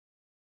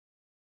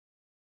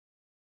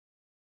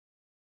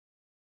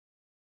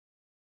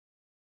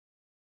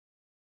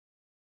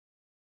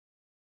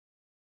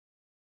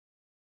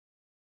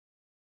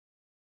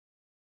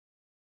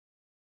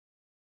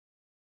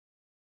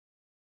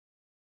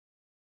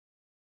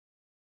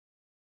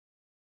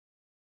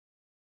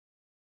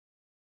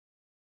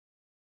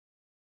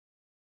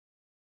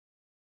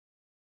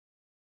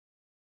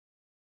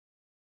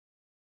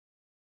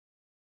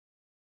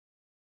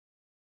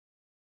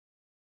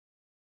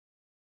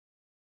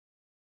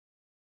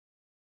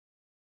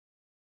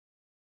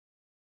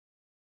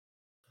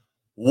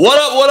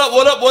What up, what up,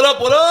 what up, what up,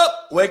 what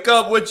up? Wake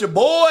up with your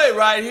boy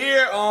right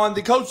here on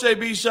the Coach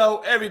JB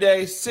Show every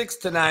day, 6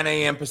 to 9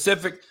 a.m.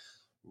 Pacific,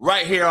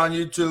 right here on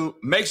YouTube.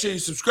 Make sure you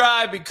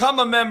subscribe, become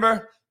a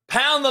member,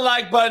 pound the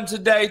like button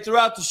today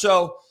throughout the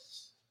show.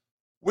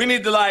 We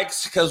need the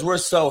likes because we're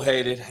so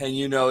hated, and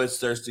you know it's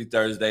Thirsty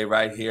Thursday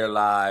right here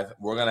live.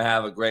 We're going to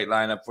have a great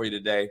lineup for you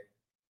today.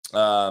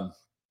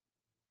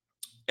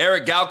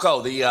 Eric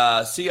Galko, the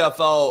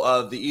CFO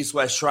of the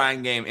East-West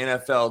Shrine Game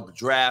NFL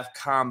Draft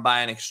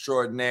Combine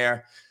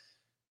Extraordinaire,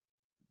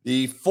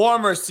 the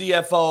former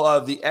CFO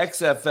of the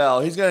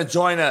XFL, he's going to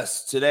join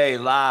us today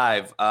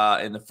live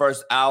in the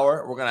first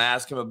hour. We're going to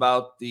ask him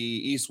about the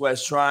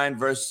East-West Shrine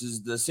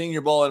versus the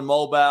Senior Bowl in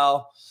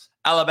Mobile,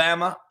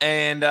 Alabama,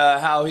 and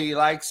how he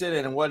likes it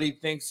and what he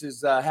thinks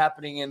is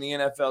happening in the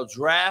NFL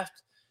Draft.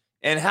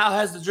 And how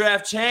has the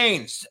draft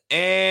changed?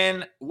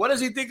 And what does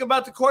he think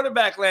about the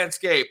quarterback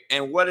landscape?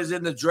 And what is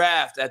in the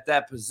draft at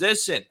that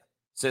position?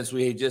 Since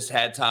we just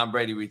had Tom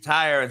Brady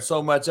retire and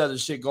so much other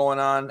shit going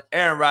on.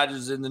 Aaron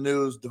Rodgers in the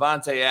news,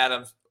 Devontae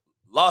Adams,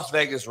 Las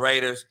Vegas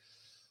Raiders.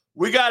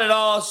 We got it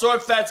all,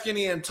 short, fat,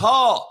 skinny, and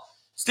tall.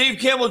 Steve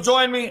Kim will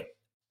join me.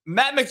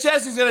 Matt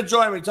McChesney's going to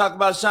join me. Talk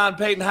about Sean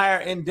Payton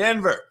hire in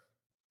Denver.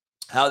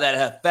 How that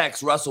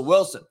affects Russell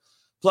Wilson.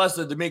 Plus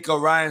the D'Amico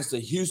Ryans to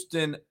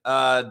Houston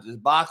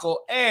debacle.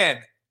 And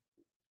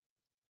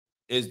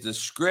is the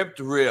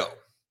script real?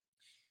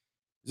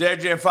 Is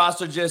Adrian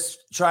Foster just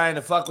trying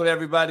to fuck with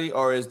everybody,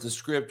 or is the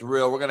script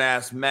real? We're going to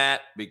ask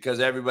Matt because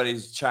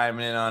everybody's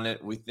chiming in on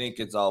it. We think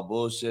it's all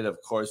bullshit.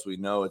 Of course, we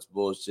know it's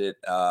bullshit.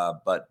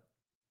 But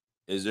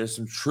is there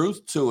some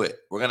truth to it?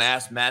 We're going to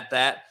ask Matt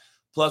that.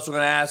 Plus, we're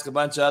going to ask a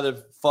bunch of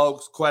other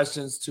folks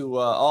questions to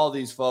all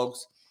these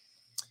folks.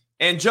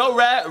 And Joe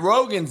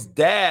Rogan's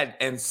dad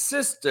and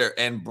sister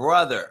and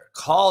brother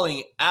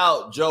calling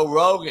out Joe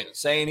Rogan,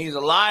 saying he's a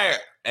liar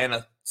and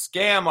a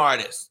scam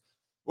artist.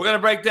 We're going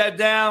to break that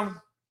down.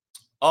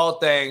 All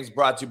things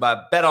brought to you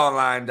by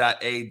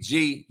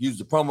betonline.ag. Use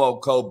the promo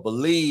code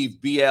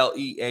BELIEVE,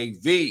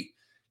 BLEAV.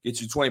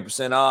 Get you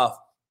 20% off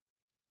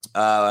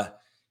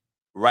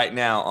right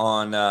now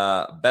on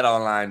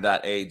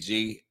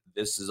betonline.ag.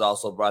 This is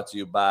also brought to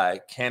you by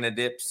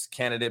Cannadips,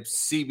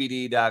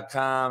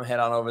 CannadipsCBD.com. Head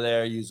on over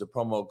there. Use the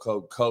promo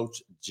code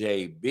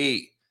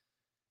CoachJB.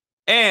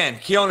 And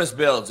Kionis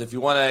Builds. If you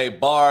want a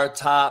bar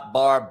top,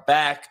 bar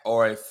back,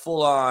 or a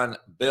full-on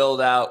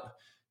build-out,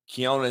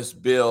 Kionis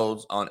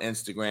Builds on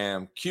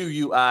Instagram.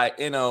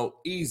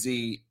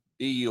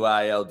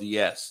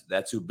 QUINOEZBUILDS.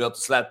 That's who built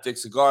the Slapstick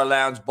Cigar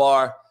Lounge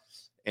Bar.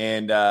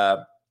 And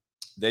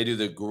they do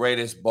the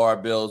greatest bar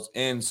builds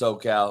in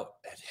SoCal.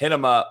 Hit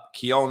them up.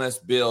 Kionis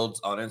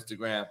Builds on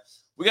Instagram.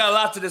 We got a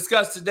lot to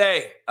discuss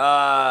today.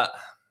 Why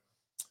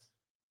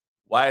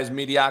is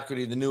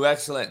mediocrity the new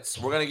excellence?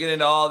 We're going to get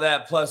into all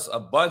that, plus a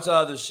bunch of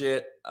other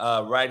shit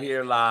right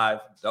here live.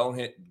 Don't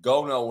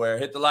go nowhere.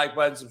 Hit the like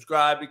button,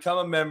 subscribe, become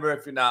a member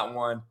if you're not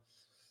one.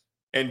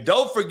 And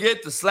don't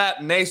forget the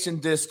Slap Nation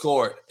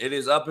Discord. It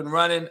is up and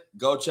running.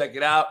 Go check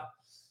it out.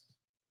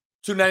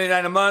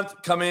 $2.99 a month.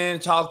 Come in,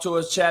 talk to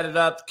us, chat it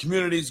up. The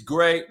community's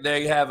great.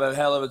 They have a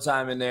hell of a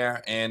time in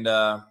there. And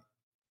I'll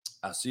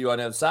see you on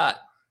the other side.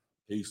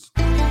 Peace.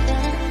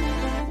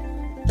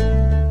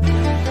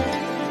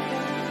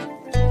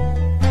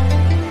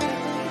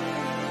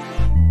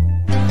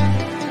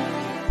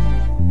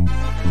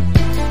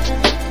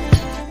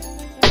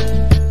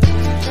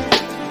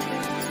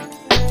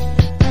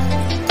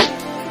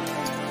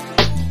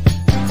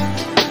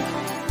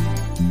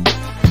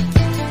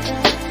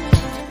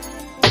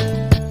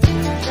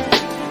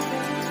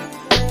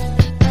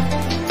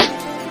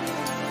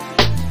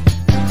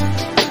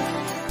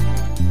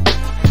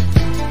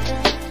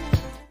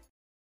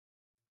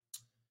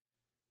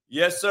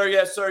 Yes, sir.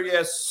 Yes, sir.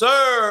 Yes,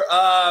 sir.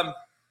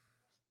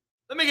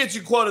 Let me get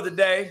you quote of the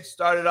day.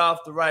 Started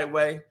off the right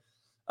way.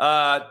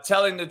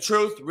 Telling the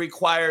truth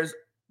requires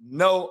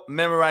no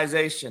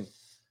memorization.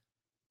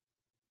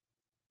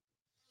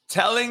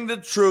 Telling the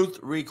truth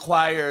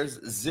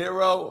requires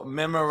zero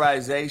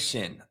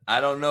memorization.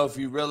 I don't know if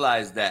you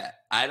realize that.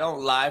 I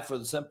don't lie for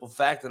the simple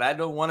fact that I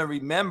don't want to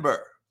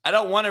remember. I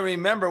don't want to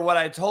remember what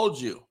I told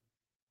you.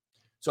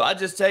 So I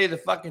just tell you the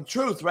fucking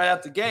truth right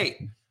out the gate.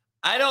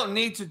 I don't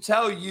need to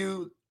tell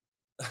you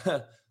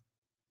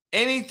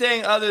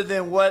anything other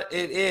than what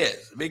it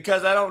is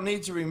because I don't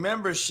need to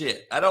remember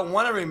shit. I don't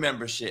want to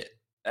remember shit.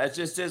 That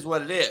just is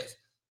what it is.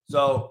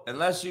 So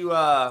unless you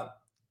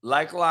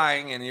like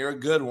lying and you're a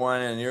good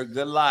one and you're a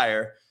good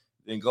liar,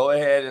 then go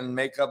ahead and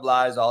make up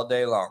lies all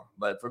day long.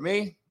 But for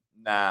me,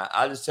 nah,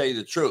 I'll just tell you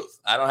the truth.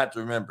 I don't have to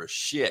remember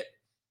shit.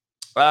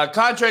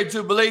 Contrary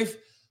to belief,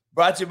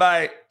 brought to you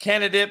by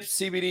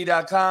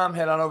CannadipsCBD.com.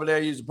 Head on over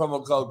there. Use the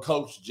promo code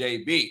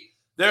CoachJB.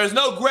 There is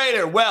no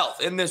greater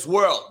wealth in this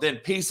world than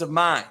peace of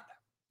mind.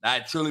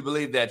 I truly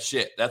believe that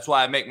shit. That's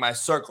why I make my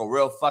circle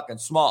real fucking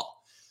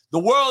small. The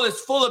world is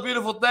full of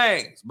beautiful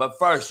things, but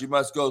first you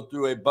must go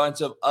through a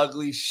bunch of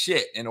ugly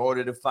shit in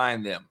order to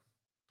find them.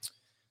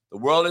 The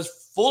world is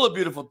full of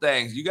beautiful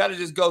things. You got to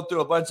just go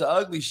through a bunch of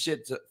ugly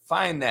shit to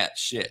find that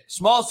shit.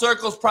 Small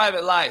circles,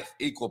 private life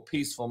equal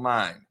peaceful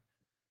mind.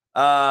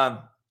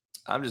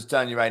 I'm just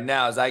telling you right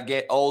now, as I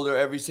get older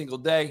every single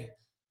day,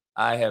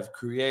 I have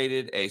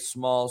created a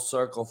small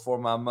circle for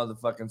my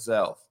motherfucking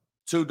self.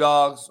 2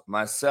 dogs,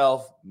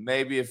 myself,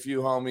 maybe a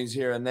few homies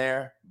here and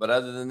there. But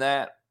other than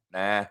that,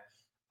 nah.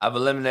 I've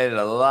eliminated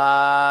a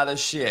lot of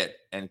shit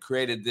and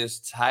created this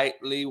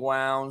tightly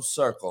wound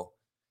circle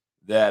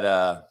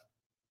that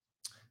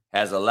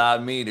has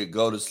allowed me to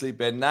go to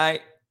sleep at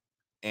night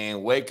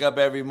and wake up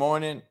every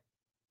morning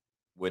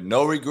with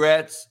no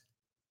regrets,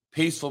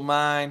 peaceful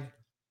mind,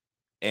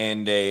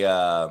 and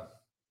a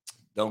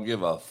don't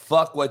give a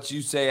fuck what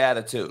you say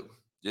attitude.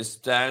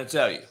 Just trying to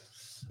tell you.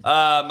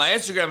 My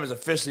Instagram has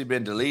officially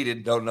been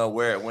deleted. Don't know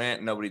where it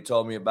went. Nobody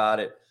told me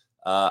about it.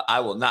 I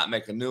will not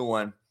make a new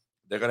one.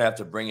 They're going to have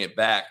to bring it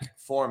back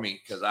for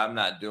me because I'm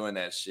not doing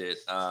that shit.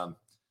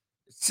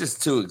 It's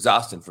just too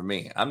exhausting for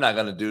me. I'm not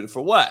going to do it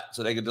for what?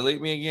 So they can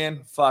delete me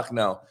again? Fuck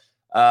no.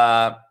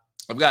 I've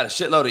got a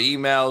shitload of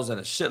emails and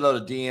a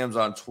shitload of DMs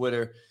on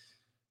Twitter.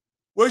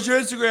 Where's your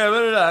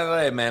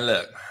Instagram? Hey, man,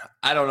 look,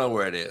 I don't know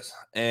where it is.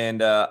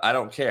 And I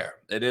don't care.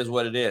 It is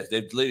what it is.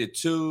 They've deleted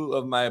 2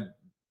 of my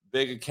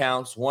big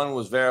accounts. One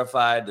was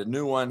verified. The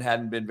new one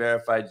hadn't been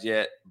verified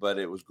yet, but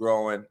it was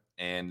growing,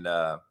 and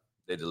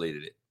they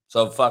deleted it.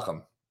 So fuck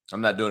them.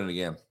 I'm not doing it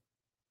again.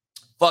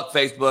 Fuck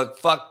Facebook.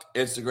 Fuck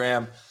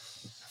Instagram.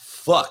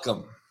 Fuck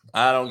them.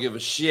 I don't give a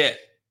shit.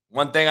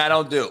 One thing I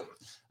don't do.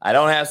 I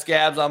don't have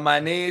scabs on my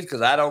knees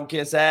because I don't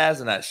kiss ass,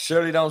 and I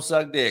surely don't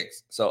suck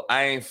dicks. So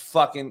I ain't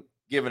fucking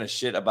giving a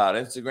shit about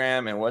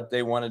Instagram and what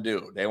they want to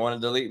do. They want to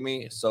delete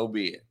me, so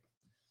be it.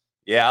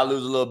 Yeah, I'll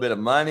lose a little bit of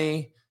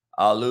money.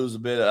 I'll lose a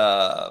bit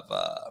of,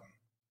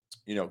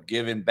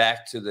 giving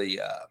back to the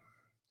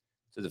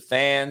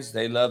fans.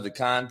 They love the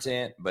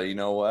content, but you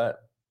know what?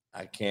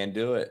 I can't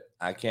do it.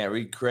 I can't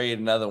recreate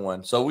another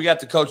one. So we got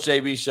the Coach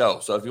JB Show.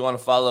 So if you want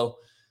to follow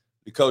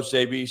the Coach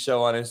JB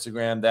Show on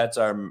Instagram, that's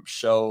our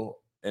show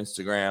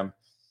Instagram.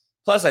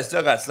 Plus, I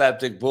still got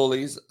Slapdick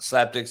Bullies,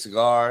 Slapdick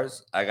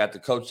Cigars. I got the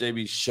Coach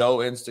JB Show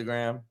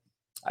Instagram.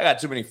 I got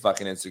too many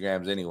fucking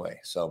Instagrams anyway.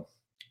 So,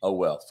 oh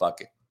well,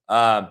 fuck it.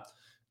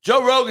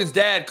 Joe Rogan's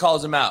dad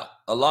calls him out,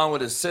 along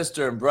with his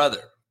sister and brother,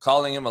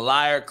 calling him a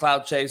liar,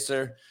 clout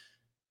chaser.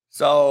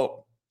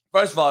 So,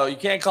 first of all, you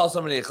can't call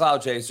somebody a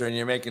clout chaser and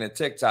you're making a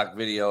TikTok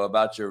video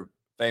about your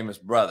famous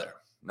brother,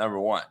 number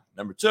 1.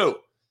 Number 2,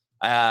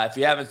 if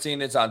you haven't seen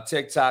this on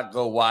TikTok,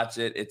 go watch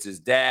it. It's his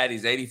dad.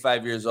 He's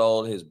 85 years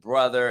old. His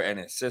brother and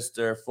his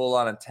sister,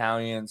 full-on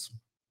Italians,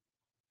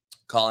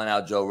 calling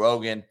out Joe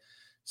Rogan,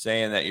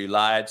 saying that you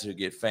lied to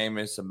get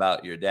famous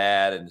about your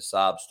dad and the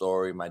sob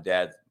story.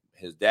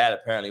 His dad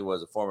apparently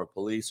was a former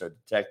police or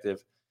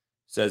detective.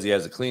 Says he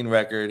has a clean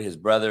record. His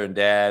brother and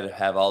dad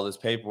have all this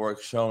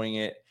paperwork showing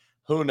it.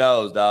 Who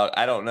knows, dog?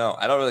 I don't know.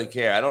 I don't really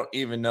care. I don't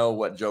even know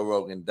what Joe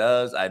Rogan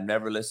does. I've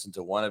never listened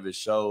to one of his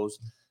shows.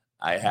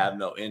 I have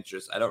no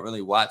interest. I don't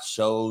really watch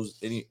shows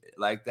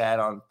like that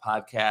on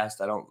podcasts.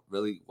 I don't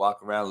really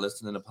walk around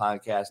listening to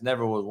podcasts.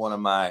 Never was one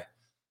of my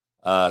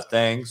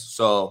things.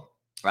 So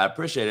I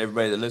appreciate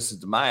everybody that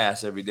listens to my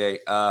ass every day.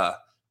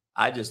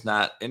 I just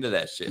not into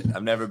that shit.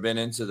 I've never been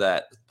into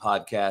that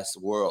podcast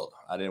world.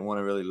 I didn't want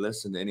to really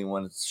listen to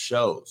anyone's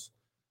shows.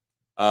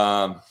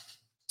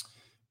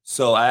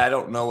 So I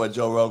don't know what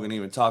Joe Rogan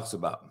even talks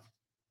about.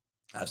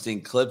 I've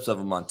seen clips of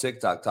him on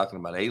TikTok talking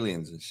about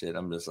aliens and shit.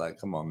 I'm just like,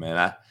 come on,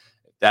 man.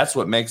 That's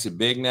what makes it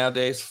big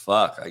nowadays.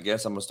 Fuck. I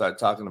guess I'm going to start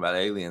talking about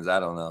aliens. I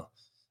don't know.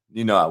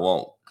 I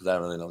won't because I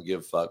really don't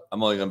give a fuck.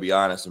 I'm only going to be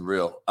honest and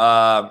real.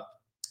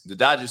 The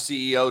Dodgers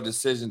CEO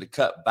decision to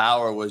cut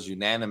Bauer was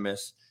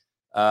unanimous.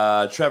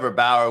 Trevor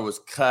Bauer was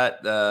cut,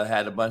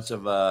 had a bunch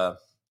of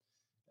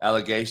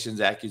allegations,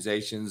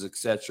 accusations,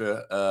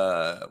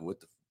 etc. With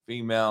the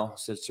female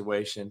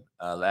situation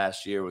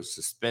last year, was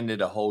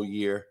suspended a whole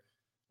year.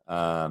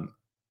 The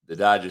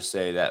Dodgers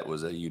say that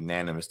was a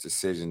unanimous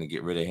decision to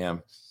get rid of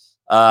him.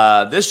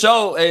 This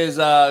show is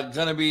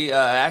going to be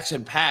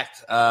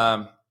action-packed.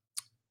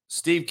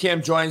 Steve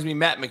Kim joins me.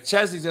 Matt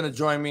McChesney's going to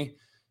join me.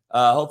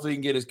 Hopefully he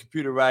can get his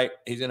computer right.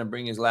 He's going to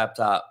bring his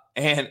laptop.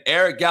 And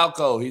Eric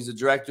Galko, he's the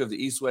director of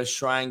the East-West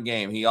Shrine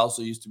Game. He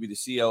also used to be the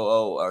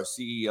COO or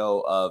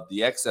CEO of the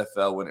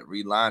XFL when it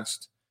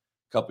relaunched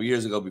a couple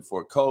years ago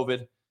before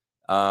COVID.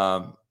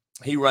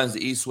 He runs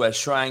the East-West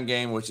Shrine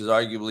Game, which is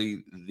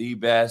arguably the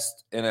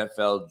best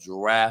NFL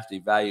draft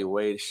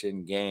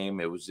evaluation game.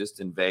 It was just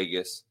in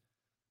Vegas.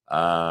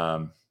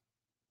 And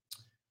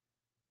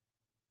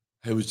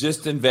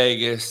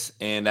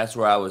that's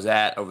where I was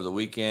at over the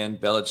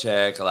weekend.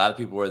 Belichick, a lot of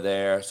people were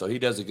there. So he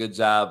does a good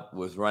job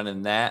with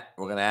running that.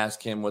 We're going to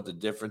ask him what the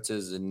difference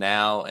is in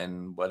now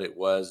and what it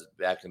was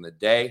back in the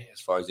day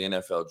as far as the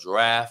NFL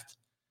draft.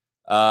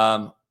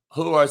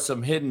 Who are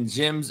some hidden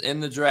gems in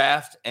the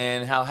draft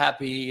and how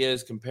happy he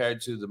is compared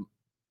to the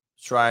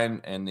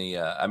Shrine and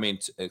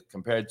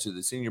compared to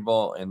the Senior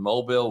Bowl in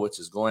Mobile, which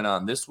is going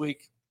on this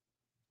week.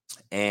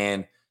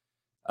 And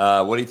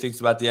what he thinks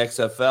about the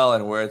XFL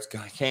and where it's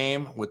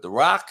came with The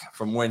Rock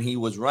from when he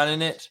was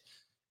running it,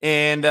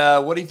 and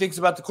what he thinks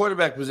about the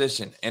quarterback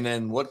position, and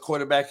then what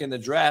quarterback in the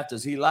draft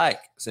does he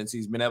like since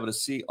he's been able to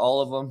see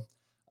all of them.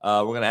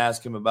 We're going to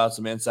ask him about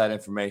some inside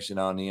information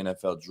on the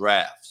NFL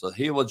draft. So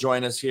he will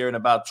join us here in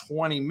about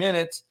 20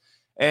 minutes.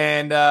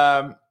 And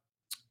Aaron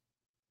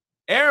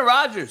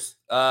Rodgers,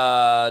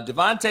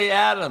 Davante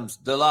Adams,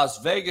 the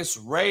Las Vegas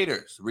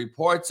Raiders,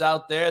 reports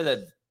out there that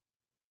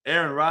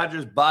Aaron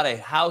Rodgers bought a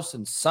house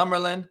in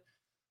Summerlin,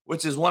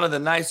 which is one of the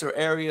nicer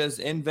areas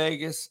in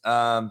Vegas.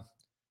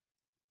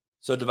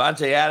 So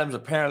Davante Adams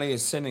apparently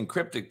is sending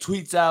cryptic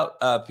tweets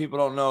out. People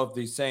don't know if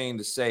he's saying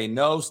to say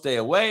no, stay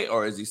away,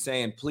 or is he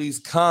saying please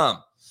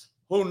come?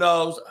 Who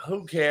knows?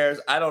 Who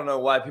cares? I don't know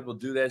why people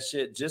do that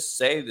shit. Just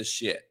say the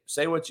shit.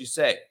 Say what you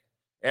say.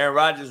 Aaron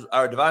Rodgers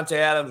or Davante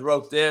Adams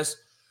wrote this.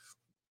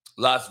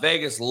 Las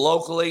Vegas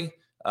locally.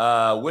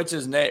 Which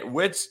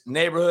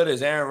neighborhood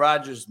is Aaron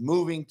Rodgers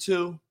moving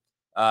to?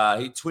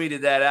 He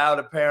tweeted that out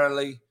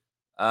apparently.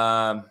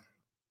 The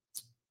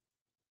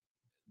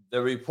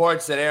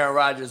reports that Aaron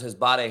Rodgers has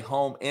bought a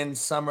home in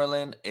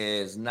Summerlin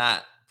is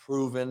not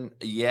proven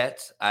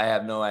yet. I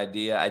have no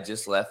idea. I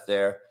just left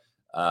there.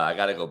 I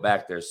got to go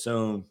back there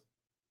soon.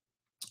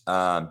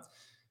 I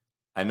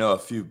know a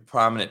few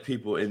prominent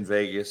people in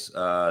Vegas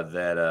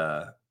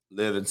that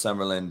live in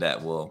Summerlin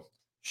that will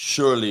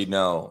surely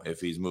know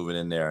if he's moving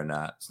in there or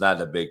not. It's not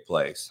a big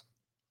place.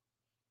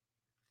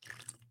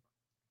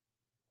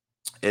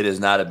 It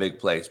is not a big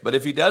place. But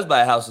if he does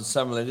buy a house in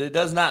Summerlin, it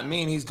does not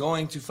mean he's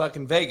going to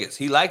fucking Vegas.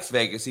 He likes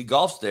Vegas. He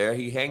golfs there.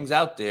 He hangs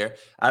out there.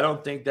 I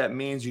don't think that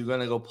means you're going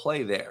to go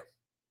play there.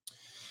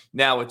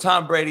 Now, with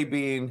Tom Brady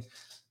being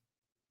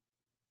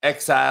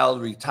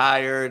exiled,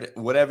 retired,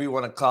 whatever you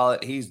want to call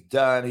it, he's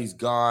done. He's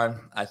gone.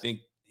 I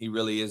think he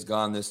really is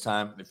gone this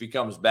time. If he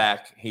comes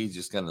back, he's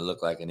just going to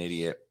look like an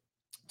idiot.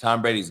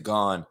 Tom Brady's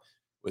gone.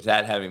 With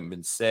that having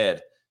been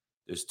said,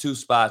 there's two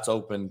spots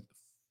open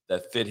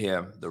that fit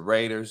him, the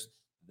Raiders,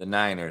 the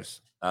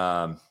Niners.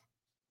 I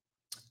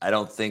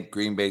don't think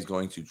Green Bay is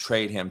going to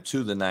trade him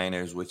to the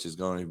Niners, which is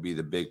going to be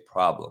the big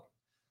problem.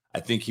 I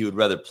think he would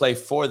rather play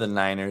for the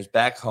Niners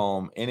back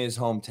home in his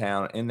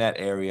hometown in that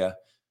area,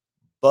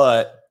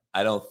 but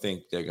I don't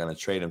think they're going to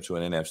trade him to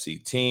an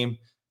NFC team.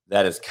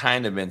 That has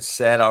kind of been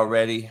said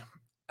already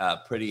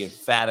pretty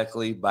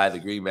emphatically by the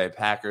Green Bay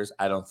Packers.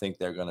 I don't think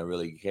they're going to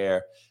really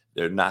care.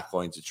 They're not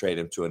going to trade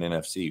him to an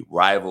NFC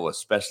rival,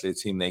 especially a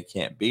team they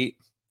can't beat,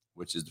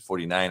 which is the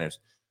 49ers.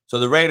 So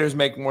the Raiders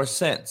make more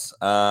sense.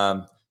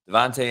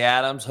 Davante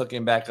Adams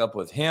hooking back up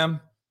with him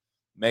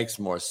makes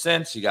more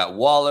sense. You got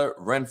Waller,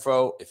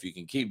 Renfro. If you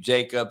can keep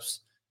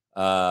Jacobs,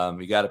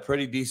 you got a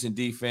pretty decent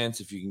defense.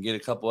 If you can get a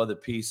couple other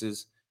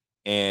pieces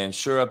and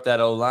shore up that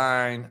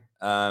O-line,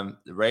 the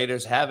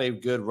Raiders have a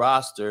good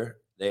roster.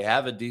 They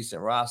have a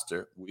decent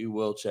roster. We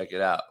will check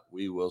it out.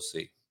 We will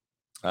see.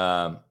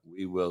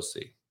 We will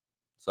see.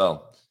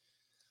 So,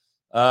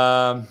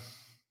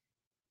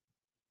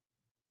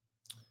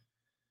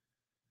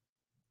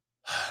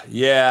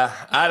 yeah,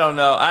 I don't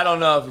know. I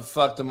don't know if he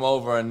fucked him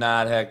over or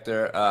not,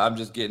 Hector. I'm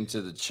just getting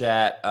to the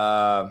chat.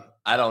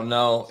 I don't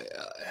know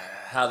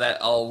how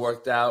that all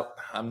worked out.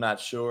 I'm not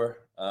sure.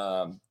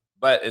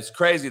 But it's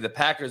crazy. The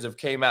Packers have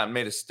came out and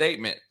made a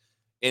statement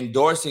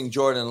endorsing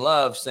Jordan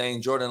Love,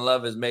 saying Jordan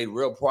Love has made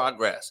real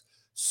progress.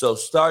 So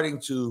starting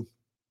to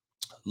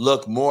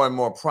look more and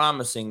more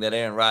promising that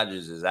Aaron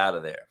Rodgers is out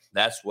of there.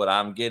 That's what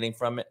I'm getting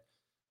from it.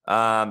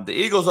 The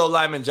Eagles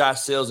O-lineman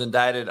Josh Sills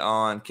indicted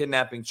on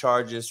kidnapping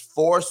charges,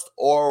 forced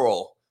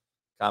oral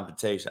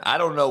compensation. I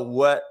don't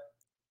know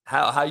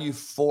how you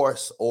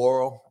force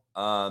oral.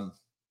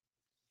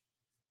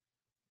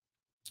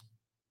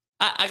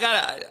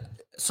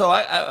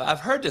 I've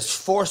heard this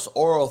forced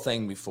oral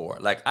thing before.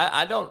 Like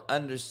I don't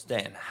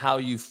understand how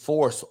you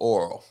force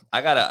oral.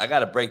 I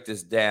gotta break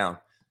this down.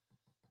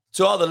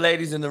 To all the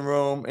ladies in the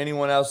room,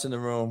 anyone else in the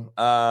room,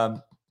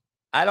 I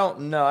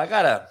don't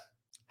know.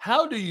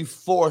 How do you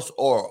force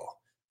oral?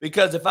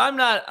 Because if I'm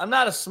not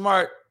that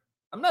smart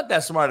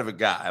of a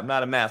guy. I'm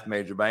not a math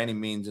major by any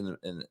means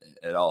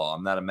at all.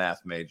 I'm not a math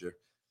major.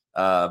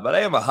 But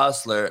I am a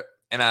hustler,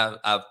 and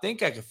I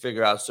think I can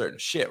figure out certain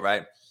shit,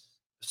 right?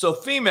 So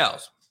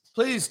females,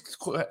 please,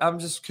 I'm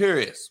just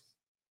curious.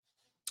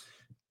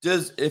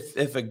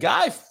 If a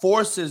guy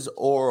forces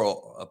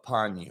oral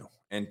upon you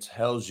and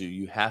tells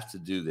you have to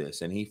do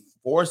this, and he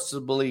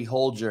forcibly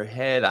holds your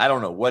head, I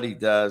don't know what he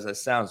does. That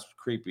sounds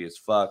creepy as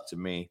fuck to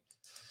me.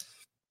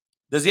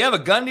 Does he have a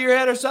gun to your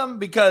head or something?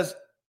 Because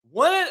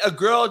wouldn't a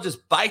girl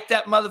just bite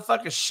that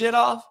motherfucker shit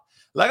off?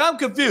 Like, I'm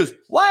confused.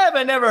 Why have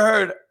I never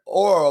heard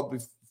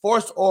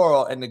forced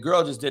oral and the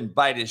girl just didn't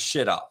bite his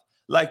shit off?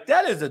 Like,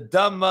 that is a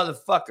dumb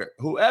motherfucker.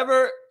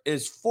 Whoever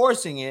is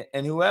forcing it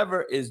and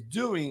whoever is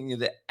doing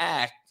the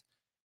act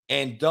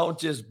and don't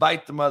just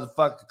bite the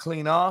motherfucker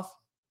clean off.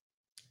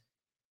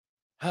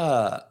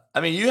 I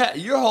mean,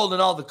 you're holding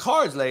all the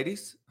cards,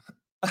 ladies.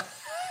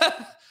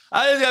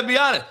 I just gotta be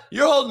honest.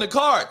 You're holding the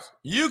cards.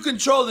 You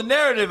control the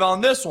narrative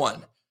on this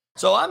one.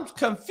 So I'm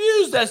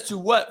confused as to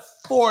what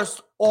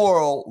forced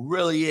oral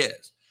really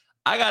is.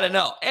 I got to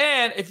know.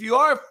 And if you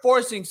are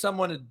forcing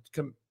someone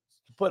to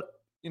put,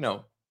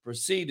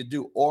 proceed to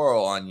do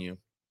oral on you,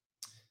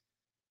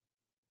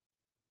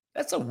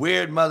 that's a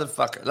weird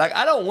motherfucker. Like,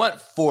 I don't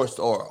want forced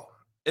oral.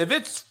 If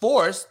it's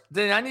forced,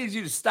 then I need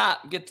you to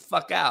stop and get the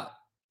fuck out.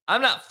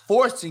 I'm not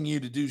forcing you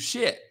to do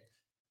shit.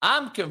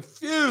 I'm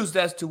confused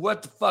as to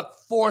what the fuck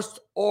forced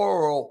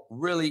oral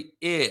really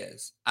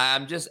is.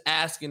 I'm just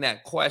asking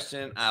that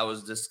question. I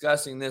was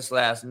discussing this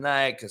last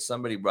night because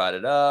somebody brought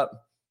it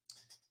up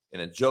in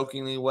a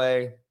jokingly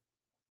way.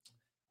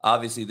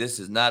 Obviously, this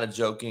is not a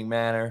joking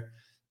manner.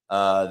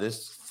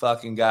 This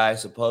fucking guy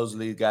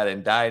supposedly got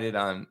indicted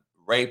on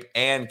rape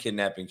and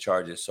kidnapping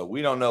charges. So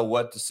we don't know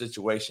what the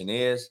situation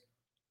is.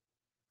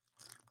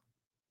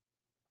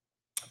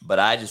 But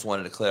I just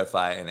wanted to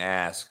clarify and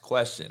ask a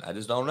question. I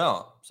just don't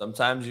know.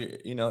 Sometimes,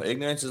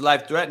 ignorance is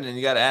life-threatening.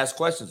 You got to ask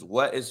questions.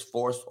 What is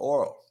forced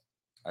oral?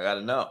 I got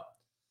to know.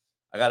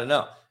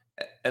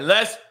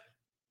 Unless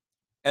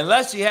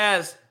she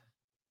has,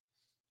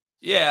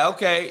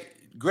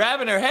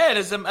 grabbing her head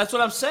that's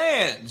what I'm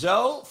saying,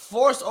 Joe.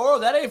 Forced oral,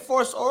 that ain't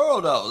forced oral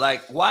though.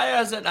 Like, why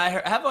haven't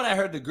I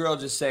heard the girl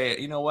just say,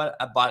 you know what?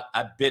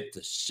 I bit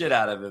the shit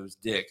out of his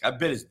dick. I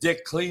bit his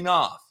dick clean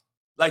off.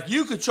 Like,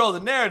 you control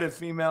the narrative,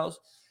 females.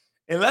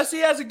 Unless he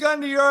has a gun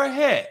to your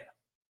head.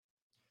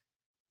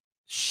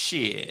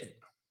 Shit.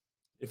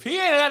 If he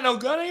ain't got no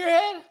gun in your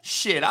head,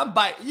 shit, I'm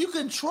biting. You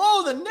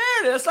control the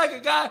narrative. It's like a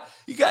guy,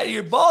 you got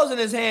your balls in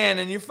his hand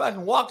and you're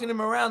fucking walking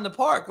him around the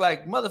park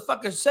like,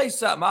 motherfucker, say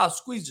something. I'll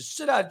squeeze the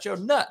shit out of your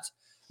nuts.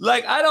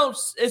 Like,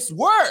 it's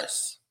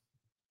worse.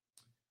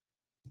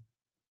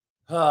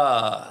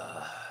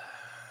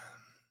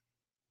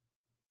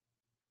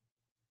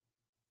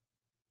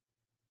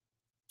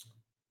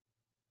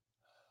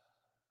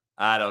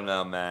 I don't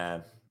know,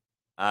 man.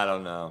 I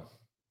don't know.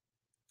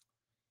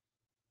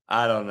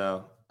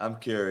 I'm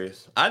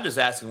curious. I'm just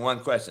asking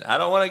one question. I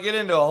don't want to get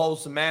into a whole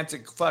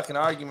semantic fucking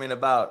argument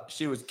about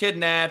she was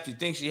kidnapped. You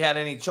think she had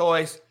any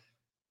choice?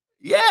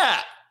 Yeah.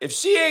 If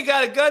she ain't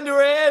got a gun to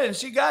her head and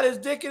she got his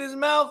dick in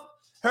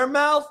her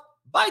mouth,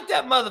 bite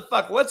that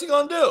motherfucker. What's he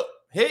going to do?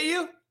 Hit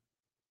you?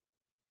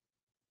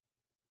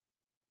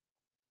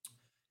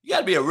 You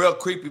got to be a real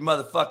creepy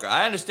motherfucker.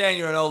 I understand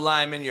you're an old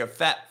lineman. You're a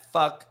fat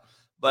fuck.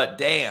 But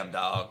damn,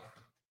 dog.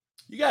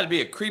 You got to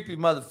be a creepy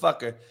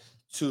motherfucker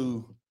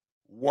to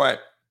want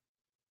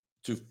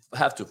to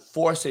have to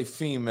force a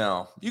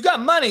female. You got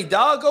money,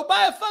 dog. Go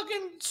buy a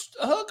fucking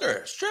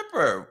hooker,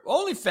 stripper,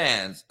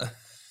 OnlyFans.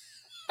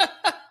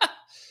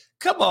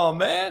 Come on,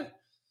 man.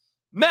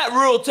 Matt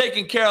Rule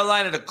taking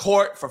Carolina to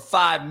court for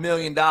 $5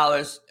 million.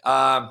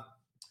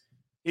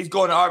 He's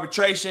going to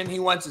arbitration. He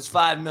wants his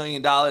 $5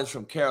 million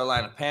from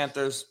Carolina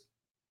Panthers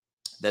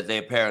that they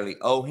apparently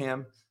owe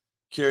him.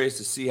 Curious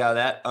to see how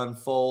that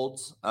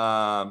unfolds.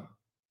 We're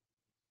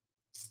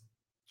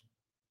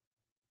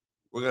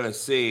gonna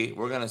see.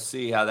 We're gonna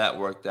see how that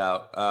worked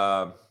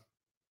out.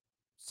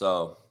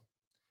 So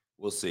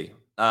we'll see.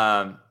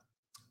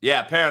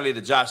 Apparently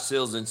the Josh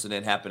Sills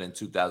incident happened in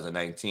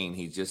 2019.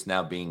 He's just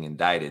now being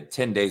indicted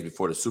 10 days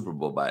before the Super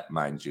Bowl,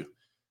 mind you,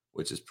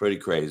 which is pretty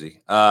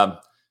crazy.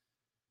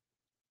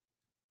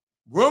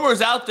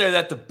 Rumors out there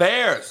that the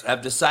Bears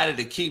have decided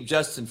to keep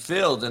Justin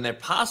Fields and they're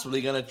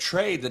possibly going to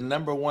trade the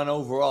number 1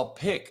 overall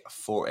pick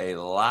for a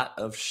lot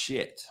of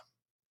shit.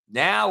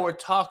 Now we're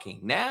talking.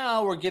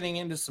 Now we're getting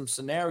into some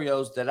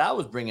scenarios that I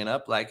was bringing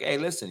up like, hey,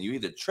 listen, you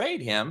either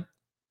trade him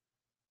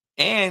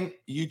and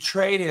you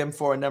trade him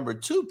for a number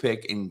 2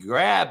 pick and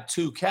grab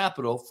 2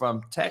 capital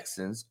from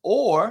Texans,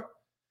 or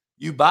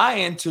you buy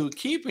into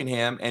keeping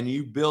him and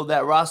you build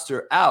that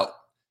roster out.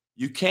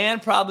 You can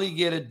probably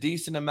get a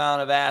decent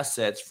amount of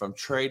assets from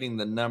trading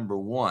the number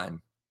 1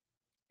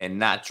 and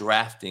not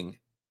drafting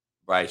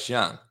Bryce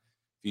Young. If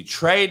you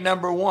trade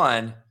number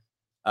 1,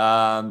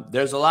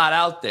 there's a lot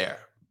out there,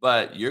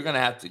 but you're going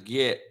to have to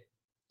get,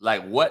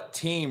 like, what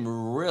team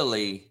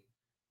really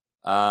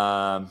do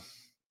the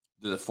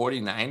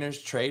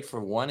 49ers trade for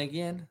 1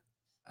 again?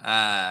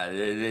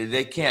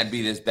 They can't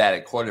be this bad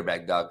at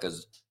quarterback, dog,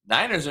 because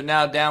Niners are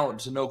now down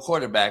to no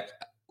quarterback.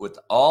 With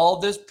all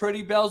this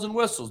pretty bells and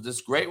whistles,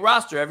 this great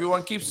roster,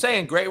 everyone keeps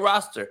saying great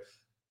roster.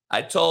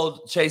 I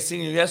told Chase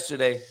Senior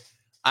yesterday,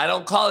 I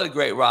don't call it a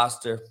great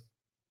roster.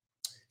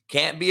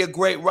 Can't be a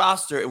great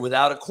roster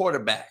without a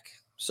quarterback.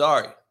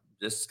 Sorry,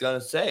 just going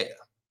to say it.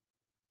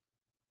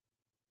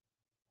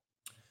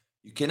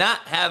 You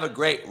cannot have a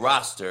great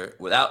roster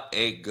without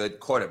a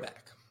good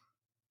quarterback.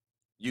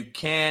 You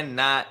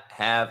cannot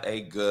have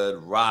a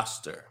good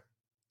roster.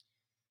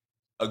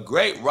 A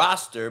great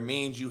roster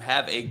means you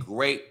have a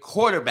great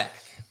quarterback.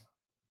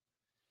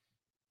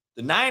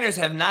 The Niners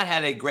have not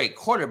had a great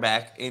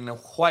quarterback in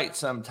quite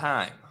some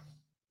time.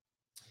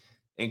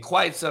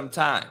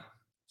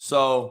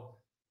 So,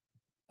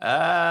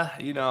 I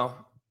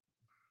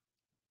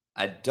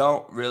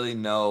don't really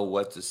know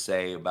what to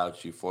say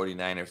about you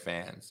 49er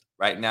fans.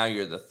 Right now,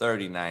 you're the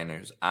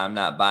 39ers. I'm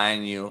not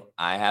buying you.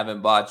 I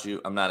haven't bought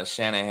you. I'm not a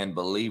Shanahan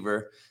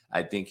believer.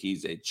 I think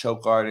he's a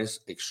choke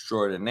artist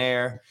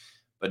extraordinaire.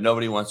 but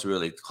nobody wants to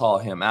really call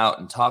him out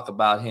and talk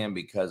about him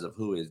because of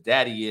who his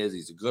daddy is.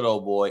 He's a good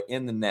old boy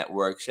in the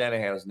network.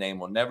 Shanahan's name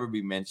will never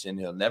be mentioned.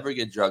 He'll never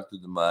get drugged through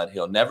the mud.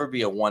 He'll never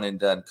be a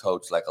one-and-done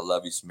coach like a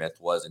Lovie Smith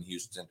was in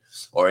Houston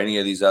or any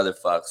of these other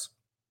fucks.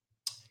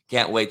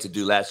 Can't wait to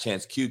do Last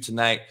Chance Q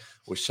tonight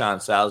with Sean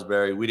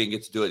Salisbury. We didn't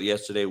get to do it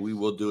yesterday. We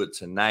will do it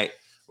tonight.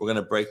 We're going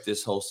to break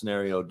this whole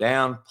scenario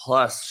down,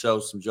 plus show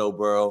some Joe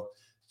Burrow,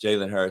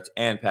 Jalen Hurts,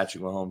 and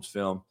Patrick Mahomes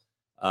film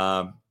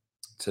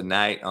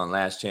tonight on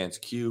Last Chance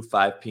Q,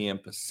 5 p.m.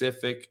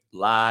 Pacific,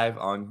 live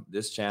on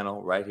this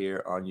channel right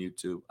here on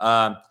YouTube.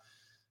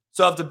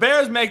 So if the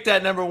Bears make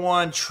that number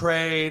one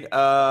trade,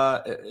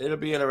 it'll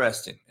be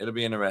interesting. It'll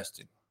be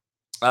interesting.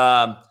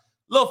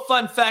 Little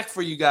fun fact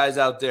for you guys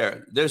out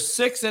there. There's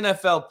 6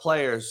 NFL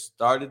players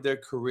started their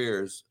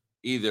careers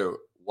either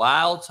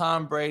while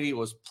Tom Brady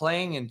was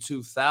playing in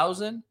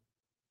 2000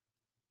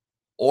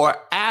 or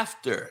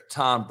after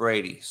Tom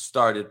Brady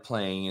started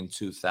playing in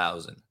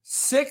 2000.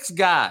 6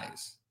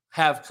 guys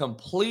have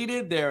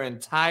completed their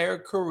entire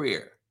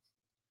career,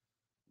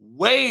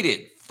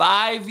 waited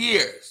 5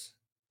 years,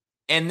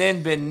 and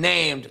then been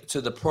named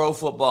to the Pro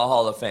Football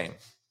Hall of Fame.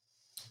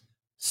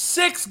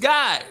 6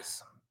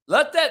 guys.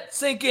 Let that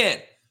sink in.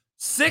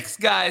 6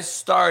 guys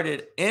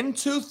started in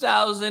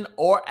 2000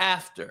 or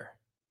after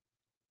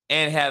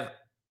and have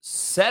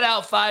set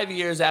out 5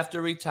 years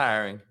after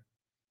retiring,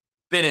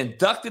 been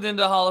inducted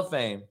into the Hall of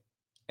Fame,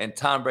 and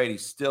Tom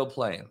Brady's still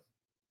playing.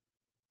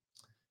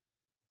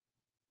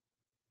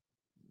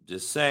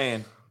 Just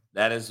saying,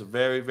 that is a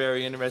very,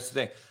 very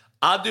interesting thing.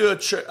 I'll do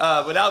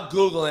without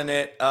Googling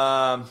it.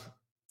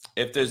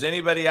 If there's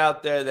anybody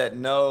out there that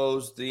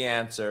knows the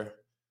answer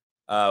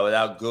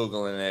without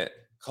Googling it,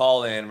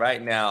 call in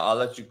right now. I'll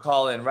let you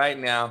call in right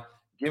now.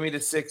 Give me the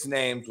 6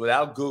 names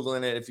without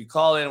Googling it. If you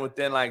call in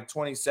within like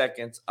 20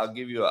 seconds, I'll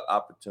give you an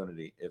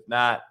opportunity. If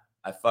not,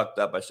 I fucked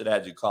up. I should have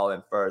had you call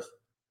in first.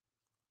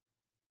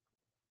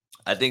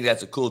 I think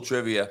that's a cool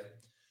trivia.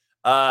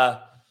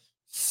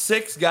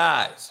 6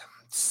 guys.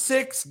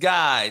 6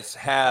 guys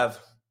have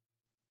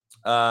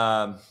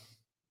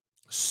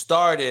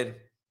started.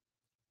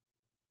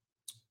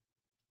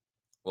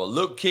 Well,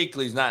 Luke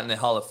Kuechly's not in the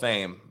Hall of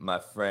Fame, my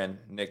friend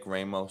Nick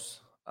Ramos.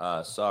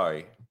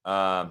 Sorry.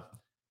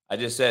 I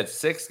just said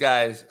 6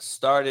 guys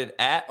started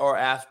at or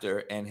after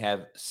and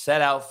have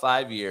set out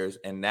 5 years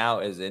and now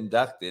is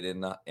inducted in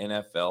the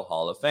NFL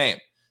Hall of Fame.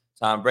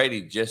 Tom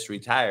Brady just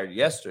retired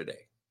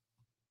yesterday.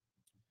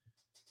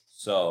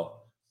 So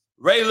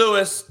Ray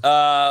Lewis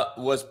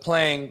was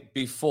playing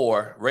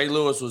before. Ray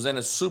Lewis was in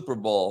a Super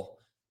Bowl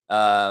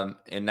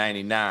in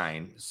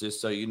 99,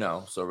 just so you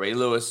know. So Ray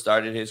Lewis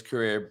started his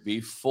career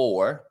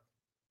before.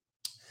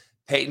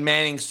 Peyton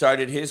Manning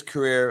started his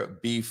career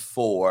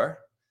before.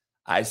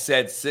 I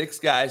said 6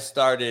 guys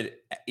started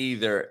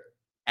either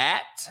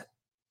at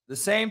the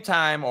same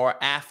time or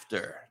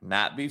after,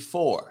 not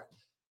before.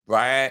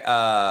 Ray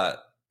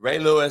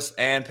Lewis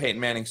and Peyton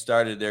Manning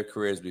started their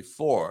careers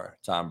before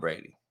Tom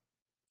Brady.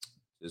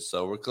 Just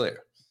so we're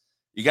clear.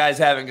 You guys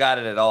haven't got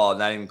it at all,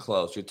 not even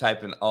close. You're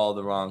typing all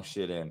the wrong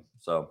shit in.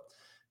 So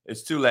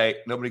it's too late.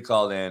 Nobody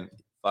called in.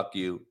 Fuck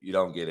you. You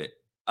don't get it.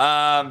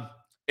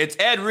 It's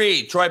Ed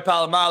Reed, Troy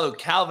Polamalu,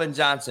 Calvin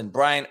Johnson,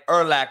 Brian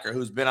Urlacher,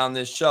 who's been on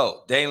this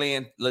show,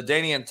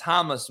 LaDainian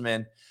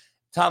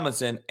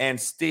Tomlinson, and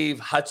Steve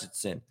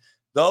Hutchinson.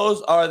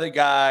 Those are the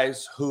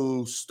guys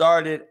who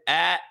started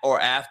at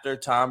or after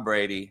Tom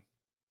Brady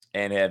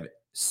and have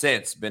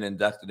since been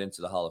inducted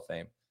into the Hall of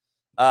Fame.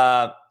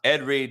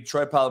 Ed Reed,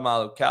 Troy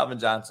Polamalu, Calvin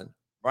Johnson,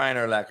 Brian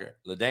Urlacher,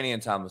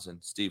 LaDainian Tomlinson,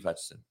 Steve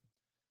Hutchinson.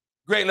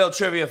 Great little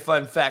trivia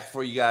fun fact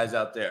for you guys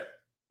out there.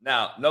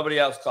 Now, nobody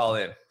else call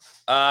in.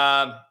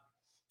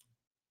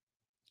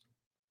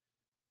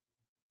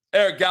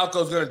 Eric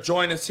Galco is going to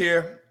join us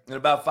here in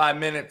about 5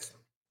 minutes.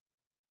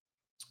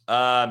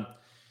 We're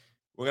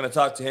going to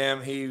talk to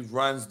him. He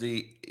runs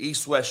the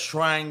East-West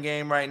Shrine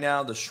game right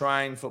now, the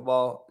Shrine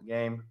football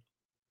game.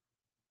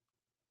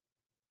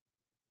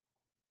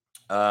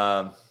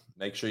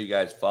 Make sure you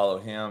guys follow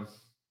him.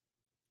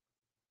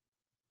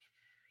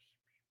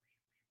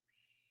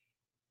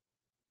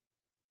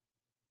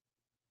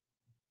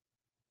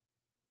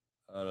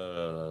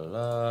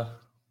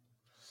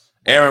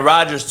 Aaron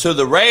Rodgers to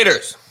the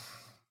Raiders.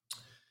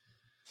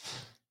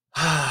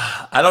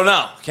 I don't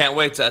know. Can't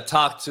wait to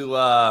talk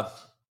to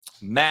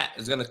Matt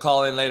is going to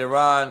call in later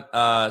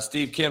on.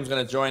 Steve Kim's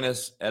going to join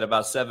us at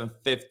about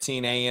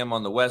 7:15 a.m.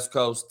 on the West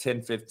Coast,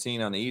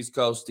 10:15 on the East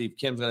Coast. Steve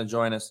Kim's going to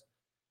join us.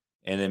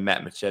 And then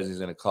Matt McChesney is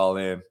going to call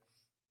in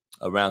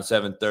around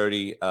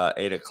 7:30,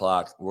 8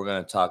 o'clock. We're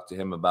going to talk to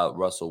him about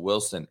Russell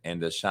Wilson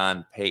and does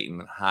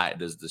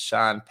the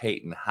Sean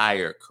Payton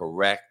hire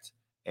correct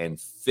and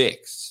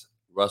fix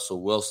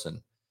Russell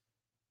Wilson?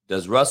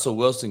 Does Russell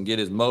Wilson get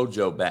his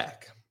mojo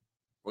back?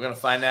 We're going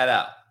to find that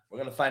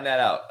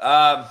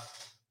out.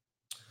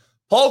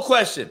 Poll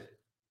question.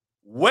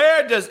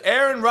 Where does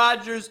Aaron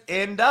Rodgers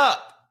end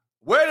up?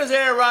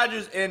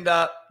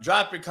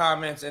 Drop your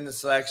comments in the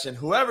selection.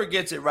 Whoever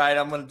gets it right,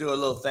 I'm going to do a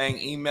little thing.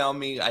 Email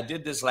me. I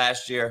did this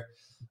last year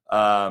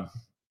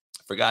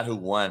for forgot who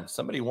won.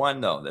 Somebody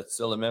won, though. That's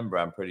still a member,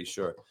 I'm pretty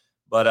sure.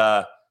 But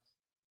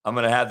I'm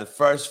going to have the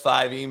first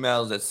 5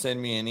 emails that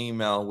send me an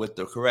email with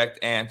the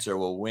correct answer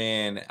will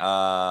win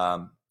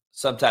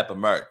some type of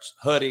merch.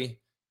 Hoodie,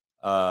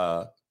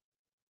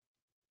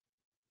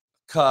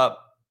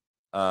 cup,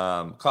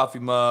 coffee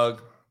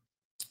mug,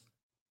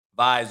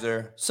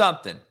 visor,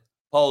 something.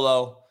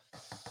 Polo.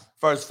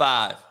 First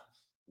 5.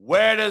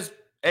 Where does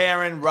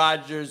Aaron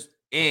Rodgers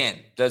end?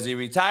 Does he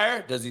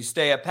retire? Does he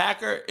stay a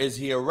Packer? Is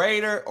he a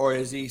Raider? Or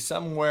is he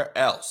somewhere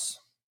else?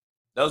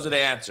 Those are the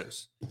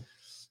answers.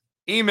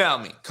 Email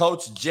me,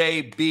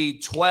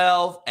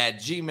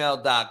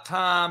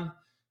 coachjb12@gmail.com.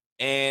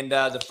 And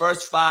the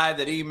first 5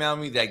 that email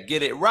me that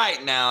get it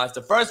right now, if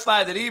the first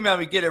 5 that email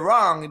me get it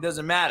wrong, it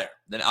doesn't matter.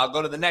 Then I'll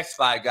go to the next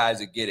 5 guys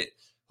that get it.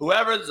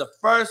 Whoever's the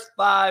first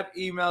 5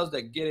 emails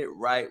that get it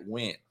right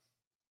win.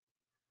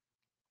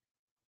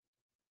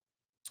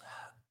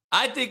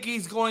 I think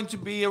he's going to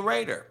be a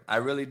Raider. I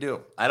really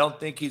do. I don't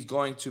think he's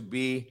going to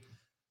be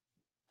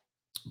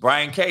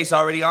Brian Case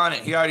already on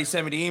it. He already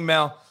sent me the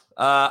email.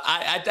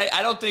 I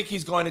don't think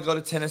he's going to go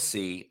to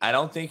Tennessee. I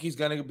don't think he's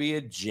going to be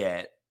a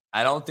Jet.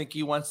 I don't think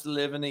he wants to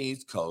live in the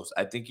East Coast.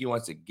 I think he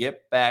wants to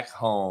get back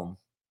home.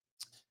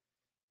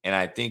 And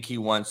I think he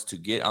wants to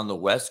get on the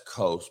West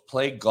Coast,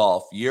 play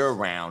golf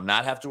year-round,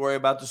 not have to worry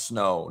about the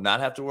snow,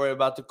 not have to worry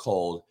about the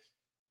cold.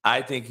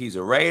 I think he's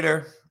a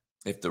Raider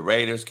if the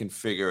Raiders can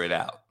figure it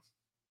out.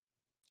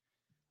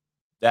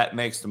 That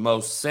makes the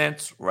most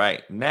sense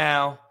right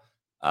now.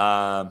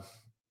 But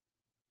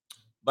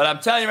I'm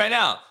telling you right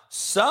now,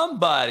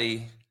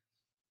 somebody,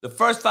 the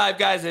first 5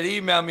 guys that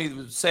emailed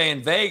me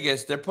saying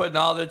Vegas, they're putting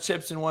all their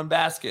chips in one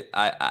basket.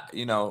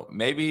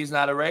 Maybe he's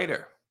not a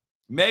Raider.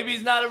 Maybe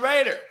he's not a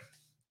Raider.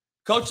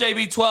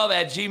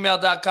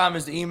 CoachJB12@gmail.com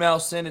is the email.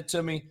 Send it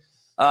to me.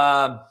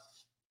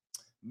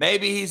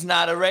 Maybe he's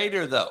not a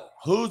Raider, though.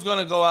 Who's going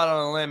to go out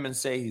on a limb and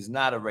say he's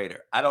not a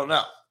Raider? I don't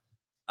know.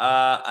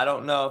 I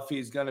don't know if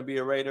he's going to be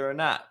a Raider or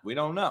not. We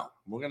don't know.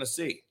 We're going to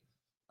see.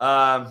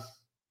 Can't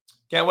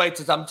wait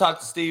to talk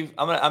to Steve.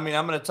 I'm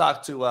going to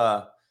talk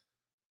to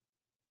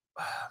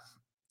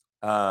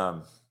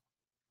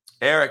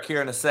Eric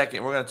here in a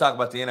second. We're going to talk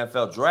about the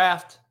NFL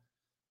draft.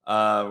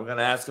 We're going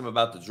to ask him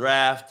about the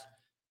draft.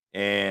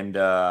 And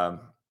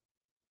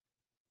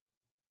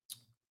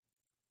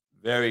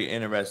very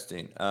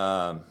interesting.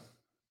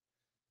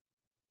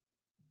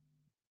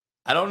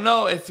 I don't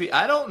know if he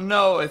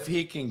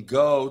can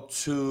go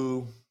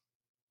to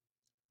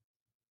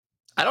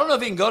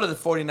the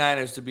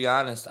 49ers, to be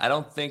honest. I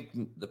don't think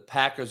the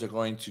Packers are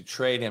going to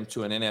trade him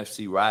to an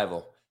NFC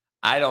rival.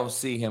 I don't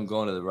see him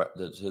going to the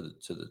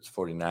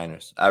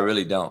 49ers. I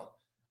really don't.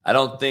 I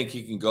don't think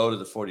he can go to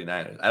the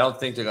 49ers. I don't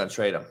think they're going to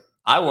trade him.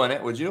 I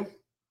wouldn't. Would you?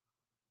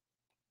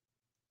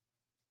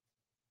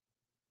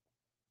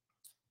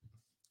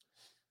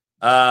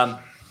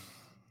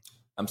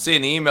 I'm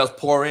seeing the emails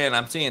pour in.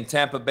 I'm seeing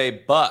Tampa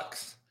Bay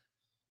Bucks.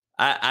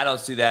 I don't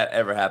see that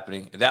ever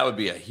happening. That would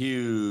be a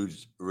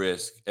huge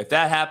risk. If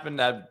that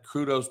happened,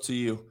 kudos to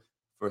you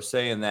for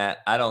saying that.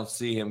 I don't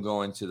see him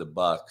going to the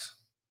Bucks.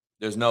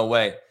 There's no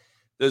way.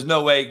 There's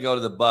no way he can go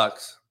to the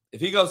Bucks.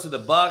 If he goes to the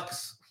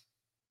Bucks,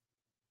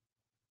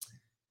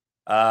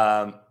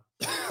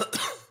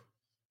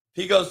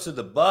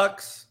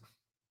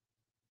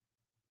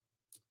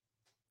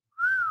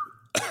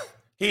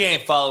 he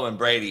ain't following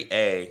Brady,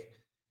 A.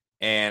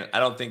 And I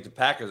don't think the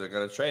Packers are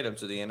going to trade him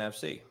to the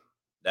NFC.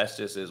 That's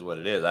just is what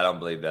it is. I don't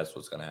believe that's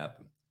what's going to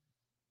happen.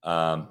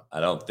 I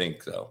don't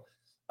think so.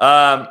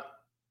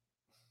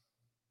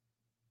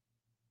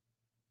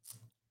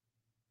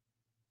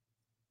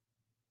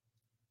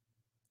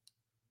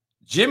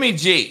 Jimmy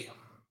G.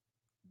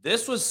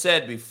 This was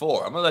said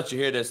before. I'm going to let you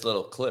hear this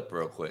little clip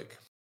real quick.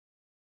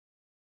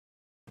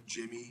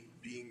 Jimmy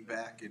being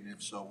back, and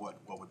if so, what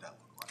would that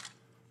look like?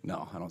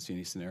 No, I don't see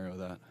any scenario of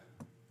that.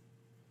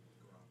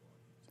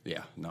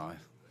 Yeah, no, I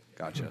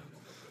gotcha.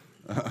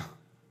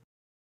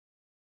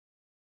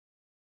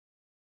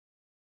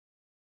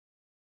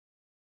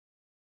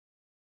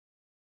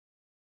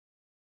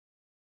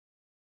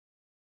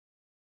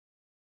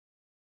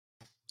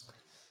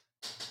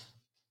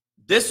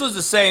 This was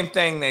the same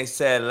thing they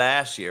said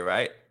last year,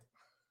 right? Is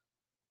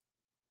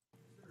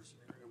there a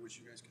scenario in which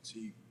you guys could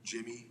see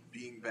Jimmy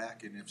being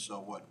back, and if so,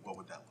 what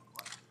would that look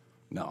like?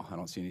 No, I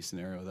don't see any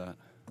scenario of that.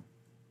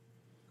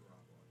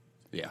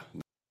 Yeah.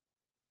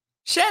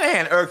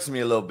 Shanahan irks me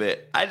a little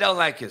bit. I don't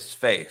like his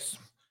face.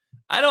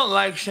 I don't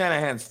like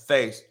Shanahan's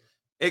face.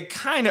 It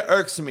kind of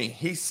irks me.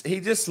 He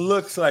just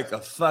looks like a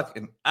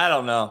fucking, I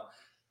don't know.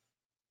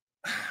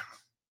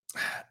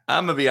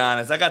 I'm going to be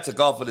honest. I got to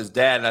golf with his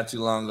dad not too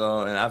long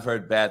ago, and I've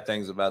heard bad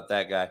things about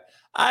that guy.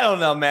 I don't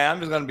know, man. I'm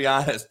just going to be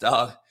honest,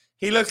 dog.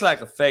 He looks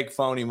like a fake,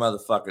 phony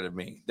motherfucker to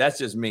me. That's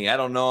just me. I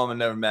don't know him. I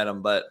never met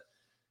him, but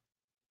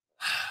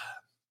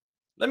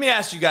let me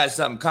ask you guys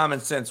something common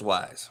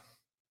sense-wise.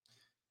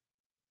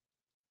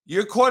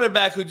 Your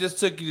quarterback who just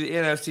took you to the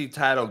NFC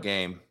title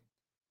game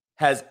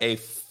has a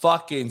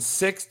fucking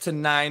 6 to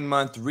 9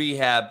 month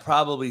rehab,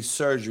 probably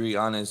surgery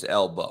on his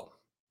elbow.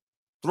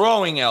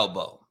 Throwing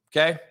elbow.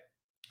 Okay.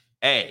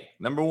 A,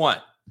 number one.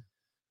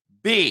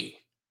 B,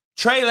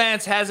 Trey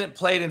Lance hasn't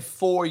played in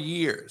 4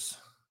 years.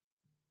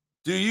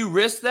 Do you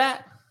risk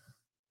that?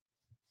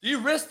 Do you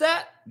risk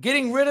that?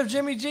 Getting rid of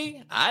Jimmy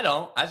G? I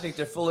don't. I think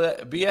they're full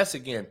of BS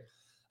again.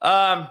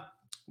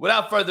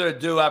 Without further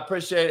ado, I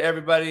appreciate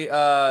everybody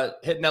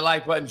hitting that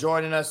like button,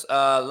 joining us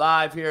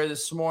live here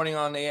this morning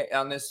on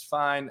this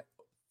fine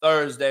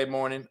Thursday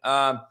morning.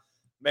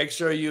 Make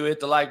sure you hit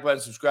the like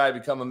button, subscribe,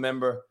 become a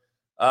member.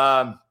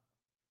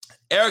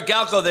 Eric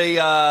Galko,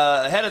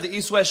 the head of the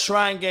East-West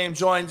Shrine Game,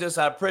 joins us.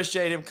 I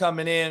appreciate him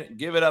coming in.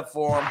 Give it up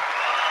for him.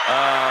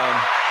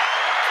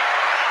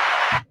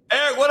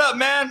 Eric, what up,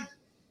 man?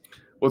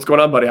 What's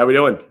going on, buddy? How we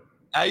doing?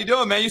 How you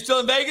doing, man? You still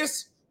in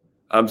Vegas?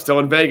 I'm still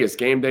in Vegas.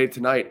 Game day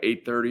tonight,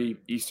 8:30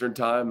 Eastern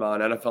time on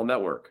NFL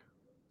Network.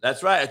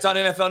 That's right. It's on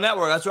NFL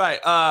Network. That's right.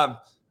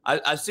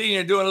 I see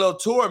you're doing a little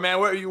tour, man.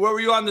 Where were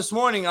you on this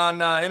morning on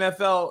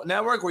NFL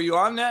Network? Were you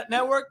on that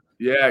network?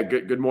 Yeah,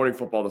 good morning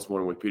football this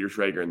morning with Peter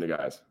Schrager and the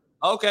guys.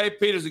 Okay,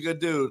 Peter's a good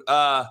dude.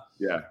 Yeah.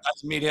 Got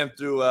to meet him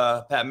through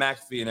Pat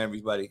McAfee and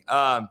everybody.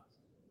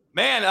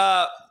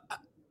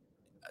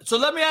 So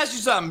let me ask you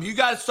something. You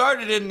guys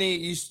started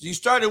you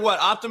started what,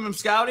 Optimum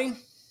Scouting?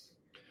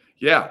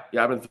 Yeah,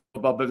 I've been in the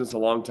football business a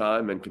long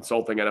time and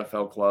consulting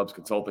NFL clubs,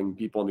 consulting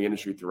people in the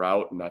industry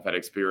throughout, and I've had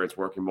experience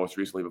working most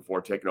recently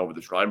before taking over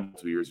the Shrine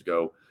Bowl 2 years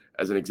ago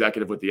as an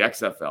executive with the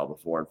XFL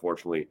before,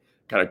 unfortunately,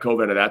 kind of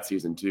COVID into that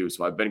season too.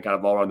 So I've been kind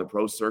of all around the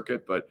pro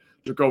circuit, but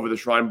took over the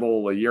Shrine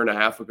Bowl a year and a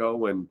half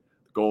ago and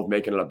the goal of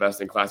making it a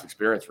best-in-class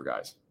experience for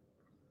guys.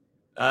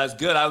 That's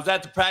good. I was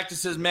at the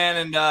practices, man,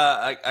 and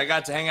I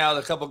got to hang out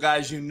with a couple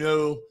guys you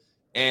knew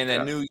and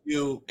that knew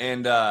you.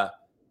 And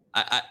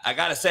I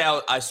got to say,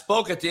 I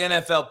spoke at the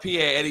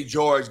NFLPA. Eddie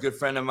George, good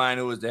friend of mine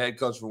who was the head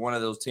coach for one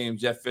of those teams,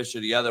 Jeff Fisher,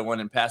 the other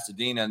one in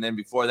Pasadena. And then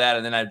before that,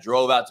 and then I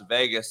drove out to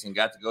Vegas and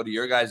got to go to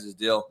your guys'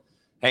 deal,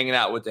 hanging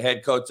out with the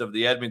head coach of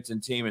the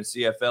Edmonton team and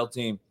CFL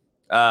team.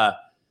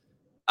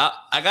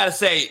 I got to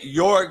say,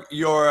 your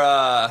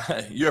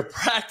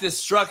practice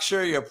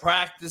structure, your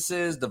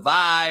practices, the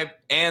vibe,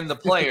 and the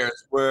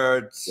players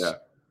were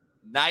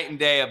night and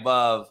day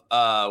above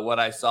what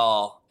I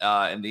saw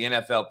in the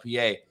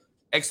NFLPA.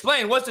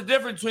 Explain, what's the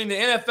difference between the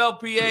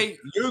NFLPA,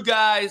 you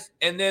guys,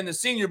 and then the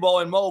Senior Bowl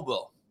in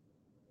Mobile?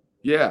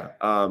 Yeah,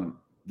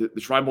 the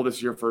Shrine Bowl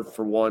this year, for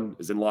one,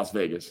 is in Las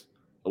Vegas,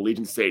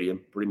 Allegiant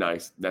Stadium, pretty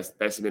nice.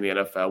 That's in the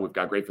NFL. We've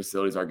got great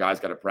facilities. Our guys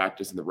got to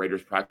practice in the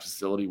Raiders practice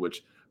facility,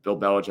 which Bill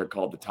Belichick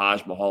called the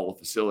Taj Mahal of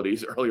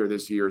facilities earlier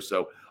this year.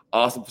 So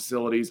awesome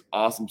facilities,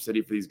 awesome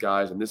city for these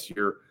guys. And this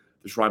year,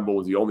 the Shrine Bowl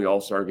was the only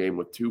all-star game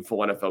with 2 full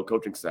NFL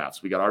coaching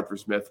staffs. We got Arthur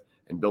Smith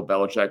and Bill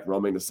Belichick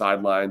roaming the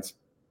sidelines,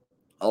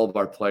 all of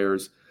our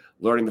players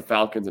learning the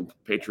Falcons and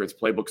Patriots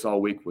playbooks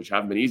all week, which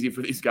haven't been easy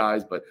for these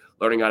guys, but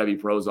learning how to be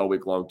pros all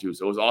week long too.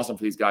 So it was awesome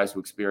for these guys to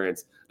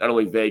experience not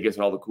only Vegas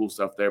and all the cool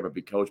stuff there, but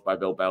be coached by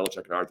Bill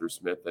Belichick and Arthur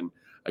Smith. And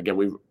again,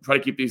 we try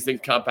to keep these things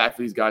compact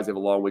for these guys. They have a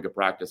long week of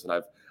practice, and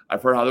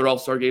I've heard how their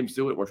all-star games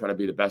do it. We're trying to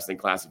be the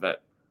best-in-class event.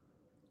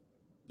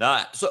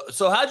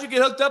 So how'd you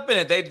get hooked up in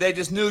it? They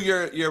just knew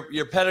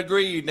your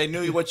pedigree. They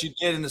knew what you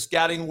did in the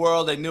scouting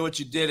world. They knew what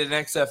you did in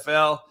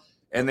XFL,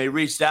 and they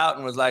reached out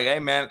and was like, "Hey,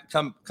 man,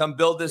 come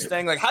build this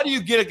thing." Like, how do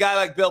you get a guy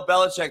like Bill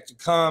Belichick to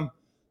come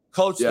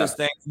coach this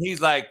thing? He's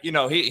like,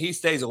 he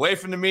stays away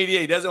from the media.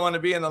 He doesn't want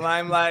to be in the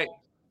limelight.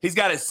 He's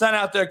got his son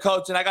out there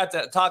coaching. I got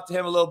to talk to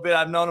him a little bit.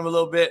 I've known him a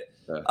little bit.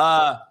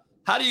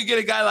 How do you get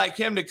a guy like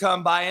him to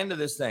come buy into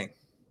this thing?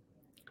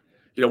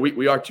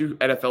 We are 2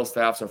 NFL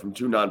staffs are from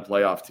 2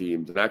 non-playoff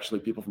teams. And actually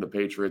people from the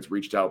Patriots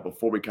reached out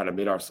before we kind of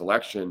made our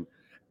selection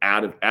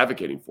out of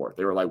advocating for it.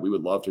 They were like, we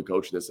would love to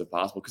coach this if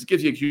possible, because it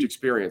gives you a huge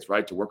experience,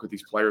 right? To work with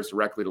these players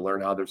directly, to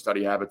learn how their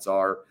study habits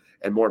are.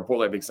 And more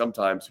importantly, I think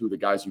sometimes who the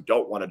guys you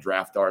don't want to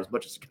draft are as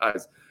much as the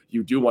guys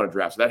you do want to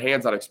draft. So that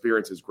hands-on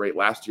experience is great.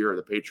 Last year,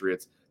 the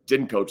Patriots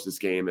didn't coach this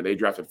game, and they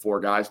drafted 4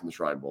 guys from the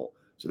Shrine Bowl.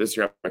 So this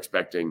year, I'm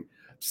expecting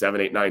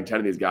 7, 8, 9, 10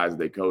 of these guys that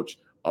they coach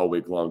all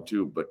week long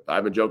too. But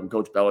I've been joking,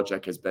 Coach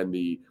Belichick has been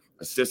the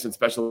assistant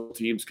special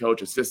teams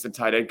coach, assistant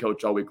tight end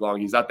coach all week long.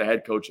 He's not the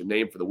head coach in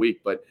name for the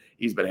week, but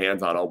he's been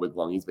hands-on all week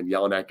long. He's been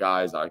yelling at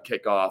guys on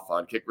kickoff,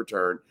 on kick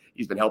return.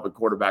 He's been helping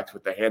quarterbacks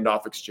with the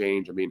handoff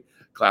exchange. I mean,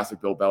 classic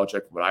Bill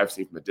Belichick from what I've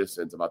seen from a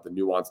distance about the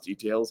nuanced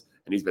details,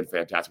 and he's been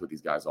fantastic with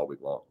these guys all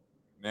week long.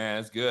 Man,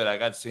 that's good. I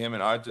got to see him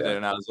and Arthur there,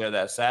 and I was there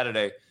that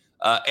Saturday.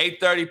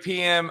 8:30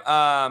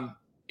 p.m.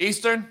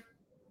 Eastern?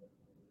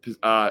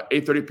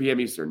 8:30 p.m.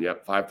 Eastern.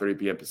 Yep, 5:30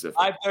 p.m. Pacific.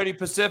 5:30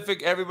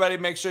 Pacific. Everybody,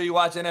 make sure you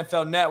watch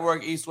NFL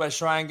Network, East-West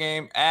Shrine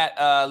Game at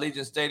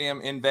Allegiant Stadium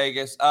in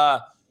Vegas.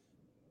 A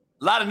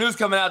lot of news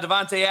coming out.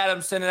 Davante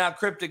Adams sending out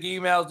cryptic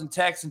emails and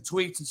texts and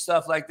tweets and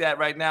stuff like that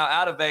right now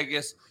out of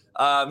Vegas.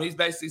 He's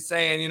basically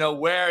saying,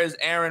 where is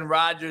Aaron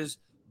Rodgers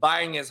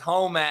buying his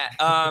home at?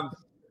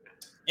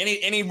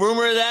 Any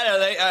rumor of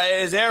that?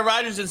 Is Aaron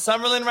Rodgers in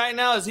Summerlin right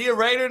now? Is he a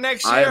Raider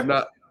next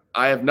year?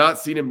 I have not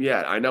seen him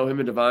yet. I know him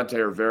and Davante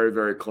are very,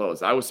 very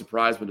close. I was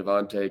surprised when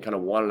Davante kind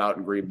of wanted out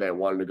in Green Bay and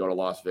wanted to go to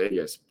Las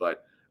Vegas.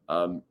 But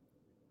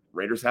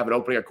Raiders have an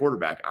opening at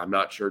quarterback. I'm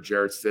not sure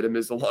Jarrett Stidham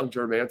is the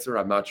long-term answer.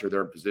 I'm not sure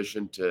they're in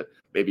position to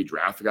maybe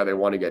draft the guy they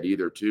want to get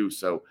either, too.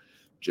 So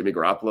Jimmy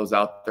Garoppolo's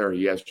out there.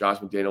 He has Josh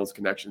McDaniels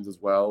connections as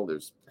well.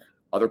 There's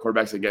other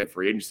quarterbacks that get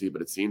free agency,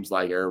 but it seems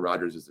like Aaron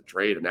Rodgers is a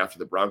trade. And after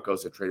the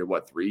Broncos have traded,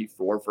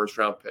 3-4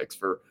 first-round picks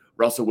for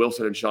Russell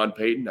Wilson and Sean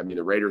Payton, I mean,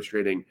 the Raiders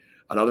trading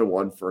another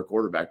one for a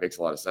quarterback makes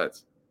a lot of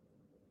sense.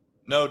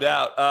 No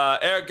doubt.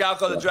 Eric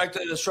Galko, the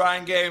director of the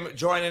Shrine Game,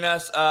 joining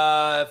us,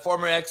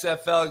 former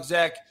XFL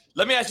exec.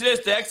 Let me ask you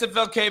this. The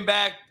XFL came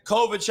back.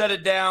 COVID shut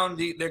it down.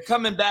 They're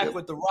coming back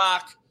with The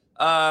Rock.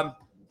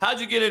 How'd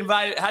you get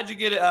invited? How'd you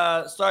get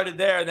started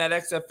there in that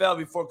XFL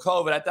before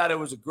COVID? I thought it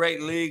was a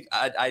great league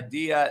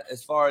idea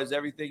as far as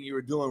everything you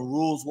were doing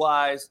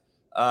rules-wise,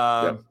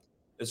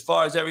 as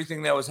far as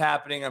everything that was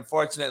happening.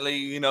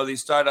 Unfortunately,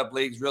 these startup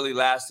leagues really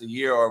last a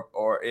year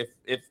or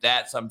if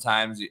that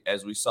sometimes,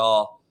 as we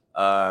saw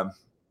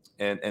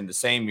in the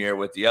same year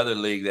with the other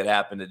league that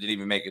happened that didn't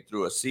even make it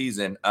through a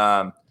season.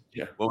 What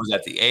was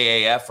that, the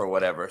AAF or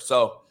whatever?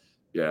 So,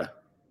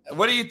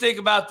 what do you think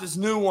about this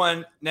new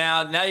one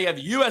now? Now you have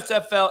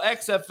USFL,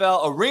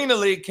 XFL, Arena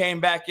League came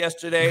back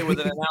yesterday with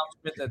an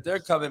announcement that they're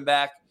coming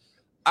back.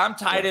 I'm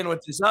tied in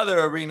with this other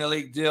Arena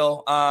League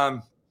deal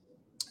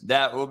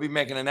that we'll be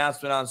making an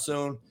announcement on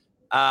soon.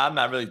 I'm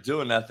not really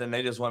doing nothing.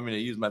 They just want me to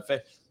use my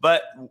face.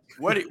 But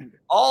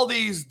all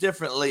these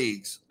different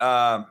leagues,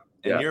 and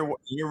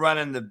you're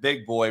running the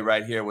big boy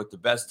right here with the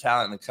best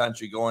talent in the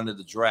country going to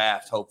the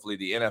draft, hopefully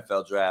the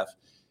NFL draft.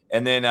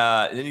 And then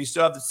you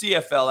still have the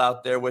CFL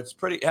out there, which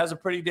has a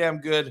pretty damn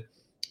good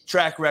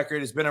track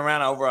record. It's been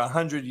around over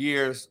 100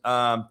 years.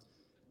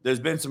 There's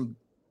been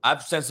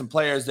I've sent some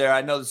players there.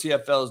 I know the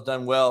CFL has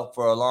done well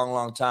for a long,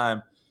 long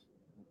time.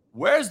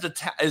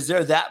 Is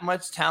there that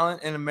much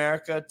talent in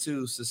America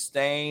to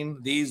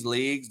sustain these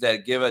leagues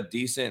that give a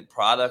decent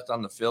product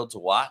on the field to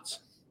watch?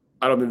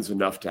 I don't think there's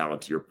enough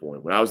talent, to your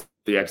point. When I was at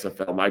the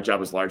XFL, my job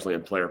was largely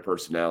in player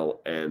personnel,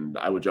 and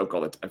I would joke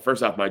all the time.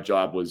 First off, my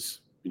job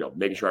was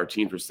making sure our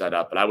teams were set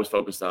up, but I was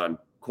focused on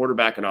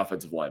quarterback and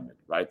offensive linemen,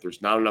 right?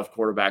 There's not enough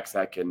quarterbacks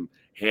that can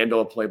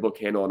handle a playbook,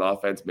 handle an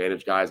offense,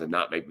 manage guys, and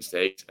not make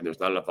mistakes, and there's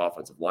not enough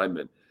offensive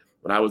linemen.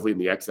 When I was leading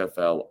the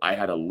XFL, I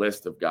had a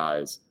list of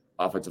guys,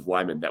 offensive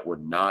linemen, that were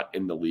not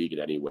in the league in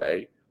any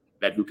way,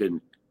 who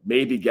can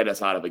maybe get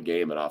us out of a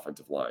game at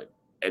offensive line.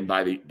 And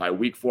by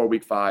week 4,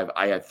 week 5,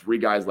 I had 3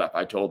 guys left.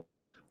 I told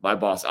my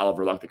boss,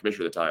 Oliver Luck, the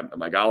commissioner at the time, I'm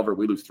like, Oliver,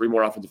 we lose 3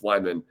 more offensive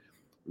linemen,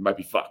 we might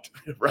be fucked,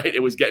 right?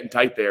 It was getting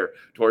tight there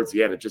towards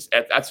the end.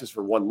 That's just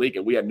for one league,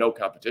 and we had no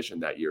competition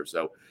that year.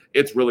 So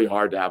it's really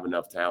hard to have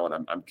enough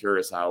talent. I'm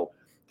curious how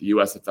the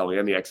USFL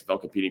and the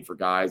XFL competing for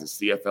guys.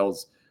 The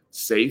CFL's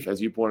safe,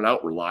 as you pointed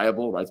out,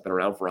 reliable, right? It's been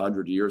around for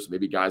 100 years. So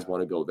maybe guys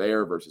want to go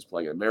there versus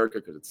playing in America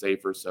because it's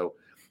safer. So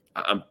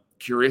I'm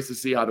curious to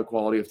see how the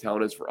quality of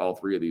talent is for all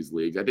 3 of these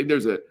leagues. I think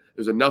there's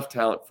enough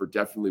talent for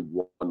definitely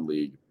one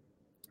league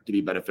to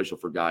be beneficial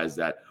for guys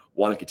that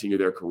want to continue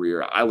their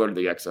career. I learned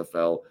the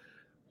XFL.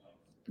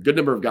 A good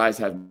number of guys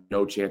have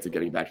no chance of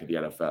getting back to the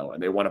NFL,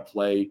 and they want to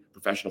play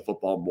professional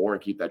football more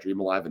and keep that dream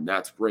alive, and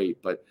that's great.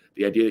 But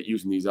the idea that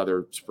using these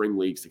other spring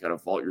leagues to kind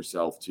of vault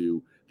yourself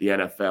to the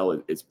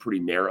NFL is pretty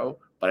narrow.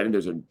 But I think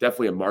there's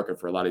definitely a market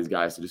for a lot of these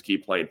guys to just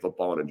keep playing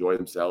football and enjoy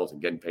themselves and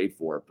getting paid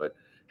for it. But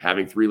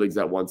having 3 leagues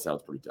at once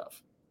sounds pretty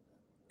tough.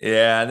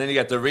 Yeah, and then you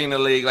got the Arena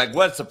League. Like,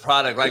 what's the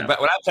product? Like,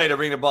 but when I played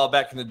arena ball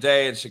back in the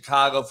day in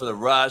Chicago for the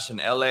Rush and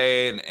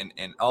LA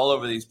and all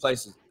over these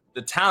places,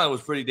 the talent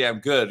was pretty damn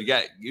good.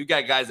 You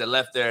got guys that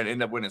left there and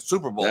ended up winning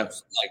Super Bowls. Yeah.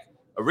 Like,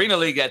 Arena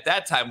League at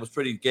that time was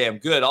pretty damn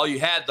good. All you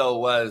had, though,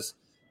 was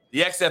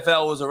the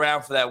XFL was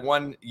around for that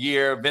 1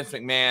 year. Vince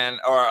McMahon,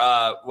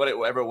 or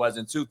whatever it was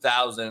in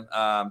 2000,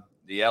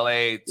 the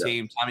LA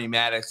team, Tommy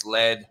Maddox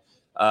led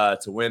to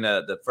win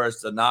the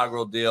first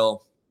inaugural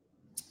deal.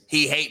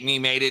 He Hate Me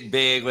made it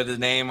big with his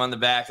name on the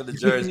back of the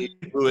jersey.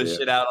 Blew his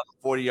shit out on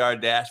the 40-yard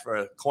dash for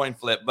a coin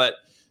flip. But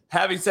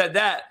having said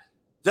that,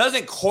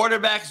 doesn't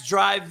quarterbacks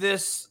drive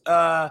this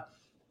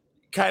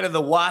kind of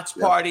the watch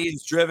party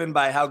is driven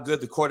by how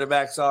good the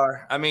quarterbacks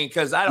are? I mean,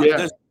 because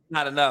there's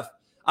not enough.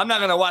 I'm not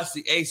going to watch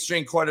the 8th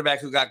string quarterback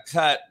who got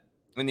cut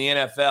in the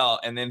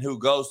NFL and then who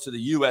goes to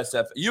the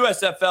USFL.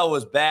 USFL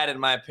was bad, in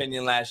my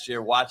opinion, last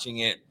year watching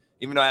it,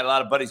 even though I had a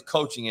lot of buddies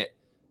coaching it,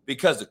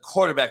 because the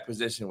quarterback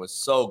position was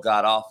so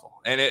god-awful.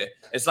 And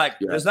it's like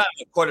there's not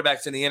enough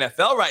quarterbacks in the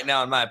NFL right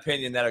now, in my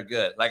opinion, that are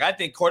good. Like, I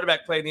think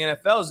quarterback play in the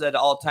NFL is at an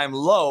all-time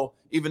low,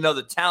 even though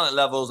the talent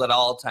level is at an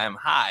all-time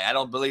high. I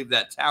don't believe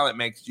that talent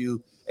makes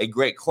you a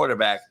great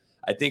quarterback.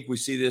 I think we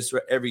see this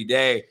every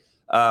day.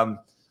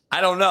 I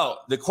don't know.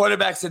 The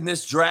quarterbacks in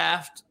this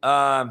draft,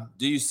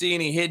 do you see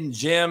any hidden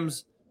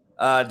gems?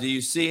 Do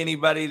you see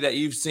anybody that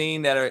you've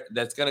seen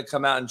that's going to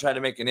come out and try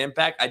to make an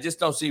impact? I just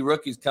don't see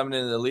rookies coming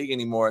into the league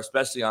anymore,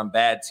 especially on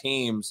bad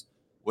teams,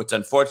 which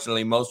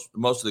unfortunately most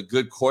of the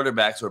good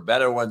quarterbacks or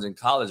better ones in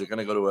college are going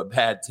to go to a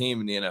bad team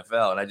in the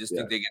NFL. And I just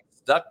think they get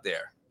stuck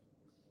there.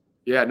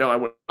 Yeah, no,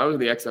 I was in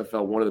the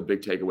XFL. One of the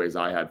big takeaways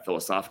I had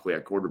philosophically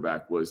at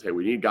quarterback was, hey,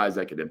 we need guys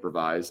that can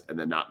improvise and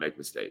then not make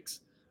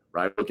mistakes,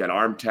 right? Look at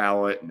arm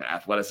talent and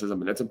athleticism,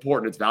 and it's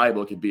important. It's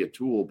valuable. It can be a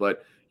tool,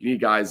 but you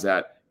need guys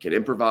that can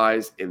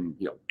improvise in,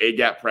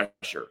 A-gap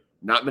pressure.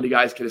 Not many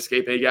guys can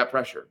escape A-gap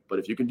pressure, but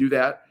if you can do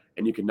that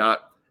and you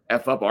cannot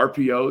F up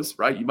RPOs,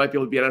 right, you might be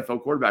able to be an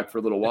NFL quarterback for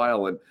a little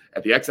while. And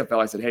at the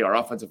XFL, I said, hey, our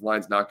offensive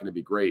line's not going to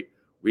be great.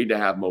 We need to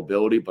have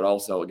mobility, but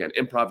also, again,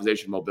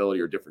 improvisation,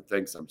 mobility are different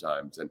things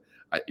sometimes. And,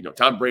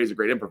 Tom Brady's a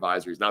great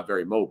improviser. He's not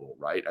very mobile,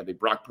 right? I think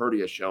Brock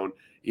Purdy has shown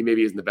he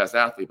maybe isn't the best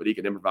athlete, but he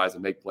can improvise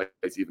and make plays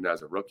even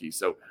as a rookie.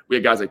 So we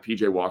had guys like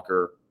P.J.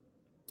 Walker,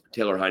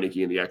 Taylor Heineke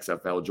in the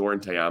XFL, Jordan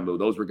Ta'amu.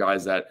 Those were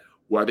guys that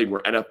I think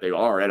they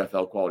are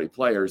NFL quality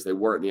players. They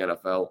weren't in the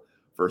NFL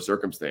for a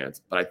circumstance.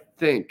 But I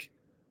think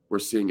we're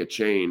seeing a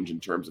change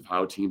in terms of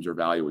how teams are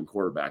valuing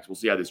quarterbacks. We'll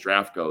see how this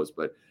draft goes,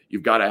 but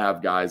you've got to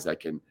have guys that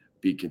can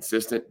be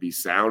consistent, be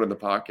sound in the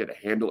pocket,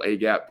 handle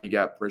A-gap,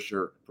 B-gap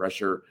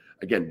pressure.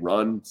 Again,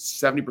 run.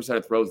 70%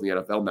 of throws in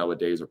the NFL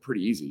nowadays are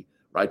pretty easy,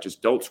 right?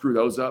 Just don't screw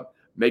those up.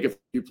 Make a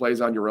few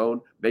plays on your own,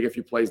 make a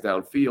few plays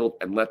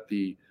downfield, and let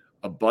the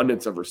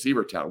abundance of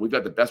receiver talent. We've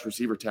got the best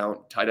receiver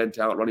talent, tight end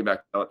talent, running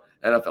back talent,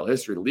 NFL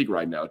history in the league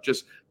right now.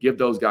 Just give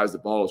those guys the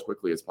ball as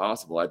quickly as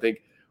possible. I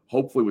think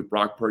hopefully with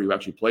Brock Purdy, who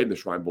actually played in the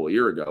Shrine Bowl a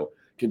year ago,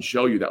 can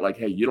show you that,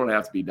 hey, you don't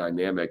have to be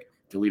dynamic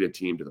to lead a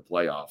team to the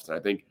playoffs. And I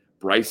think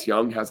Bryce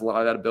Young has a lot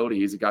of that ability.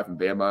 He's a guy from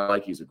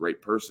Bama. He's a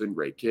great person,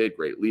 great kid,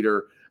 great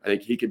leader. I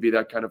think he could be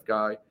that kind of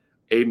guy.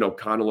 Aiden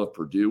O'Connell of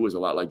Purdue is a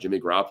lot like Jimmy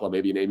Garoppolo,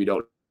 maybe a name you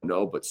don't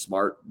know, but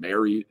smart,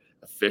 married,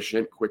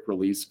 efficient, quick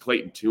release.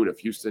 Clayton Tune of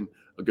Houston,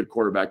 a good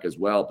quarterback as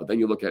well. But then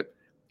you look at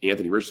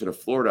Anthony Richardson of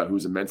Florida,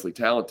 who's immensely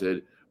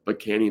talented, but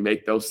can he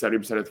make those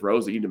 70% of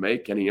throws that you need to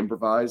make? Can he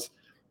improvise?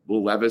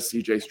 Will Levis,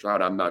 CJ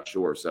Stroud, I'm not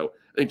sure. So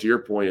I think to your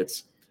point,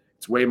 it's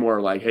way more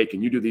like, hey,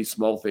 can you do these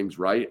small things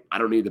right? I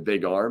don't need the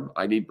big arm.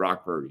 I need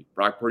Brock Purdy.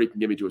 Brock Purdy can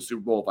get me to a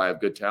Super Bowl if I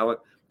have good talent.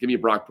 Give me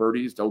Brock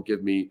Purdy's. Don't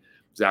give me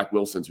Zach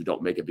Wilson's who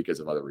don't make it because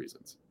of other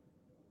reasons.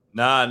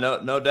 Nah,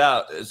 no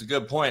doubt. It's a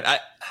good point.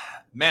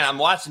 I'm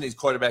watching these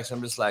quarterbacks.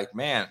 I'm just like,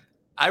 man,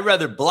 I'd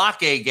rather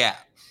block a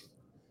gap.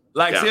 See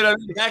what I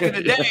mean? Back in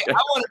the day, I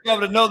want to be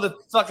able to know the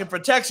fucking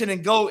protection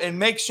and go and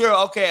make sure,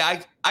 okay,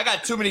 I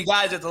got too many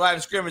guys at the line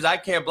of scrimmage. I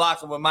can't block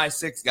them with my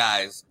 6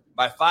 guys,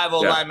 my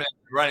 5-0 lineman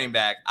running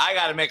back. I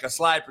got to make a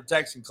slide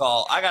protection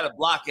call. I got to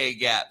block a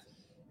gap.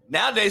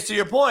 Nowadays, to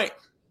your point,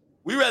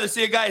 we rather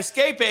see a guy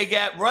escape a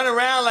gap, run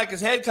around like his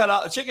head cut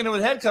off, a chicken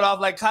with his head cut off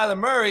like Kyler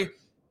Murray,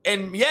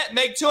 and yet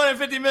make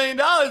 $250 million,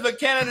 but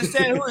can't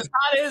understand who his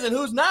hot is and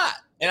who's not.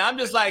 And I'm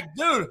just like,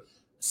 dude,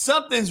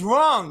 something's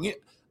wrong.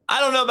 I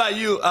don't know about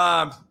you.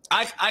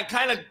 I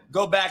kind of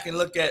go back and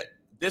look at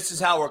this is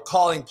how we're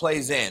calling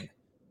plays in.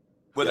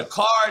 With a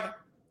card,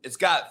 it's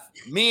got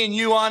me and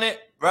you on it,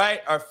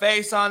 right? Our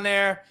face on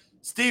there.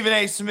 Stephen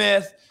A.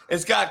 Smith.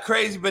 It's got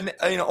crazy,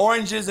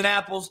 oranges and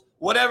apples,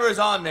 whatever is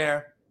on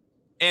there.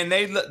 And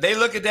they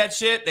look at that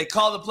shit. They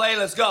call the play.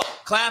 Let's go.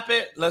 Clap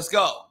it. Let's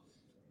go.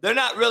 They're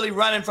not really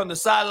running from the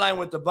sideline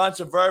with a bunch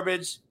of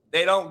verbiage.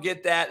 They don't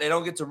get that. They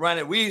don't get to run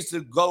it. We used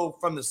to go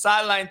from the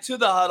sideline to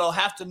the huddle,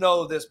 have to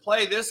know this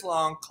play this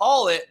long,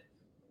 call it,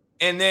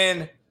 and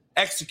then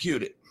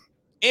execute it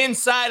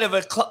inside of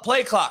a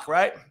play clock,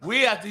 right?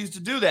 We have to used to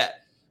do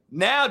that.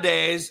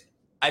 Nowadays,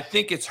 I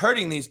think it's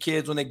hurting these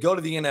kids when they go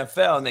to the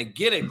NFL and they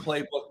get a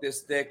playbook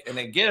this thick and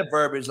they get a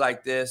verbiage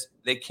like this.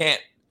 They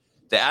can't.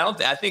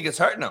 I think it's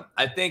hurting them.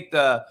 I think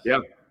the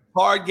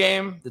card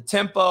game, the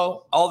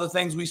tempo, all the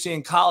things we see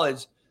in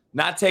college,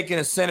 not taking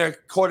a center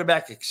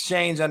quarterback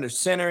exchange under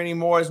center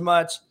anymore as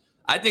much.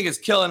 I think it's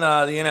killing the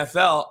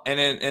NFL.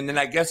 And then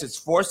I guess it's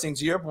forcing,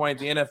 to your point,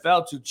 the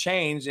NFL to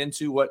change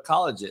into what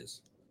college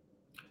is.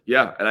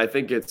 Yeah. And I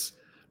think it's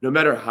no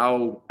matter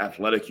how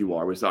athletic you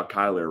are, we saw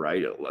Kyler,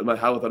 right? No matter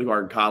how athletic you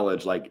are in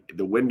college,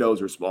 the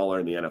windows are smaller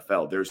in the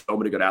NFL. There's so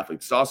many good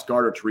athletes. Sauce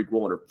Gardner, Tariq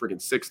Woolen are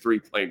freaking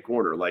 6'3" playing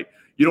corner.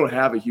 You don't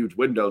have a huge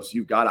window, so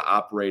you've got to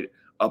operate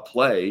a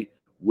play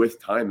with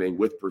timing,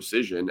 with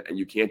precision, and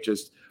you can't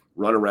just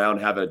run around,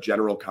 have a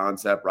general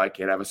concept, right?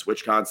 Can't have a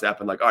switch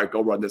concept and all right,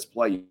 go run this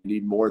play. You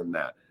need more than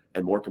that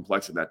and more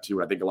complex than that too.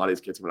 And I think a lot of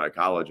these kids coming out of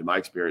college, in my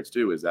experience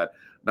too, is that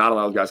not a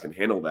lot of guys can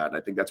handle that. And I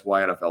think that's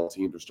why NFL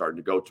teams are starting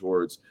to go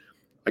towards,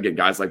 again,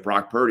 guys like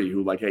Brock Purdy,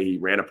 who hey, he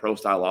ran a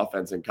pro-style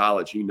offense in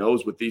college. He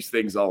knows what these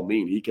things all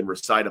mean. He can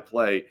recite a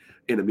play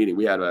in a meeting.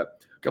 We had a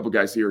couple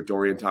guys here,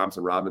 Dorian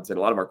Thompson-Robinson, a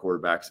lot of our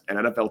quarterbacks, and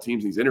NFL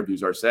teams in these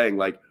interviews are saying,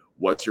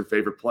 what's your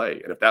favorite play?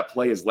 And if that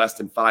play is less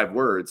than 5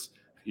 words,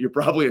 you're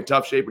probably in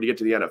tough shape when you get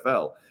to the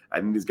NFL.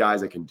 I think these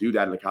guys that can do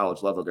that at the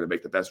college level are going to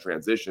make the best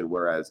transition,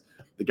 whereas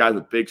the guys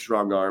with big,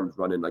 strong arms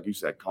running, like you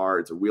said,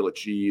 cards, a wheel of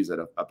cheese at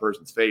a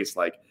person's face,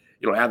 you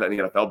don't have that in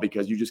the NFL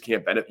because you just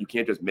can't benefit. You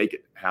can't just make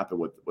it happen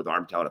with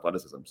arm talent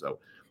athleticism. So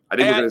I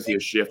think we're going to see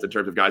a shift in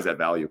terms of guys that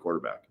value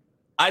quarterback.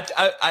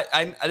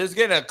 I just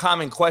getting a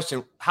common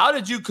question. How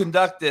did you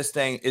conduct this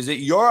thing? Is it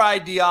your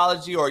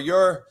ideology or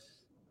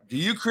do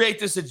you create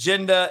this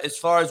agenda as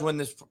far as when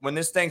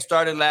this thing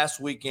started last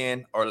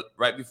weekend or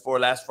right before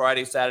last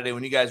Friday, Saturday,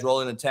 when you guys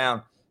roll into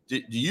town?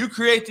 do you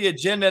create the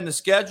agenda and the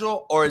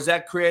schedule, or is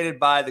that created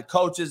by the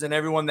coaches and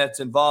everyone that's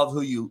involved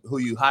who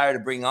you hire to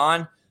bring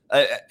on?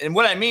 And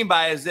what I mean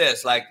by is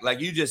this, like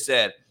you just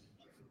said,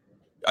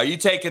 are you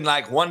taking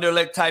like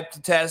Wonderlic type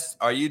tests?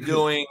 Are you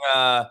doing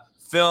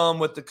film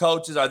with the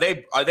coaches? Are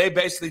they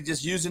basically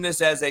just using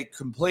this as a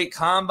complete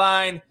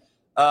combine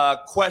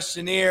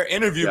questionnaire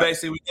interview? Yeah.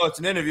 Basically, we know it's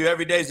an interview.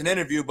 Every day is an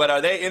interview, but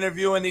are they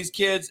interviewing these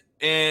kids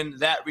in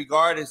that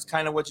regard? Is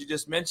kind of what you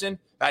just mentioned.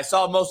 I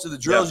saw most of the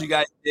drills you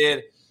guys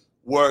did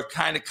were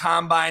kind of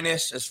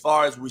combine-ish as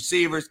far as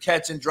receivers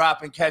catching,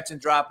 dropping.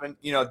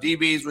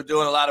 DBs were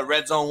doing a lot of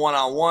red zone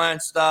one-on-one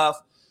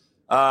stuff.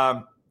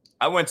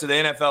 I went to the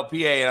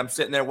NFLPA and I'm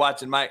sitting there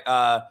watching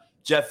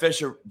Jeff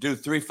Fisher do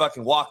 3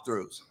 fucking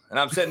walkthroughs. And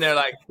I'm sitting there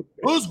like,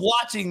 who's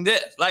watching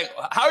this? Like,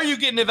 how are you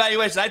getting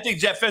evaluation? I think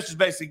Jeff Fisher's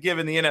basically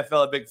giving the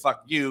NFL a big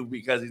fuck you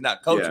because he's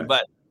not coaching,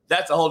 but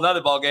that's a whole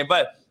nother ball game.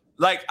 But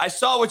like, I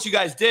saw what you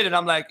guys did and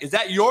I'm like, is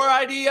that your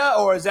idea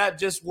or is that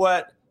just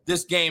what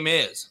this game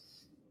is?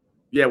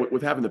 Yeah,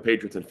 with having the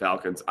Patriots and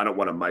Falcons, I don't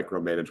want to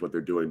micromanage what they're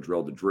doing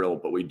drill to drill,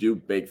 but we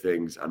do make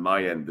things on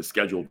my end, the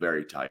schedule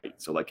very tight.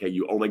 So like, hey,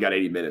 you only got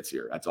 80 minutes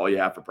here. That's all you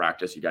have for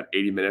practice. You got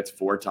 80 minutes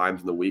 4 times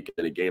in the week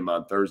and a game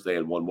on Thursday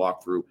and 1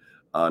 walkthrough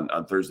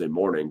on Thursday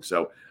morning.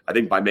 So I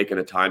think by making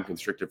a time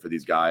constricted for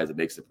these guys, it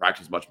makes the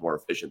practice much more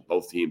efficient.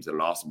 Both teams did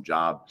an awesome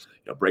job,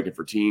 breaking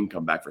for team,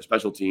 come back for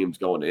special teams,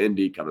 going to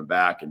Indy, coming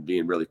back and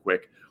being really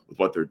quick with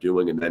what they're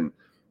doing. And then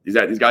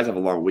these guys have a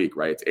long week,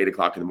 right? It's 8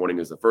 o'clock in the morning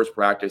is the first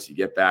practice. You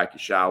get back, you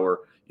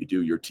shower, you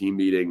do your team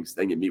meetings,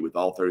 then you meet with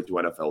all 32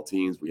 NFL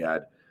teams. We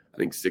had, I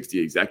think, 60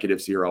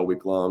 executives here all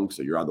week long.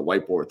 So you're on the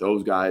whiteboard with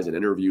those guys and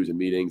interviews and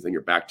meetings. Then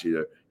you're back to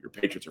your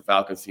Patriots or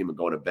Falcons team and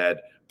going to bed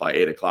by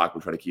 8 o'clock.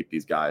 We try to keep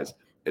these guys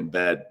in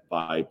bed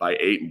by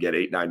 8 and get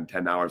 8, 9,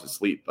 10 hours of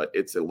sleep. But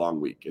it's a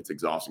long week. It's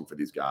exhausting for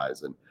these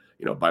guys. And,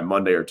 by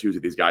Monday or Tuesday,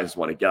 these guys just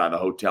want to get out of the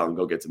hotel and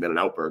go get some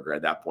In-N-Out burger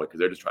at that point because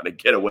they're just trying to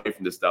get away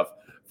from this stuff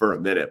for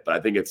a minute. But I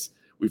think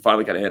we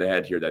finally kind of hit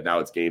ahead here that now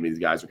it's game. These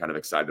guys are kind of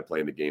excited to play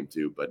in the game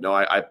too. But no,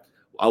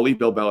 I'll leave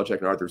Bill Belichick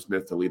and Arthur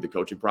Smith to lead the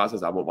coaching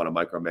process. I won't want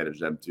to micromanage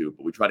them too.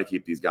 But we try to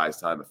keep these guys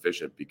time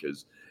efficient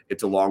because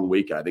it's a long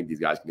week. And I think these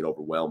guys can get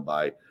overwhelmed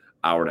by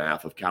hour and a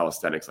half of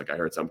calisthenics like I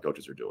heard some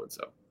coaches are doing.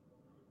 So,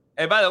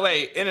 hey, by the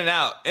way,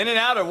 In-N-Out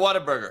or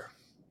Whataburger?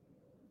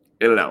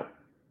 In-N-Out.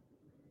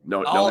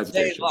 No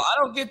hesitation. Day long.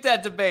 I don't get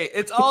that debate.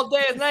 It's all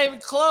day. It's not even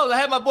close. I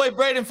had my boy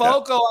Braden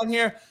Fahoko on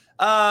here.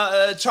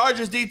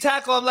 Chargers D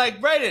tackle. I'm like,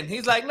 Braden.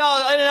 He's like,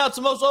 no, In-N-Out's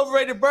the most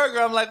overrated burger.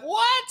 I'm like,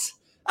 what?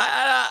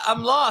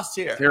 I'm lost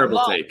here.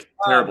 Terrible take.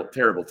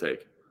 Terrible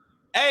take.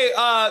 Hey,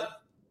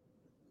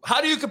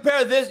 how do you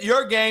compare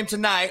your game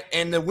tonight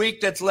and the week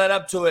that's led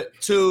up to it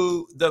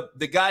to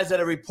the guys that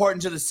are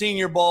reporting to the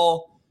Senior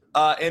Bowl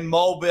in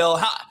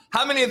Mobile?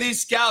 How many of these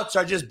scouts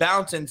are just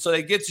bouncing? So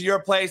they get to your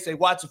place, they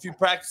watch a few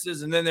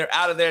practices, and then they're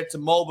out of there to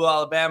Mobile,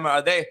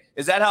 Alabama.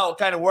 Is that how it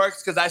kind of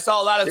works? Because I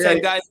saw a lot of the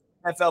same guys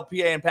in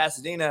FLPA in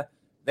Pasadena.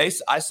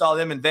 I saw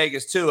them in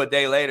Vegas too a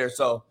day later.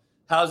 So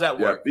how does that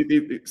work?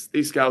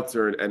 These scouts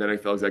and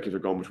NFL executives are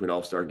going between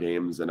all-star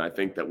games, and I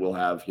think that we'll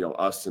have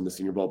us and the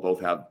Senior Bowl both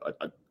have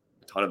a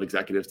ton of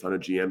executives, ton of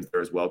GMs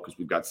there as well because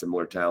we've got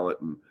similar talent,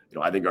 and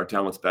I think our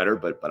talent's better,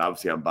 but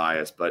obviously I'm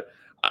biased, but.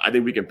 I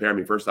think we compare.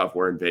 First off,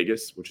 we're in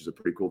Vegas, which is a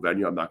pretty cool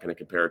venue. I'm not going to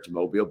compare it to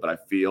Mobile, but I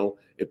feel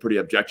it pretty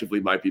objectively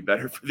might be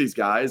better for these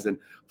guys than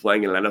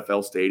playing in an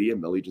NFL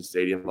stadium, Allegiant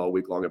Stadium, all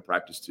week long in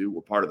practice too.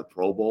 We're part of the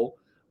Pro Bowl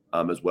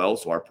as well,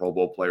 so our Pro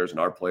Bowl players and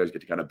our players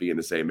get to kind of be in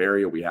the same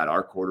area. We had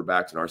our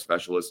quarterbacks and our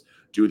specialists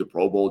do the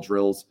Pro Bowl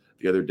drills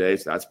the other day,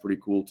 so that's pretty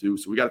cool too.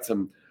 So we got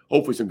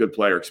hopefully some good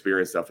player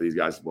experience stuff for these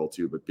guys as well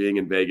too. But being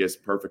in Vegas,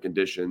 perfect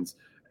conditions,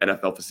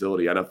 NFL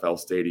facility, NFL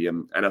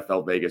stadium,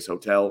 NFL Vegas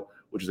hotel,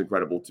 which is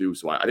incredible too.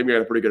 So I think we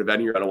got a pretty good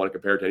event here. I don't want to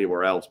compare it to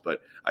anywhere else,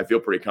 but I feel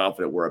pretty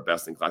confident we're a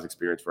best-in-class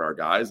experience for our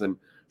guys. And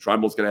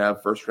Trimble's going to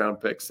have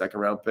first-round picks,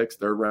 second-round picks,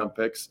 third-round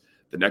picks.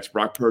 The next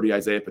Brock Purdy,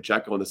 Isaiah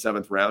Pacheco in the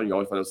 7th round. You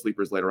always find those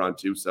sleepers later on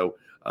too. So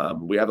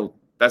we have the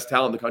best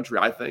talent in the country,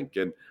 I think,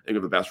 and I think we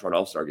have the best run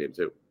all-star game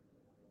too.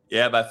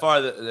 Yeah, by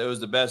far, it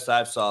was the best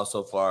I've saw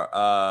so far.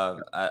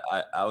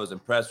 I was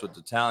impressed with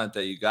the talent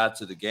that you got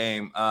to the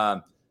game.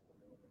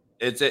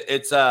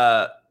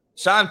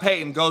 Sean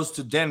Payton goes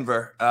to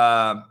Denver.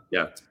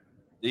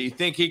 Do you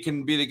think he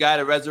can be the guy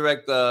to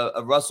resurrect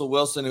Russell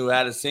Wilson, who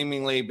had a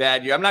seemingly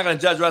bad year? I'm not going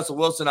to judge Russell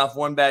Wilson off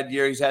one bad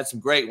year. He's had some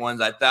great ones.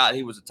 I thought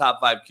he was a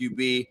top 5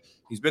 QB.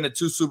 He's been to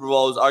 2 Super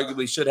Bowls,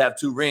 arguably should have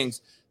 2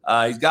 rings.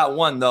 He's got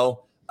 1,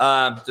 though.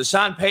 Does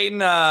Sean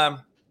Payton,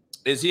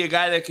 is he a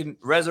guy that can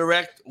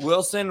resurrect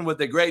Wilson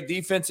with a great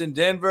defense in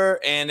Denver?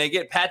 And they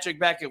get Patrick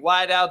back at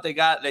wideout.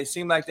 They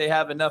seem like they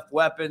have enough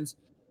weapons.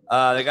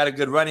 They got a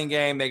good running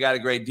game. They got a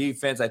great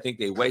defense. I think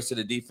they wasted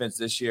a defense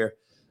this year.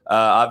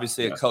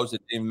 Obviously, a coach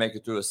that didn't even make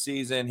it through a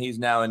season. He's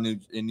now in New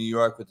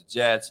York with the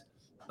Jets.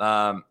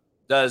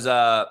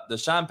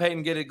 Does Sean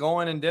Payton get it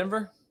going in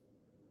Denver?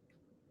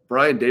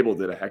 Brian Dable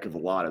did a heck of a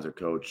lot as a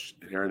coach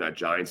inheriting that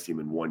Giants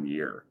team in 1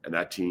 year. And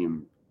that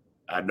team,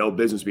 had no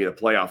business being a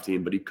playoff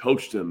team, but he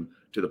coached them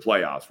to the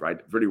playoffs,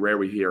 right? Pretty rare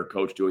we hear a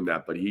coach doing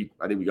that, but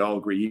I think we all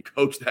agree he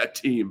coached that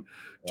team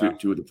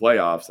to the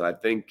playoffs. And I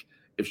think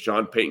if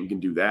Sean Payton can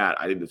do that,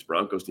 I think this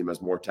Broncos team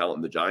has more talent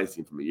than the Giants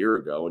team from a year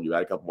ago. And you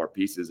add a couple more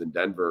pieces in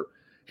Denver.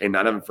 Hey,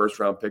 not having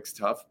first-round picks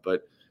tough,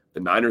 but the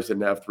Niners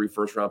didn't have 3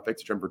 first-round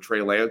picks to turn for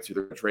Trey Lance, who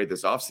they're going to trade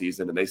this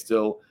offseason, and they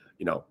still,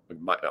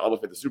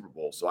 almost made the Super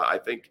Bowl. So I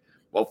think,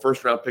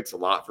 first-round picks a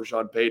lot for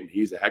Sean Payton.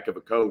 He's a heck of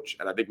a coach,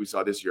 and I think we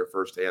saw this year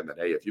firsthand that,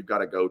 hey, if you've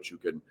got a coach who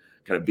can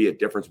kind of be a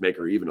difference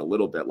maker even a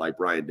little bit like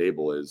Brian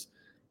Dable is,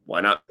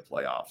 why not the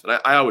playoffs? And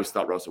I always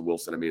thought Russell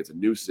Wilson, it's a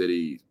new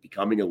city, he's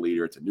becoming a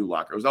leader, it's a new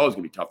locker. It was always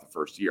going to be tough the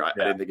first year. I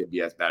didn't think it'd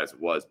be as bad as it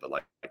was, but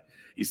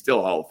he's still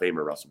a Hall of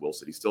Famer, Russell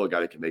Wilson. He's still a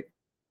guy that can make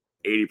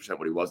 80%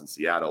 what he was in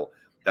Seattle.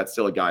 That's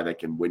still a guy that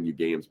can win you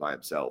games by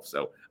himself.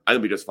 So I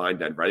think we just find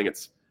Denver. I think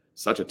it's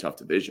such a tough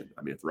division.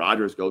 If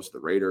Rodgers goes to the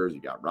Raiders, you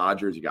got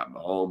Rodgers, you got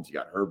Mahomes, you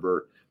got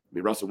Herbert.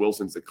 Russell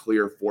Wilson's the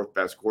clear 4th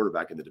best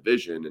quarterback in the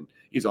division, and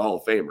he's a Hall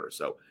of Famer.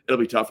 So it'll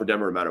be tough for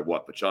Denver no matter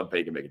what, but Sean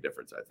Payton can make a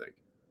difference, I think.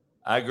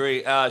 I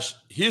agree.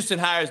 Houston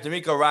hires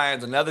DeMeco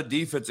Ryans, another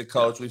defensive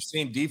coach. We've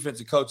seen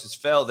defensive coaches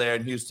fail there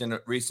in Houston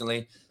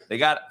recently. They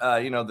got,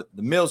 the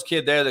Mills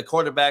kid there, the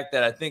quarterback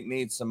that I think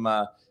needs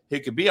some he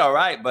could be all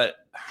right, but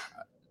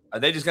are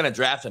they just going to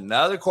draft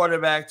another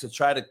quarterback to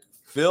try to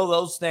fill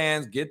those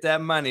stands, get that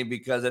money?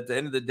 Because at the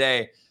end of the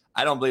day,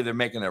 I don't believe they're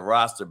making their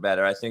roster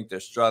better. I think they're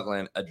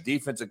struggling. A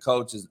defensive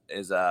coach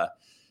is I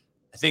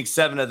think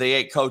 7 of the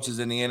 8 coaches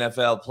in the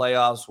NFL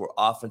playoffs were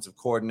offensive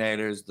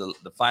coordinators.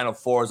 The Final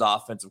Four's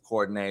offensive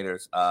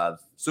coordinators,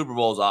 Super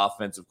Bowl's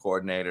offensive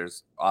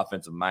coordinators,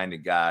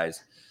 offensive-minded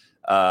guys.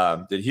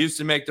 Did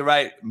Houston make the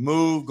right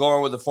move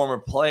going with a former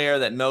player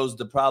that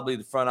knows probably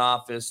the front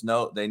office?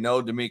 No, they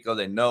know DeMeco.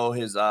 They know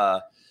his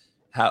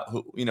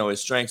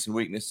his strengths and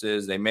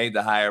weaknesses. They made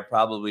the hire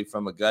probably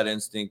from a gut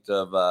instinct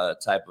of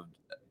type of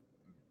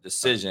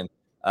decision.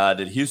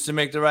 Did Houston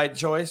make the right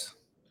choice?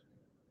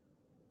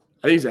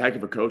 I think he's a heck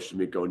of a coach,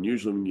 DeMeco. And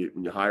usually when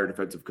you hire a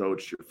defensive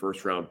coach, your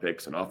first-round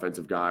pick's an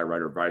offensive guy, right,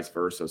 or vice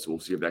versa. So we'll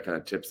see if that kind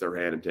of tips their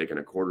hand in taking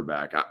a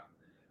quarterback.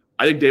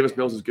 I think Davis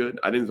Mills is good.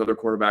 I think there's other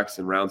quarterbacks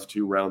in rounds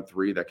 2, round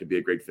 3 that could be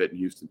a great fit in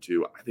Houston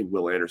too. I think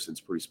Will Anderson's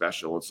pretty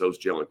special, and so is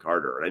Jalen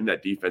Carter. And I think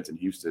that defense in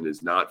Houston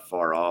is not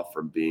far off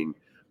from being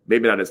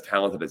maybe not as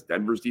talented as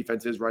Denver's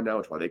defense is right now,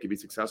 which is why they could be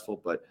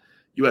successful. But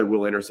you had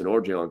Will Anderson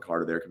or Jalen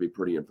Carter there, could be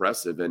pretty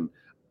impressive. And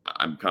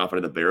I'm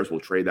confident the Bears will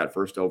trade that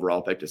first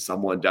overall pick to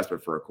someone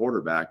desperate for a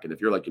quarterback. And if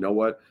you're like, you know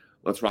what,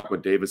 let's rock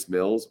with Davis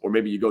Mills, or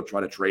maybe you go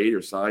try to trade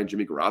or sign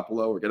Jimmy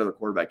Garoppolo or get another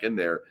quarterback in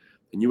there,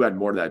 and you add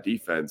more to that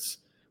defense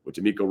with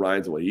DeMeco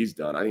Ryans and what he's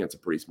done, I think that's a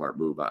pretty smart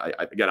move. I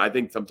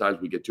think sometimes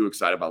we get too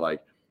excited about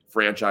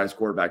franchise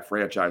quarterback.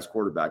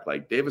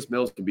 Like Davis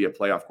Mills can be a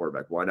playoff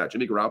quarterback. Why not?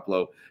 Jimmy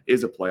Garoppolo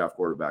is a playoff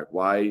quarterback.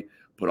 Why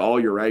put all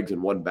your eggs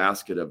in one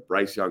basket of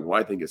Bryce Young, who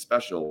I think is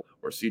special,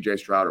 or CJ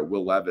Stroud or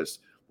Will Levis,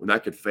 when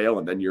that could fail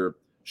and then you're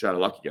shot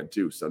of luck again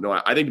too. So no,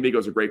 I think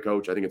DeMeco's a great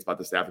coach. I think it's about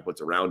the staff he puts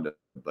around him.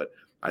 But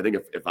I think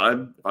if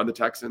I'm the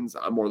Texans,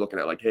 I'm more looking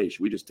at hey,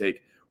 should we just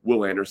take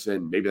Will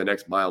Anderson, maybe the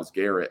next Myles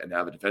Garrett, and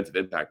have a defensive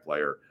impact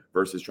player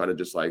versus trying to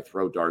just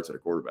throw darts at a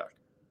quarterback.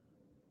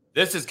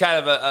 This is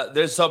kind of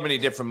there's so many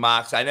different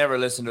mocks. I never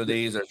listen to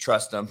these or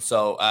trust them.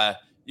 So,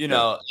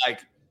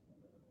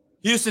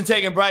 Houston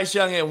taking Bryce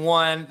Young at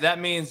 1, that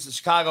means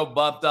Chicago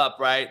bumped up,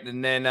 right?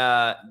 And then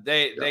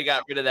they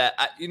got rid of that.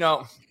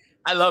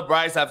 I love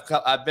Bryce.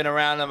 I've been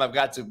around him. I've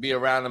got to be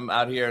around him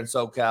out here in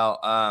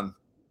SoCal.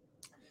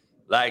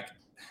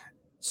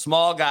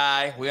 Small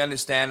guy. We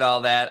understand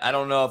all that. I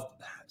don't know if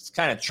it's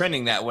kind of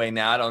trending that way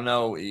now. I don't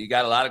know. You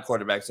got a lot of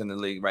quarterbacks in the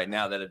league right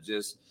now that have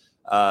just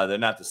they're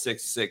not the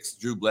 6'6"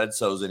 Drew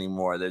Bledsoes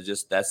anymore.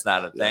 That's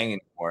not a thing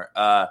anymore.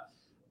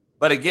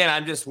 But again,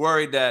 I'm just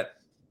worried that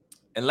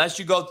unless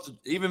you go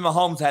even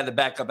Mahomes had to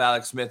back up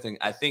Alex Smith, and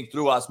I think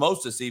through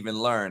osmosis even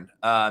learned.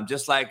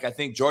 Just like I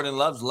think Jordan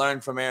Love's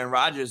learned from Aaron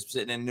Rodgers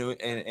sitting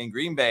in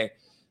Green Bay.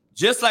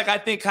 Just like I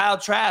think Kyle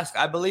Trask.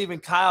 I believe in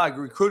Kyle. I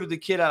recruited the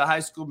kid out of high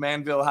school,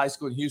 Manville High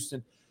School in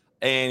Houston,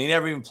 and he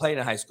never even played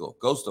in high school.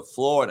 Goes to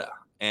Florida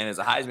and is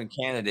a Heisman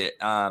candidate.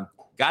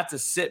 Got to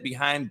sit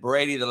behind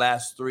Brady the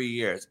last 3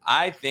 years.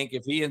 I think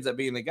if he ends up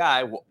being the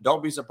guy,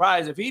 don't be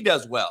surprised if he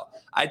does well.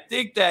 I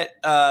think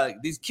that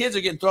these kids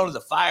are getting thrown to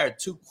the fire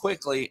too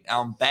quickly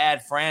on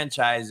bad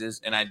franchises,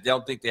 and I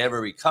don't think they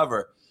ever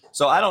recover.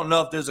 So I don't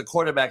know if there's a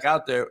quarterback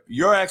out there.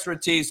 Your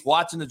expertise,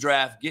 watching the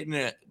draft, getting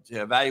it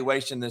to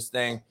evaluating this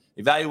thing,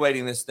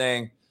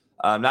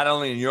 not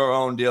only in your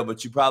own deal,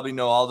 but you probably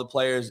know all the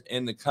players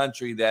in the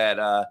country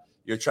that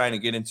you're trying to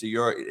get into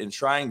your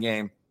Shrine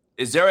game.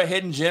 Is there a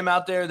hidden gem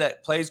out there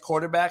that plays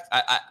quarterback?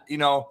 I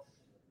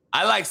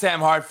like Sam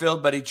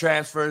Hartfield, but he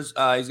transfers.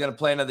 He's going to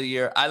play another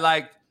year.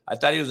 I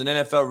thought he was an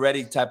NFL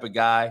ready type of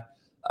guy.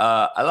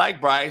 I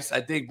like Bryce.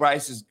 I think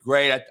Bryce is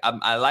great.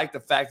 I like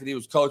the fact that he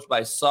was coached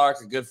by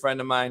Sark, a good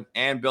friend of mine,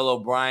 and Bill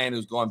O'Brien,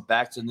 who's going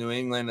back to New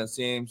England, it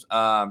seems.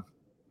 So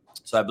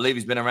I believe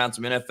he's been around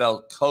some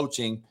NFL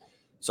coaching.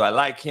 So I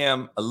like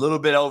him a little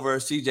bit over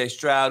CJ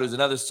Stroud, who's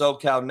another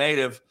SoCal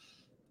native.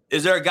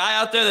 Is there a guy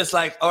out there that's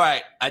like, all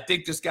right, I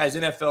think this guy's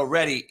NFL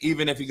ready,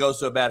 even if he goes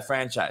to a bad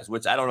franchise,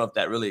 which I don't know if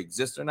that really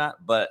exists or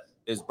not, but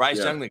is Bryce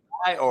Young the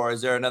guy, or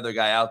is there another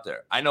guy out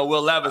there? I know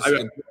Will Levis can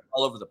throw it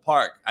all over the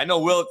park. I know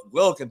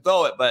Will can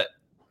throw it, but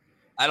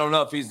I don't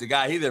know if he's the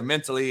guy either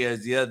mentally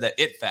as the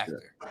it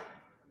factor.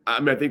 I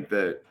mean, I think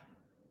the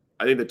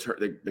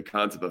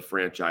concept of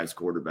franchise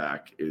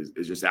quarterback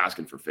is just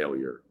asking for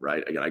failure,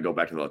 right? Again, I go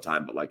back to it all the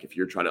time, but like if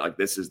you're trying to like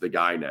this is the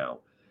guy now,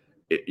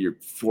 you're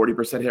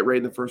 40% hit rate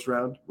in the first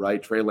round,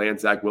 right? Trey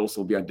Lance, Zach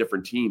Wilson will be on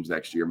different teams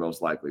next year,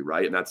 most likely,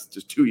 right? And that's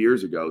just 2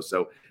 years ago.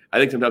 So I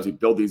think sometimes we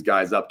build these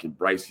guys up. Can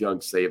Bryce Young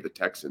save the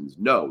Texans?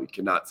 No, he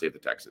cannot save the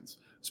Texans.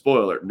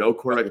 Spoiler alert, no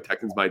quarterback the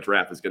Texans might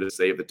draft is going to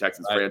save the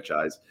Texans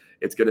franchise.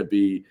 It's going to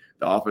be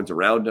the offense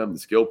around them, the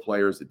skill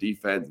players, the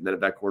defense, and then if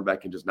that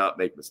quarterback can just not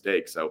make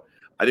mistakes. So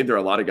I think there are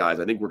a lot of guys.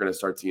 I think we're going to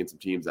start seeing some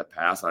teams that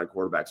pass on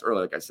quarterbacks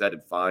early, like I said,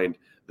 and find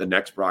the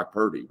next Brock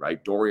Purdy,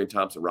 right? Dorian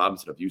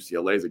Thompson-Robinson of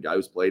UCLA is a guy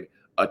who's played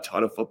a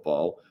ton of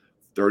football,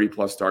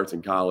 30-plus starts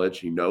in college.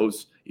 He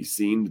knows, he's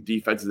seen the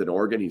defenses in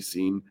Oregon. He's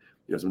seen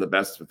some of the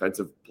best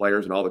defensive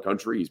players in all the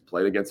country. He's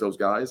played against those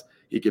guys.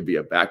 He could be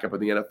a backup in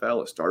the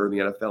NFL, a starter in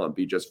the NFL, and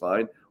be just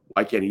fine.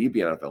 Why can't he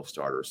be an NFL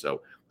starter?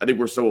 So I think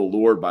we're so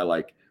allured by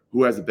like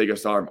who has the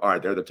biggest arm. All right,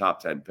 they're the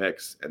top 10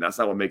 picks, and that's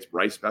not what makes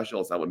Bryce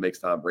special. It's not what makes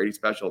Tom Brady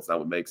special. It's not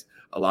what makes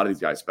a lot of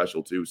these guys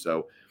special too.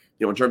 So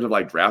in terms of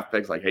like draft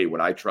picks, like hey,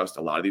 would I trust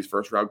a lot of these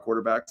first round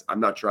quarterbacks? I'm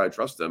not sure I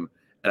trust them,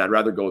 and I'd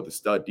rather go with the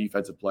stud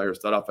defensive player,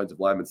 stud offensive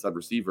lineman, stud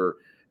receiver.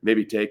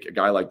 Maybe take a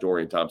guy like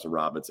Dorian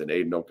Thompson-Robinson,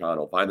 Aiden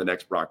O'Connell, find the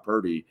next Brock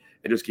Purdy,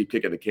 and just keep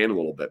kicking the can a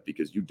little bit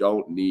because you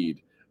don't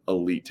need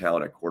elite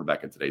talent at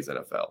quarterback in today's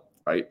NFL,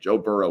 right? Joe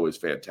Burrow is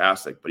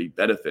fantastic, but he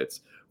benefits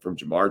from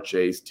Jamar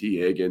Chase, T.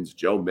 Higgins,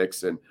 Joe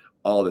Mixon,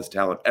 all this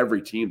talent.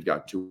 Every team's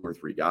got 2 or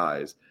 3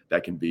 guys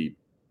that can be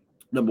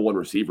number one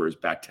receivers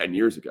back 10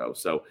 years ago.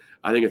 So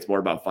I think it's more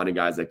about finding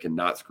guys that can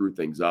not screw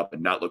things up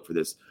and not look for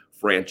this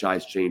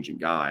franchise-changing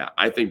guy.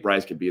 I think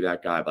Bryce can be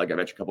that guy. But like I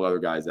mentioned, a couple other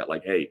guys that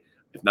like, hey,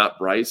 if not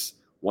Bryce,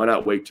 why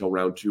not wait till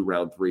round 2,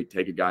 round 3,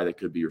 take a guy that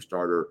could be your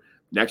starter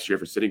next year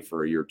for sitting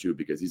for a year or two,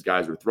 because these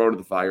guys are thrown to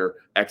the fire,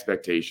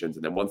 expectations,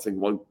 and then one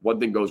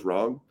thing goes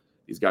wrong,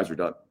 these guys are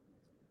done.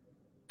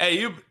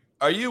 Hey,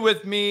 are you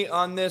with me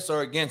on this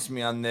or against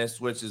me on this,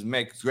 which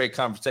makes great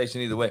conversation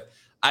either way.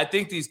 I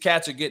think these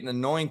cats are getting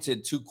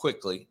anointed too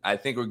quickly. I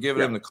think we're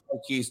giving them the car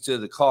keys to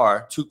the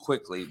car too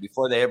quickly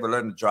before they ever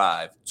learn to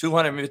drive.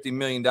 $250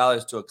 million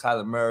to a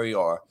Kyler Murray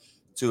or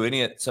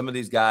to some of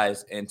these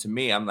guys. And to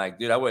me, I'm like,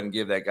 dude, I wouldn't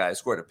give that guy a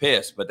squirt of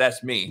piss, but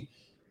that's me.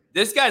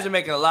 These guys are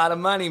making a lot of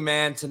money,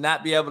 man, to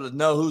not be able to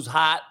know who's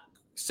hot,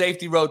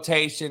 safety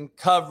rotation,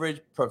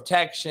 coverage,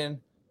 protection.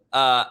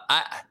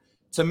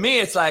 To me,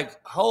 it's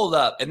like, hold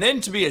up. And then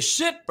to be a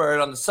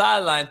shitbird on the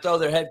sideline, throw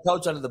their head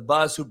coach under the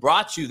bus who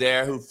brought you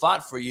there, who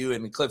fought for you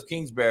in Cliff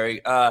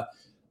Kingsbury.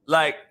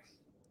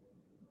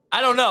 I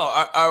don't know.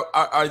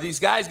 Are these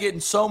guys getting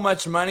so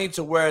much money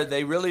to where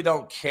they really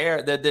don't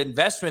care? That the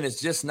investment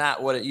is just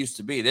not what it used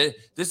to be.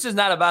 This is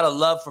not about a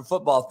love for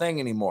football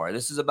thing anymore.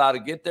 This is about to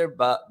get their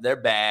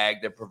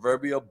bag, their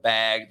proverbial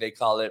bag, they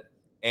call it,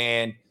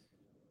 and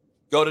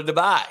go to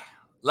Dubai.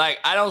 Like,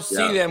 I don't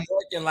see them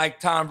working like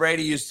Tom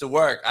Brady used to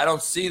work. I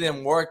don't see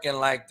them working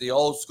like the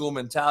old school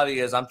mentality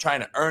is I'm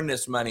trying to earn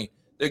this money.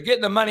 They're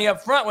getting the money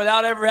up front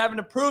without ever having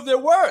to prove their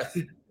worth.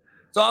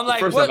 So I'm like,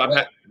 first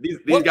off, these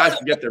guys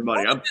can get their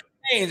money.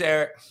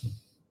 Eric.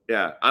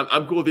 Yeah,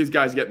 I'm cool with these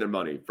guys getting their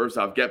money. First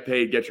off, get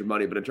paid, get your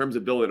money. But in terms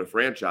of building a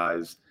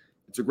franchise,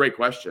 it's a great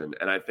question.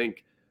 And I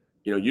think,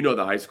 you know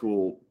the high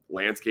school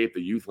landscape,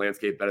 the youth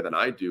landscape better than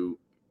I do.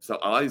 So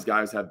a lot of these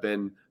guys have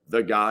been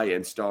the guy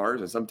and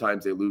stars, and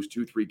sometimes they lose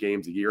 2-3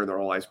 games a year in their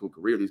whole high school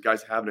career. These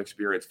guys haven't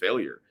experienced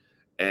failure.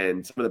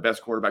 And some of the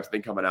best quarterbacks I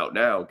think coming out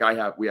now,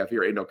 we have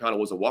here, Aiden O'Connell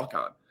was a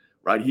walk-on.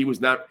 Right. He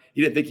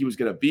didn't think he was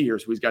going to be here.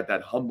 So he's got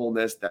that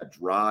humbleness, that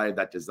drive,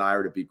 that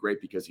desire to be great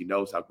because he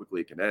knows how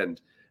quickly it can end.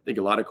 I think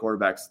a lot of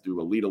quarterbacks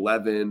through Elite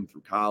 11,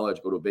 through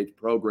college, go to a big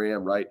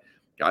program, right?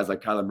 Guys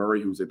like Kyler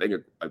Murray, who's I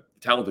think a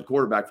talented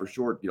quarterback for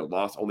sure,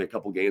 lost only a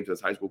couple games in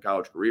his high school,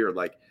 college career.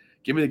 Like,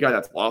 give me the guy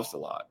that's lost a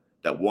lot,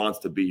 that wants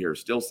to be here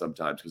still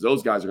sometimes, because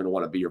those guys are going to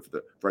want to be here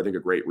for I think a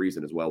great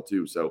reason as well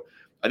too. So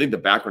I think the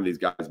background of these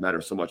guys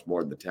matters so much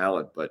more than the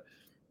talent. But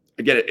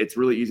again, it's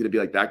really easy to be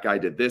like, that guy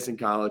did this in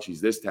college, he's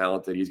this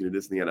talented, he's going to do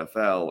this in the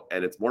NFL.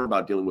 And it's more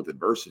about dealing with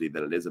adversity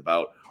than it is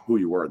about who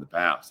you were in the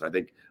past. And I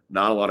think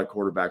not a lot of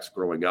quarterbacks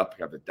growing up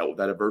have dealt with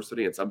that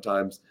adversity. And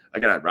sometimes,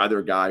 again, I'd rather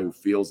a guy who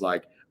feels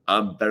like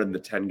I'm better than the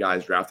 10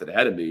 guys drafted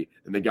ahead of me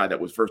than the guy that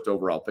was first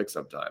overall pick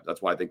sometimes.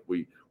 That's why I think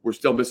we're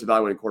still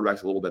misevaluating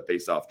quarterbacks a little bit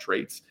based off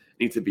traits.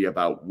 It needs to be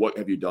about what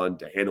have you done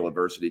to handle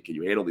adversity? Can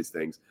you handle these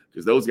things?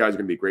 Because those guys are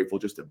going to be grateful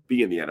just to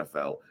be in the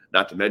NFL,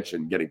 not to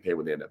mention getting paid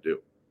when they end up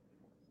doing.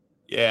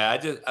 Yeah,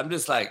 I'm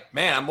just like,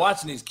 man, I'm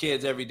watching these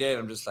kids every day, and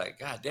I'm just like,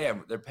 God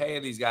damn, they're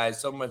paying these guys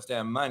so much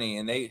damn money,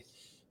 and they,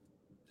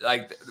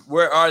 like,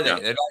 where are they? Yeah.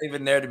 They're not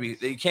even there to be.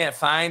 You can't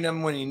find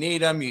them when you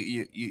need them.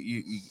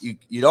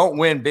 You don't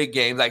win big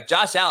games. Like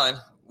Josh Allen,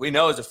 we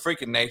know is a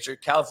freaking nature,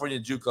 California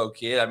JUCO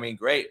kid. I mean,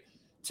 great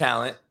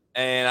talent.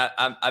 And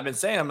I've been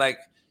saying, I'm like,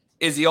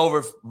 is he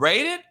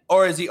overrated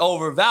or is he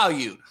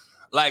overvalued?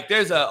 Like,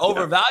 there's a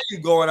overvalue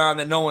going on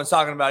that no one's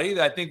talking about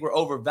either. I think we're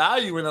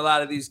overvaluing a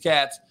lot of these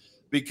cats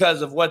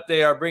because of what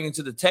they are bringing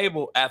to the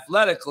table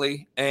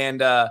athletically.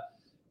 And I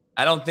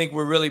don't think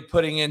we're really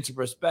putting into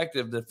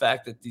perspective the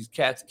fact that these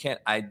cats can't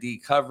ID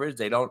coverage.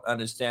 They don't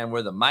understand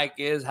where the mic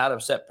is, how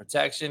to set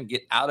protection,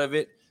 get out of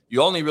it.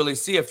 You only really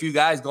see a few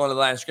guys going to the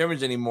line of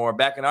scrimmage anymore.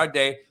 Back in our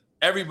day,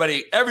 every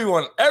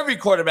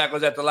quarterback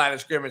was at the line of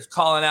scrimmage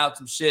calling out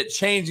some shit,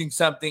 changing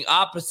something,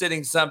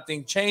 oppositing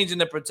something, changing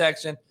the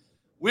protection.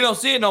 We don't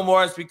see it no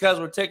more. It's because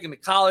we're taking the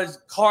college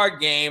card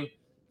game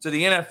to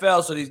the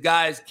NFL so these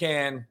guys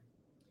can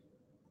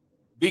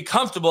be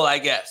comfortable, I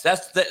guess.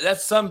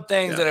 That's some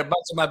things that a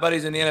bunch of my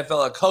buddies in the NFL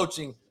are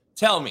coaching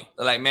tell me.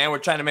 They're like, man, we're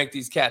trying to make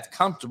these cats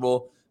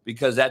comfortable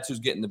because that's who's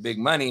getting the big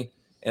money.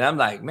 And I'm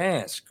like,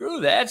 man, screw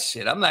that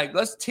shit. I'm like,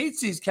 let's teach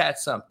these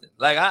cats something.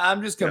 Like,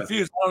 I'm just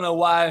confused. I don't know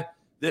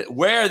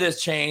where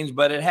this changed,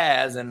 but it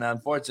has. And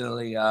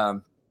unfortunately,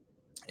 it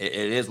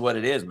is what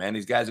it is, man.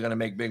 These guys are going to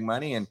make big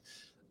money. And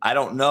I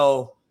don't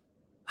know,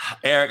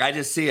 Eric, I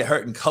just see it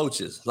hurting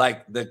coaches.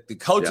 Like, the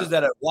coaches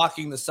that are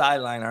walking the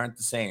sideline aren't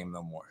the same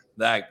no more.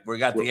 Like, we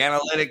got the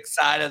analytic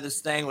side of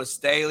this thing with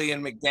Staley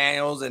and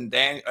McDaniels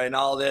and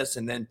all this.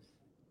 And then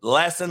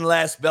less and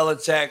less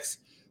Belichick's,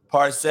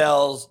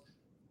 Parcells,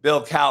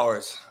 Bill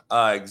Cowers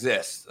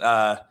exist.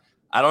 I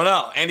don't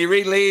know. Andy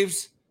Reid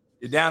leaves.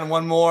 You're down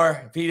one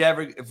more.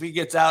 If he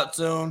gets out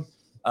soon,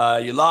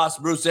 you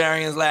lost Bruce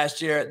Arians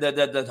last year.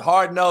 The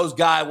hard-nosed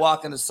guy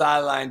walking the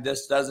sideline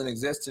just doesn't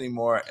exist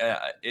anymore.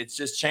 It's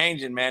just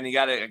changing, man.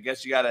 I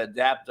guess you gotta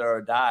adapt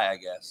or die, I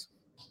guess.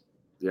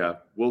 Yeah,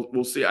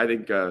 we'll see. I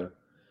think the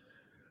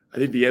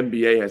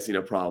NBA has seen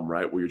a problem,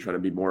 right, where you're trying to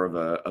be more of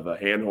a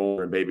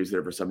handholder and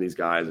babysitter for some of these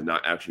guys and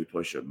not actually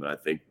push them. And I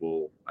think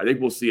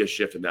we'll see a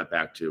shift in that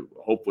back too.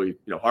 Hopefully,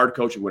 hard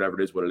coaching, whatever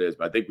it is, what it is.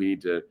 But I think we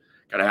need to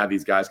kind of have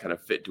these guys kind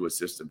of fit to a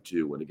system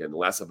too. And again,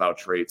 less about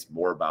traits,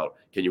 more about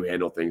can you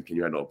handle things, can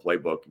you handle a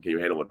playbook, and can you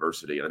handle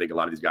adversity? And I think a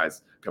lot of these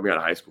guys coming out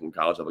of high school and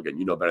college level,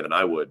 again, better than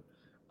I would.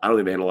 I don't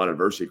think they handle a lot of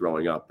adversity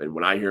growing up. And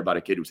when I hear about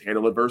a kid who's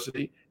handled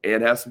adversity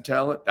and has some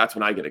talent, that's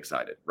when I get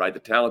excited, right? The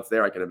talent's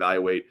there. I can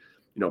evaluate,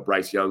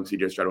 Bryce Young,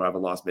 CJ Stroud, who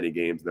haven't lost many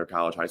games in their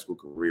college, high school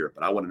career.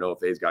 But I want to know if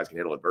these guys can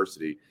handle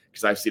adversity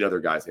because I've seen other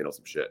guys handle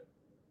some shit.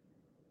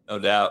 No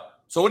doubt.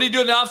 So what do you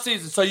do in the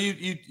offseason? So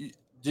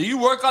do you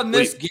work on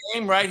this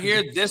game right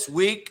here this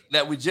week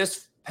that we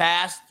just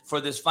passed for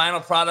this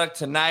final product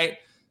tonight?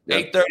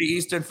 Yep. 8:30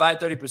 Eastern,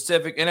 5:30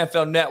 Pacific,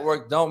 NFL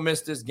Network. Don't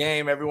miss this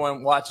game.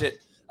 Everyone watch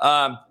it.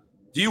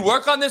 Do you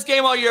work on this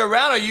game all year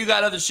round, or you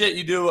got other shit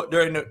you do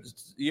during the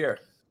year?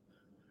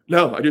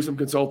 No, I do some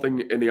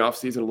consulting in the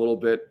offseason a little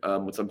bit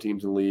with some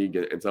teams in the league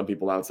and some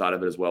people outside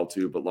of it as well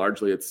too. But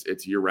largely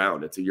it's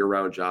year-round. It's a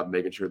year-round job,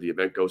 making sure the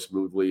event goes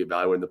smoothly,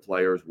 evaluating the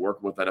players,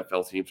 working with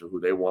NFL teams for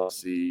who they want to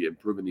see,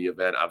 improving the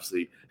event,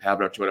 obviously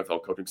having our 2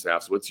 NFL coaching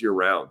staff. So it's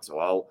year-round. So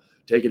I'll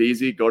take it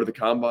easy, go to the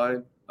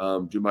combine,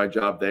 do my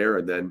job there,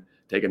 and then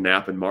take a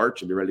nap in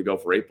March and be ready to go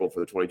for April for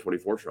the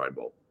 2024 Shrine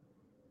Bowl.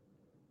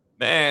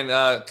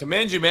 Man,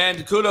 commend you,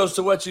 man. Kudos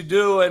to what you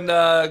do, and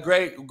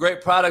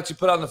great product you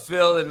put on the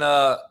field, and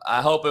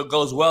I hope it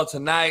goes well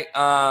tonight.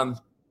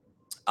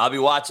 I'll be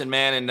watching,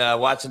 man,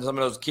 and watching some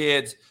of those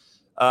kids.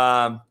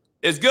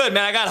 It's good,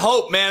 man. I got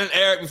hope, man,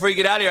 Eric, before you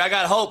get out of here. I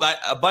got hope.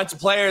 A bunch of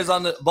players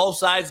on both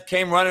sides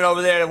came running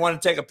over there and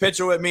wanted to take a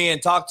picture with me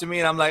and talk to me,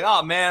 and I'm like,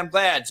 oh, man, I'm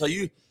glad. So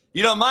you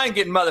don't mind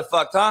getting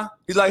motherfucked, huh?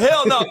 He's like,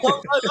 hell no,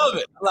 I love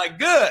it. I'm like,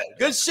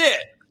 good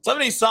shit. Some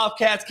of these soft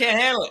cats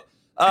can't handle it.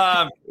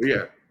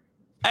 Yeah.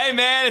 Hey,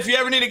 man, if you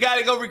ever need a guy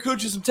to go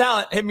recruit you some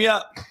talent, hit me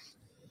up.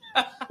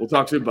 We'll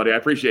talk soon, buddy. I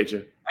appreciate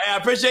you. Hey, I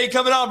appreciate you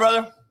coming on,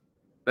 brother.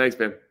 Thanks,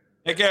 man.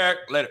 Take care, Eric.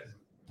 Later.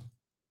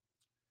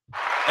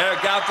 Eric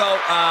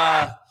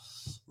Galko,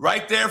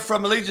 right there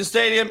from Allegiant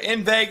Stadium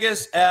in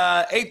Vegas,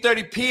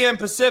 8:30 p.m.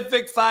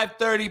 Pacific,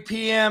 5:30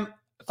 p.m.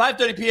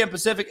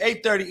 Pacific,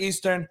 8:30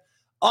 Eastern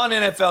on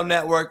NFL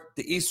Network.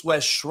 The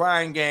East-West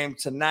Shrine game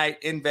tonight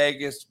in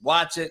Vegas.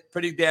 Watch it.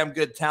 Pretty damn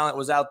good talent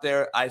was out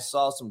there. I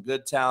saw some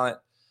good talent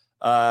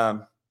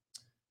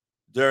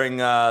during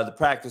the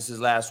practices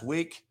last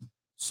week.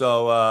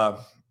 So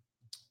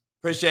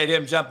appreciate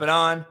him jumping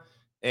on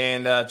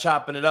and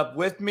chopping it up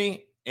with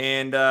me.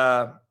 And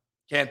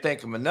can't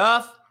thank him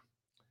enough.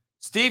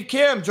 Steve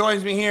Kim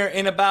joins me here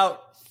in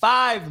about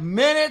 5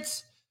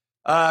 minutes.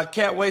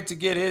 Can't wait to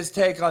get his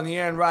take on the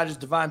Aaron Rodgers,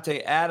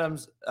 Devontae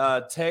Adams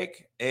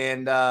take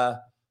and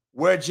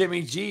where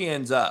Jimmy G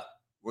ends up.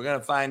 We're going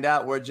to find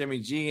out where Jimmy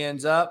G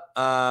ends up.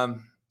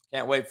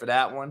 Can't wait for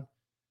that one.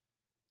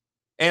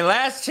 And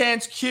Last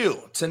Chance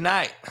Q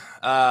tonight.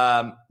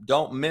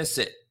 Don't miss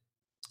it,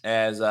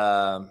 as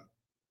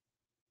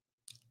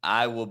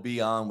I will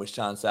be on with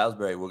Sean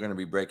Salisbury. We're going to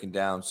be breaking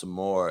down some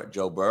more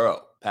Joe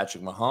Burrow,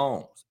 Patrick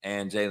Mahomes,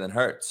 and Jalen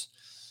Hurts.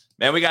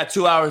 Man, we got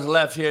 2 hours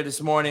left here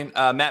this morning.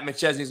 Matt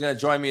McChesney is going to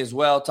join me as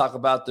well, talk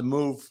about the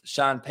move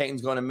Sean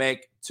Payton's going to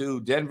make to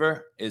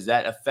Denver. Is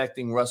that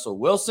affecting Russell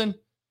Wilson?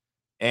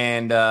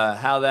 and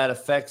how that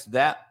affects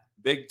that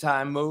big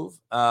time move.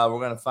 We're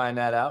going to find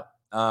that out.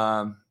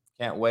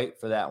 Can't wait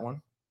for that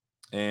one.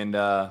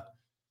 And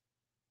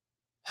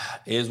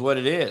is what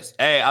it is.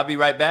 Hey, I'll be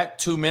right back.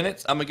 2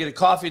 minutes. I'm going to get a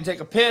coffee and take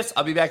a piss.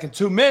 I'll be back in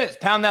 2 minutes.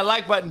 Pound that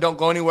like button. Don't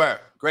go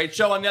anywhere. Great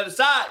show on the other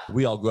side.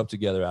 We all grew up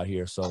together out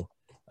here. So,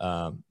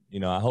 I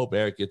hope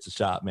Eric gets a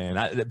shot, man.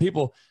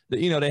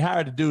 They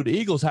hired a dude. The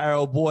Eagles hire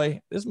old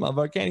boy. This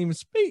motherfucker can't even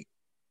speak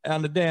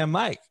on the damn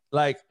mic.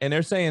 And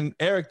they're saying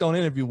Eric don't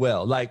interview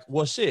well.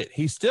 Well, shit,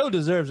 he still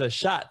deserves a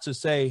shot to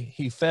say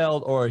he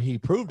failed or he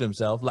proved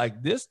himself.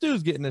 This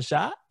dude's getting a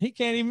shot. He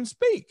can't even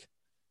speak.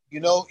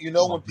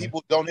 When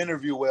people don't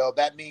interview well,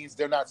 that means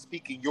they're not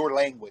speaking your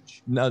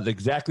language. No, that's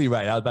exactly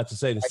right. I was about to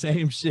say the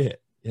same shit.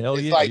 Hell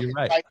it's yeah, you're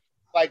right.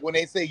 Like when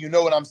they say, you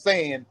know what I'm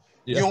saying,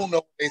 you don't know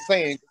what they're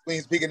saying. We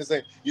ain't speaking to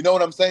say, you know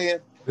what I'm saying?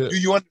 Yeah. Do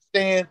you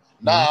understand?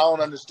 Nah, I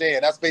don't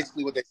understand. That's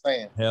basically what they're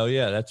saying. Hell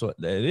yeah, that's what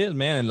it is,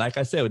 man. And like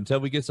I said,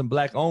 until we get some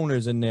black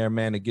owners in there,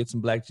 man, to get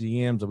some black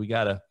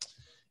GMs,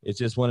 it's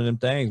just one of them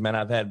things, man.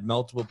 I've had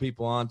multiple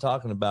people on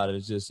talking about it.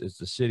 It's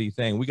a shitty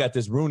thing. We got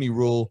this Rooney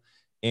Rule,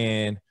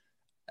 and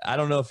I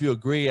don't know if you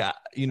agree.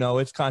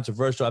 It's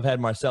controversial. I've had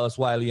Marcellus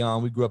Wiley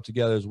on. We grew up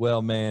together as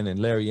well, man, and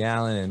Larry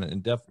Allen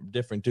and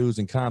different dudes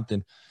in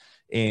Compton.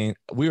 And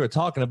we were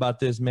talking about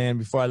this, man,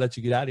 before I let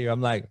you get out of here.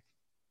 I'm like,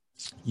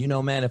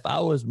 man, if I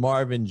was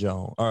Marvin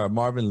Jones or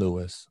Marvin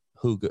Lewis,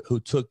 who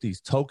took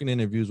these token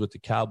interviews with the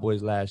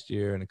Cowboys last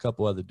year and a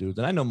couple other dudes,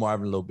 and I know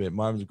Marvin a little bit.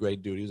 Marvin's a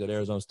great dude. He was at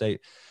Arizona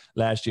State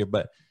last year.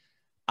 But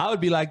I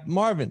would be like,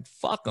 Marvin,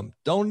 fuck him.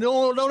 Don't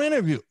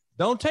interview.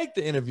 Don't take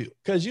the interview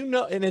because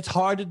and it's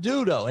hard to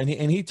do though. And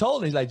he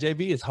told me, he's like,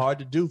 JB, it's hard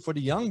to do for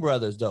the young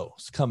brothers though.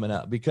 It's coming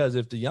up because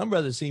if the young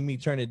brothers see me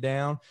turn it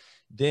down,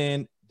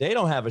 then they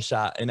don't have a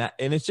shot. And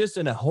it's just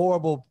in a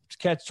horrible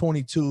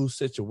catch-22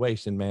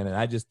 situation, man. And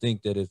I just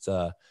think that it's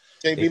JB,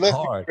 it's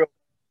hard.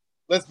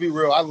 Let's be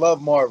real. I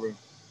love Marvin,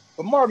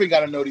 but Marvin got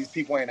to know these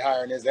people ain't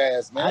hiring his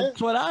ass, man.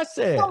 That's what I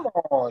said. Come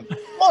on,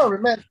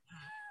 Marvin, man.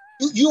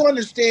 You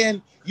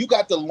understand? You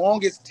got the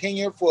longest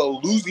tenure for a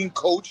losing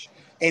coach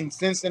in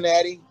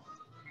Cincinnati,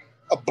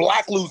 a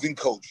black losing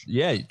coach.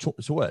 Yeah,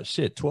 so what?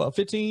 Shit, 12,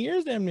 15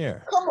 years damn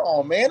near. Come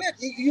on, man.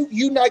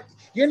 You're not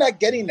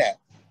getting that.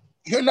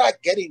 You're not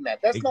getting that.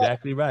 That's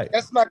exactly right.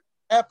 That's not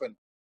happen.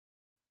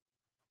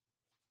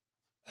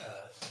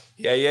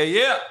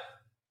 Yeah.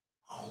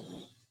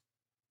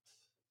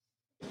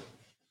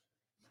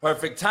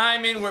 Perfect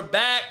timing. We're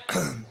back.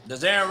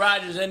 Does Aaron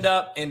Rodgers end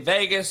up in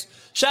Vegas?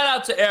 Shout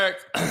out to Eric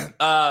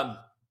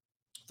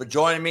for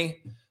joining me.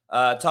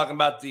 Talking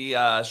about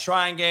the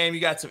Shrine Game. You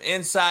got some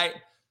insight.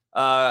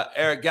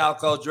 Eric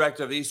Galco,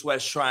 director of East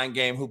West Shrine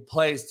Game, who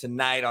plays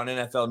tonight on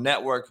NFL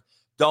Network.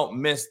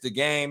 Don't miss the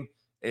game.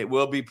 It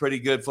will be pretty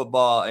good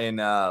football in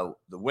the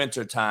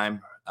winter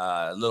time.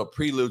 A little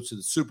prelude to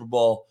the Super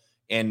Bowl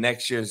and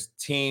next year's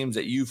teams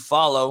that you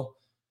follow.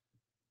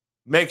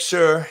 Make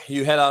sure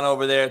you head on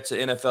over there to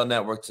NFL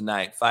Network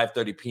tonight,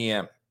 5:30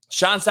 p.m.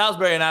 Sean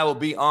Salisbury and I will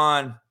be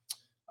on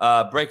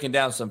breaking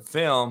down some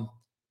film,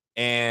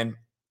 and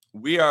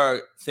we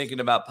are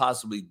thinking about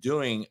possibly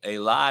doing a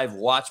live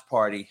watch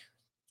party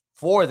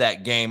for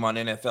that game on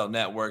NFL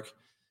Network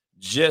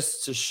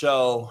just to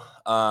show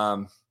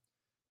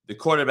the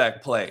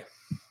quarterback play.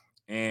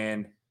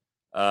 And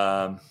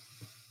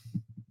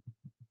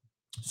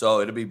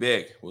so it'll be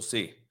big. We'll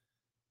see.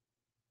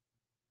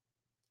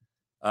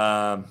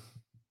 Let's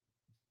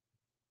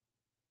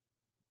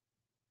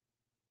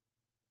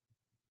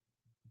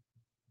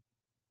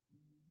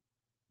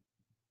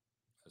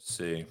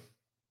see.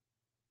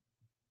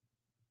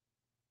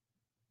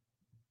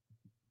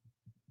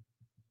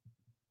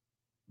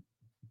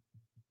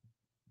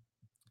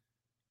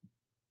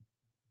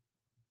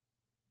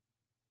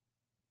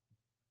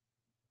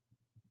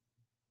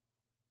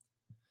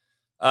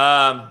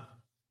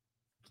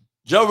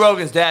 Joe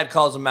Rogan's dad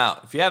calls him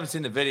out. If you haven't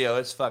seen the video,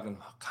 it's fucking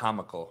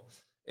comical.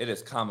 It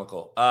is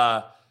comical.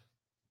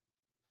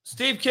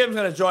 Steve Kim's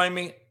going to join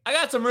me. I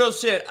got some real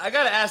shit. I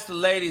got to ask the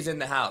ladies in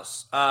the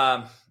house.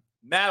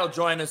 Matt will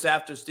join us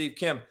after Steve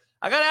Kim.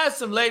 I got to ask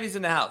some ladies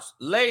in the house.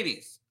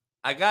 Ladies,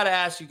 I got to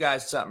ask you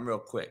guys something real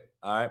quick.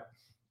 All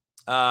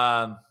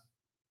right.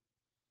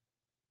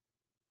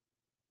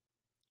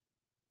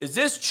 Is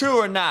this true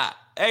or not?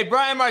 Hey,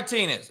 Brian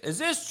Martinez, is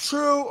this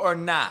true or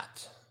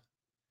not?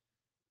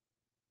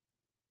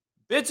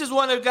 Bitches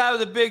want a guy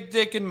with a big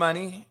dick and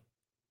money.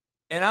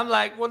 And I'm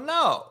like, well,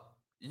 no.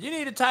 You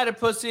need a tighter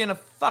pussy and a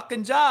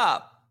fucking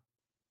job.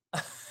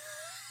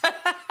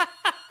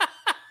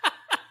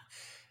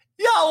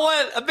 Y'all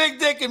want a big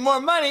dick and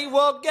more money?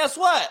 Well, guess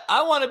what?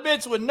 I want a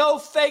bitch with no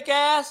fake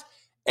ass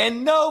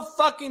and no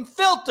fucking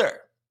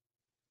filter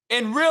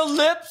and real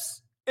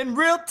lips and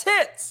real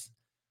tits.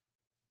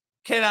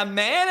 Can a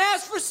man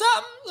ask for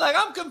something? Like,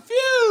 I'm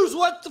confused.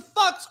 What the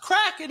fuck's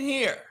cracking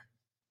here?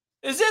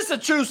 Is this a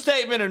true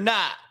statement or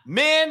not?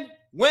 Men,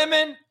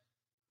 women,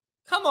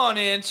 come on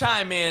in,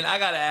 chime in. I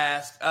got to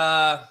ask.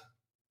 I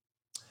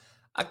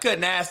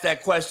couldn't ask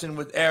that question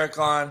with Eric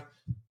on,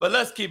 but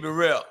let's keep it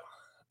real.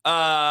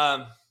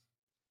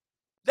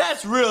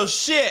 That's real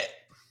shit.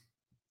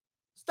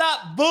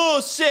 Stop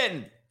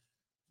bullshitting.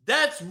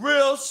 That's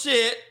real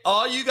shit.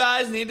 All you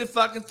guys need to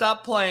fucking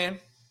stop playing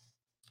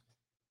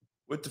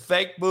with the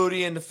fake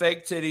booty and the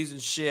fake titties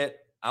and shit.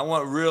 I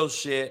want real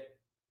shit.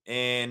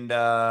 And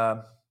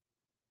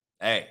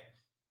hey,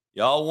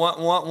 y'all want.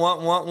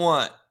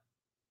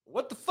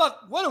 What the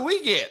fuck? What do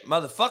we get,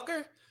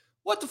 motherfucker?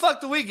 What the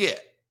fuck do we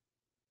get?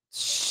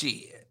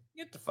 Shit.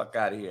 Get the fuck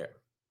out of here.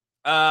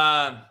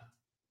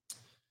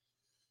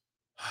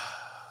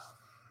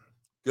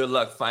 Good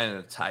luck finding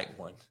a tight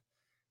one.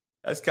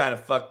 That's kind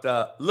of fucked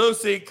up.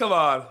 Lucy, come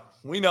on.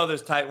 We know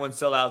there's tight ones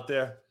still out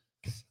there.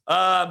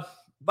 By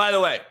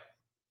the way,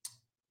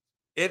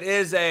 it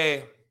is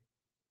I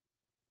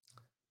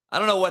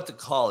don't know what to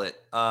call it.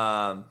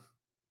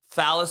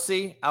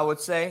 Fallacy, I would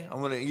say. I'm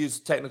going to use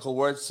technical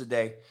words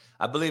today.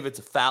 I believe it's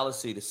a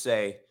fallacy to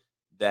say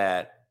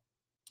that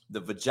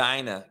the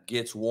vagina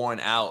gets worn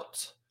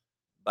out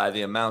by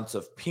the amounts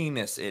of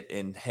penis it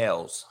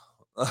inhales.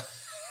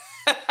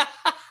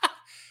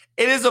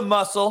 It is a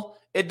muscle.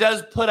 It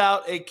does put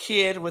out a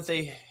kid with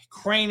a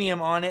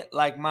cranium on it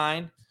like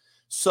mine,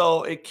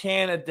 so it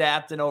can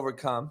adapt and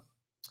overcome.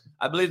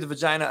 I believe the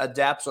vagina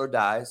adapts or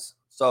dies,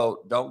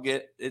 so don't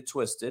get it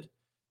twisted.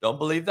 Don't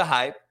believe the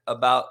hype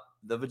about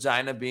the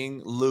vagina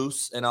being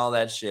loose and all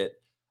that shit.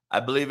 I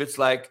believe it's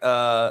like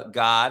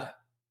God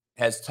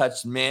has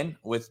touched men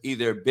with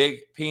either big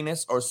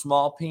penis or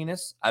small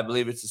penis. I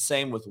believe it's the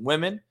same with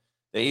women.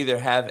 They either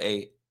have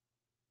a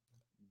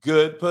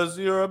good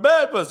pussy or a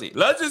bad pussy.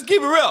 Let's just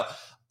keep it real.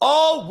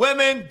 All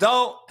women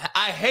don't.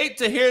 I hate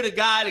to hear the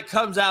guy that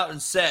comes out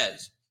and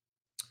says,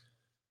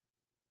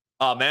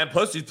 oh man,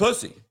 pussy's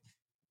pussy.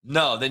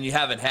 No, then you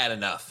haven't had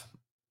enough.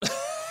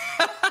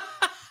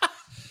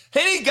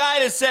 Any guy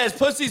that says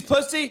pussy's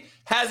pussy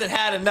hasn't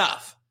had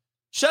enough.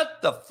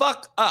 Shut the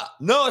fuck up.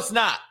 No, it's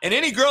not. And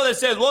any girl that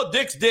says, well,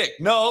 dick's dick.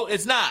 No,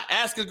 it's not.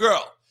 Ask a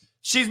girl.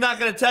 She's not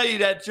going to tell you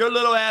that your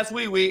little ass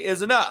wee-wee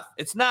is enough.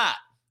 It's not.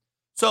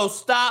 So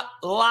stop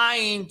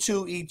lying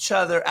to each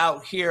other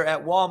out here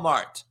at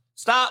Walmart.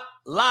 Stop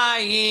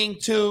lying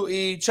to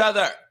each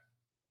other.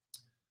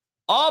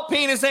 All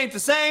penis ain't the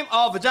same.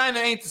 All vagina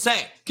ain't the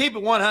same. Keep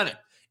it 100.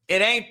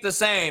 It ain't the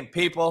same,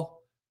 people.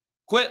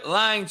 Quit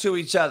lying to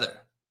each other.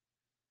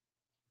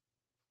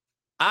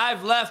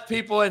 I've left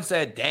people and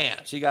said,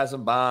 damn, she got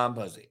some bomb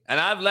pussy. And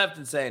I've left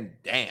and saying,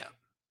 damn,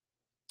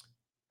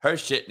 her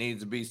shit needs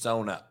to be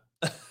sewn up.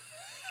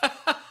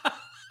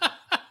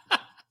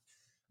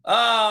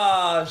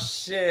 Oh,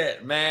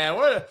 shit, man.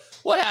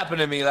 What happened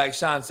to me, like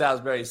Sean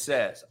Salisbury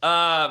says?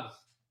 Some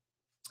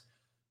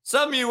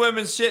of you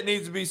women's shit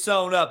needs to be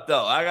sewn up,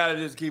 though. I got to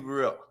just keep it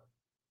real.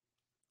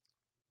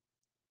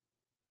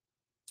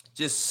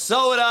 Just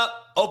sew it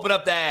up, open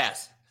up the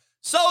ass.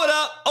 Sew it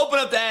up, open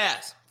up the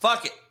ass.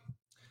 Fuck it.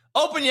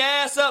 Open your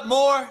ass up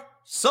more,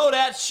 sew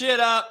that shit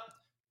up,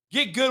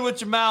 get good with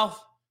your mouth,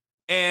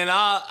 and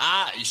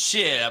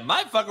I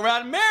might fuck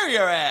around and marry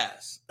your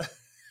ass.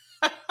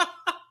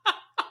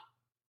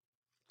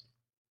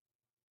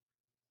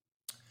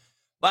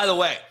 By the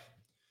way,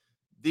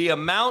 the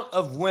amount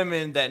of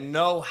women that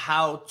know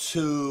how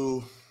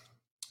to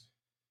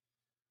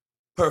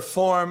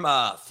perform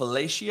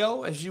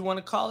fellatio, as you want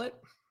to call it,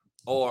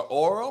 or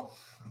oral,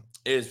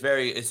 it's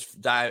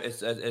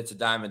a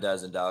dime a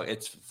dozen, dog.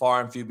 It's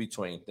far and few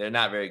between. They're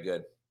not very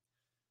good.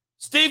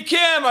 Steve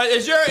Kim,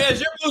 is your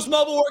Boost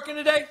Mobile working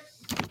today?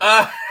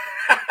 I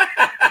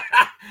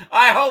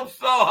hope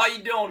so. How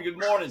you doing? Good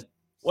morning.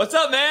 What's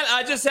up, man?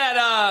 I just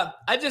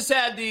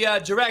had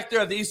the director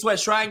of the East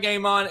West Shrine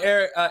Game on,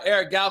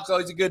 Eric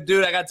Galco. He's a good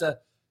dude. I got to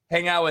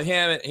hang out with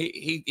him, and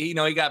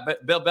he got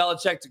Bill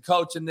Belichick to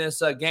coach in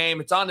this game.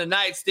 It's on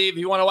tonight, Steve. If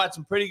you want to watch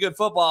some pretty good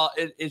football,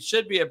 it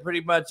should be a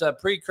pretty much a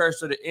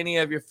precursor to any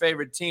of your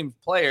favorite team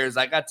players.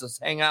 I got to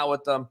hang out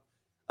with them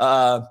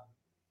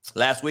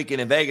last weekend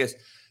in Vegas.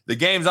 The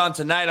game's on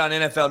tonight on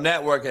NFL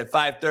Network at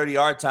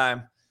 5:30 our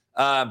time.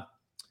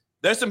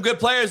 There's some good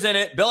players in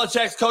it.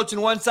 Belichick's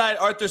coaching one side,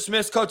 Arthur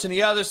Smith's coaching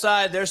the other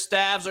side. Their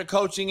staffs are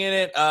coaching in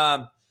it.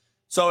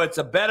 So it's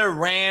a better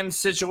ran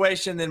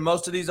situation than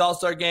most of these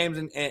all-star games.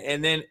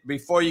 And then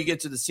before you get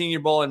to the Senior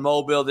Bowl in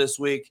Mobile this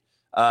week,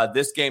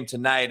 this game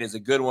tonight is a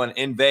good one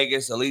in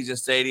Vegas, Allegiant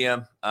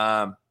Stadium.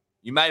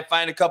 You might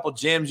find a couple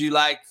gyms you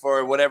like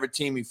for whatever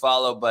team you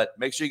follow, but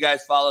make sure you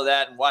guys follow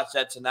that and watch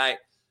that tonight.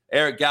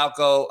 Eric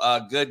Galco,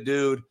 a good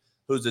dude,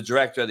 who's the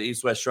director of the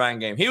East West Shrine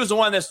Game. He was the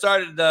one that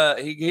started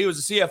he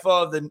was the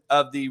CFO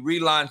of the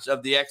relaunch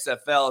of the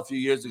XFL a few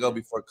years ago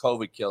before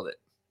COVID killed it.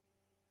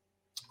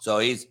 So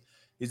he's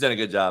done a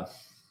good job.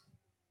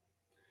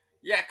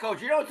 Yeah, Coach,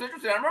 it's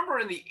interesting. I remember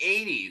in the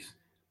 80s,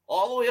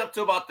 all the way up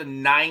to about the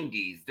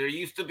 90s, there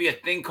used to be a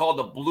thing called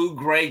the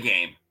blue-gray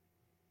game.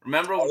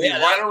 Remember? It would be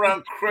right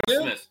around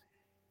Christmas.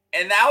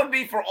 And that would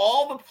be for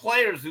all the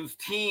players whose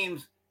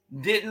teams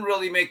didn't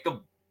really make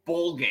the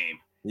bowl game.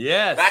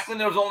 Yes. Back when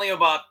there was only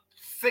about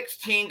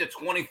 16 to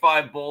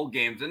 25 bowl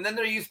games. And then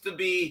there used to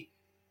be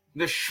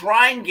the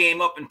Shrine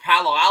Game up in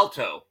Palo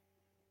Alto.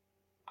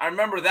 I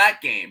remember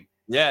that game.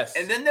 Yes.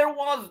 And then there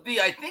was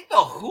I think the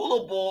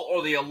Hula Bowl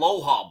or the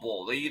Aloha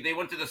Bowl. They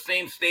went to the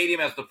same stadium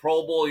as the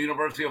Pro Bowl,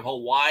 University of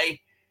Hawaii.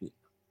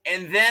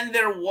 And then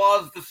there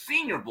was the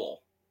Senior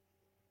Bowl.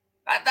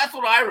 That's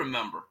what I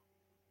remember.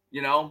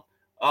 I'm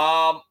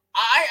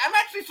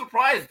actually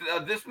surprised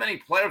this many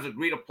players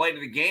agree to play to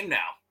the game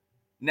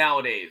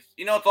nowadays.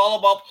 It's all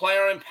about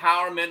player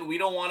empowerment. We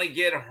don't want to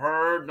get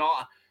hurt. No,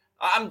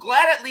 I'm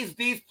glad at least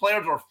these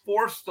players are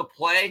forced to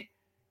play,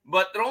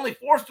 but they're only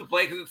forced to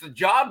play because it's a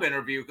job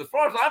interview. Because as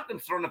far as I'm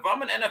concerned, if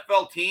I'm an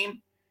NFL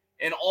team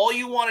and all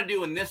you want to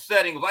do in this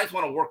setting is I just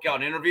want to work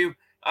out an interview,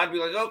 I'd be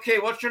like, okay,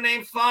 what's your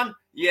name, son?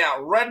 Yeah,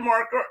 red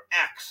marker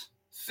X.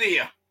 See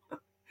ya.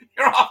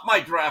 You're off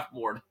my draft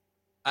board.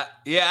 I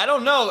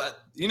don't know.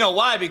 You know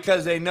why?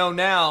 Because they know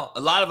now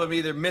a lot of them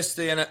either missed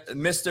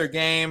their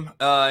game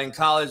in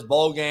college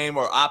bowl game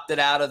or opted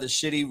out of the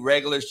shitty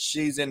regular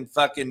season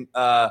fucking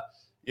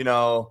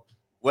whatever.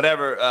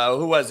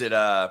 Who was it?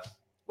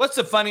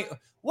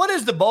 What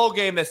is the bowl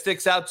game that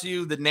sticks out to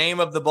you? The name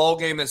of the bowl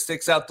game that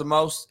sticks out the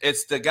most?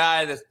 It's the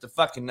guy that's the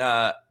fucking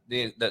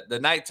the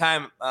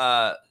nighttime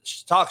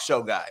talk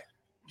show guy.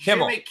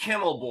 Jimmy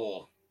Kimmel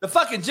Bowl. The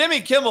fucking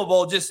Jimmy Kimmel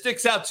Bowl just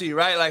sticks out to you,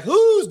 right? Like,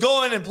 who's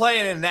going and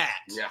playing in that?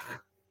 Yeah.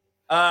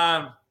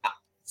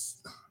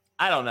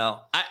 I don't know.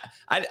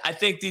 I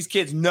think these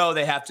kids know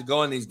they have to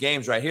go in these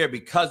games right here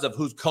because of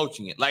who's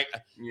coaching it. Like,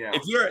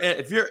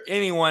 if you're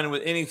anyone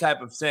with any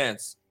type of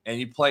sense and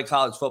you play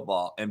college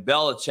football and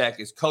Belichick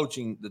is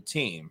coaching the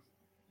team,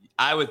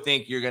 I would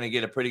think you're going to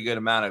get a pretty good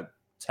amount of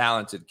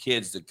talented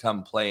kids to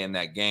come play in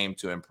that game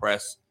to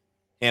impress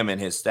him and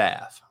his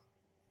staff.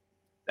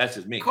 That's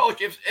just me.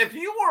 Coach, if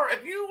you were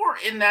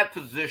in that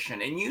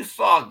position and you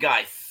saw a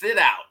guy sit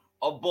out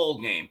a bowl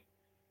game,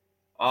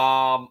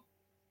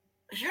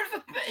 here's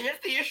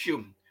the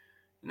issue.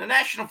 In the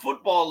National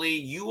Football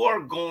League, you are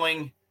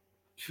going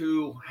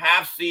to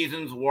have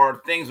seasons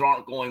where things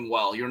aren't going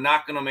well. You're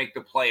not going to make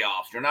the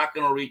playoffs. You're not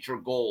going to reach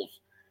your goals.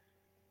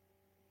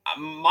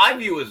 My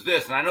view is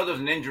this, and I know there's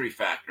an injury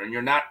factor, and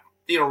you're not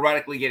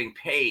theoretically getting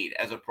paid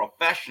as a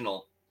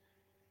professional.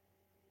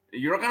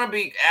 You're going to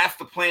be asked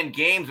to play in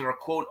games that are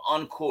quote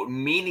unquote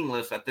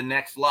meaningless at the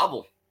next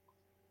level.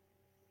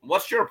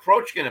 What's your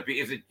approach going to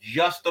be? Is it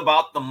just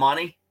about the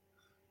money?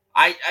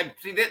 I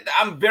see that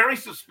I'm very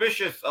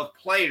suspicious of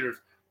players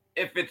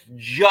if it's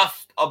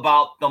just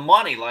about the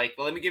money. Like,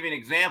 let me give you an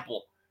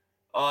example.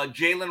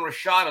 Jalen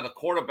Rashada, the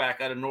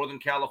quarterback out of Northern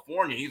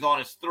California, he's on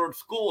his third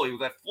school. He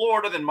was at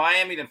Florida, then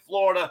Miami, then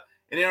Florida,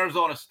 and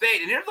Arizona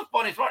State. And here's the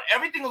funny part.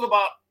 Everything was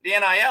about the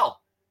NIL.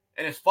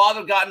 And his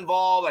father got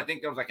involved. I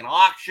think there was like an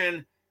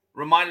auction.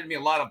 Reminded me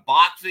a lot of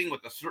boxing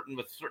with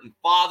certain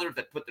fathers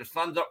that put their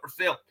sons up for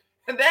sale.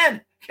 And then,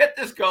 get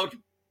this, Coach.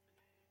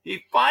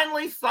 He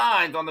finally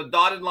signs on the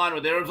dotted line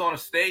with Arizona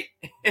State.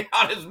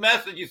 On his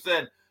message, he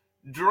said,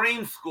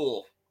 "Dream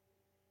school."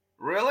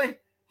 Really?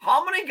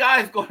 How many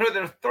guys go to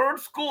their third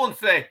school and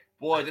say,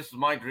 "Boy, this is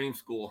my dream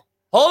school"?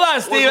 Hold on,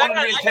 Steve. I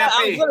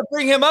was going to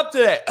bring him up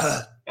today.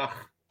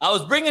 I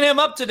was bringing him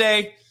up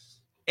today,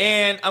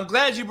 and I'm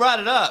glad you brought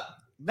it up.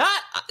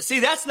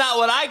 That's not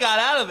what I got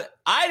out of it.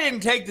 I didn't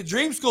take the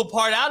dream school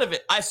part out of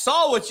it. I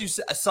saw what you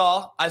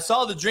saw. I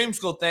saw the dream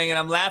school thing, and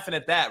I'm laughing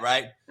at that,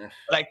 right?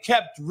 But I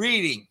kept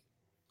reading.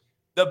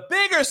 The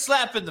bigger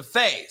slap in the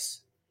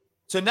face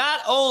to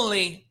not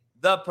only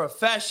the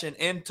profession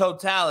in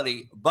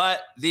totality,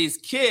 but these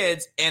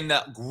kids and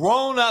the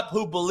grown-up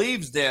who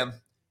believes them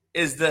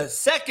is the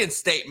second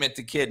statement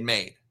the kid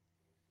made.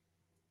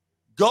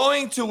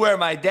 Going to where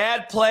my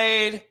dad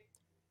played,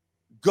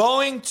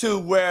 going to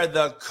where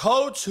the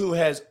coach who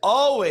has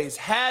always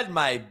had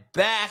my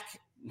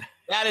back,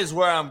 that is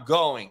where I'm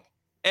going.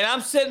 And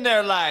I'm sitting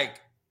there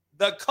like,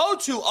 the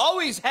coach who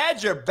always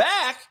had your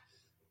back,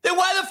 then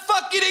why the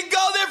fuck you didn't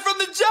go there from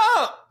the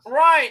jump?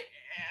 Right.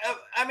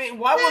 I mean,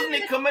 why wasn't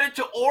he committed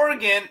to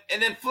Oregon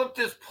and then flipped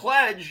his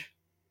pledge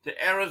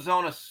to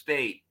Arizona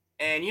State?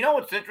 And you know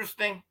what's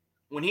interesting?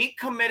 When he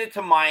committed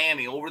to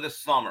Miami over the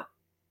summer,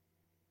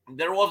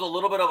 there was a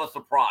little bit of a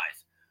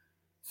surprise.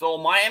 So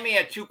Miami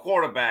had two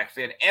quarterbacks.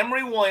 They had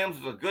Emory Williams,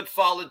 who's a good,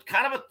 solid,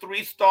 kind of a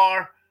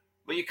 3-star,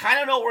 but you kind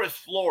of know where his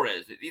floor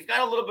is. He's got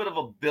a little bit of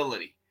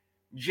ability.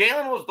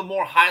 Jalen was the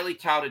more highly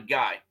touted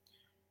guy.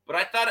 But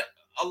I thought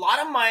a lot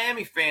of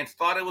Miami fans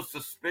thought it was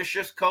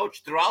suspicious,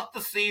 Coach, throughout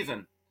the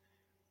season.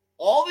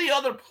 All the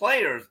other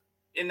players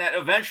in that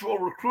eventual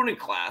recruiting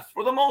class,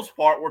 for the most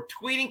part, were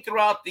tweeting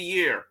throughout the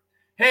year,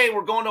 "Hey,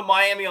 we're going to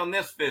Miami on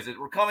this visit.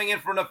 We're coming in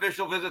for an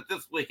official visit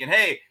this weekend.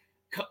 Hey,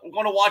 we're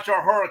going to watch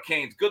our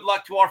Hurricanes. Good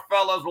luck to our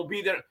fellas. We'll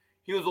be there."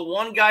 He was the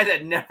one guy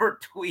that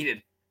never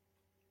tweeted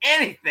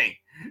anything.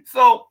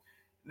 So,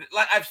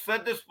 like I've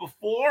said this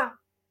before,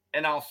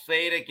 and I'll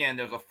say it again.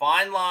 There's a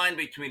fine line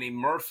between a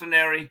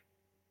mercenary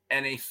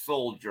and a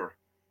soldier.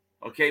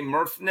 Okay,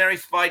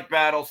 mercenaries fight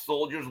battles,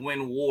 soldiers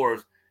win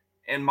wars.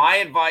 And my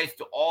advice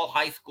to all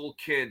high school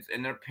kids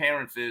and their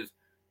parents is,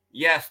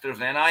 yes, there's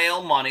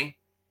NIL money.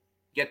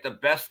 Get the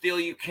best deal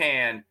you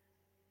can.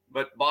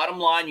 But bottom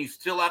line, you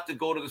still have to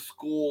go to the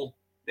school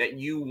that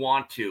you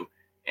want to.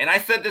 And I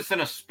said this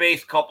in a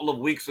space a couple of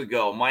weeks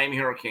ago, Miami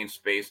Hurricane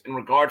space, in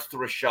regards to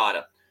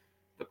Rashada.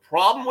 The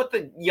problem with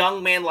a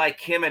young man like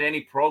him at any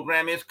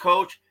program is,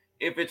 Coach,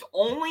 if it's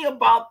only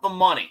about the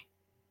money,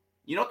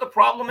 you know what the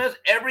problem is?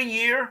 Every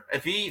year,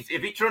 if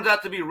he turns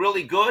out to be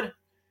really good,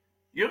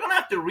 you're going to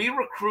have to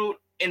re-recruit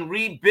and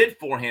re-bid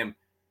for him.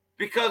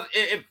 Because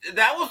if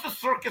that was the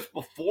circus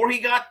before he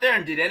got there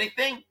and did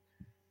anything,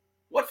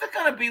 what's it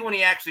going to be when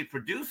he actually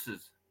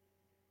produces?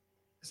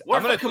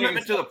 What's the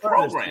commitment to the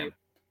program?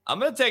 I'm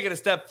going to take it a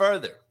step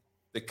further.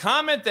 The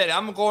comment that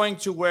I'm going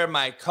to where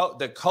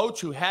the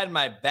coach who had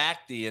my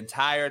back the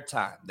entire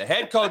time, the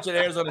head coach at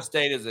Arizona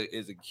State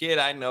is a kid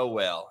I know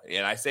well.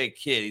 And I say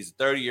kid, he's a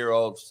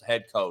 30-year-old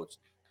head coach.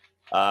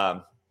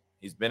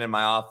 He's been in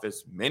my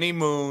office many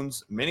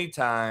moons, many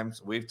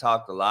times. We've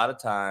talked a lot of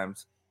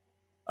times.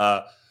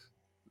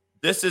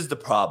 This is the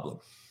problem.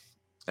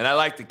 And I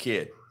like the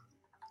kid.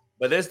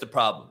 But this is the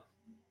problem.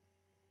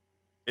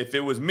 If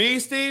it was me,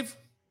 Steve,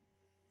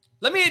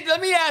 let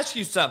me ask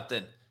you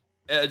something.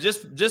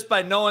 Just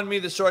by knowing me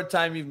the short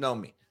time you've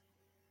known me.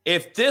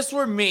 If this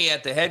were me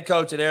at the head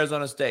coach at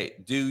Arizona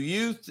State, do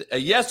you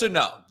yes or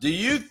no? Do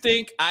you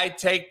think I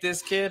take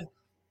this kid?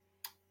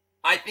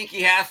 I think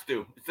he has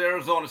to. It's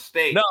Arizona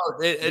State. No,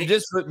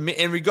 just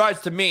in regards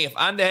to me, if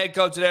I'm the head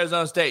coach at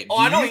Arizona State. Oh,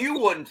 I know you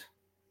wouldn't.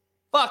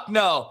 Fuck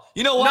no.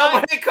 You know why?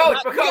 No, but hey, Coach,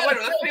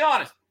 let's be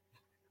honest.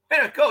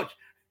 Hey, Coach,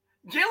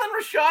 Jalen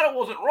Rashada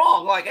wasn't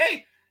wrong. Like,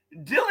 hey,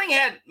 Dilling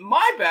had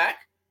my back.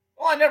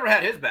 Well, I never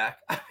had his back.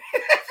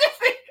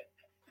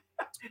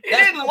 He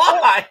didn't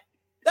lie.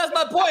 That's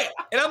my point.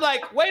 And I'm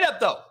like, wait up,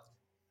 though.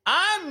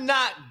 I'm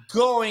not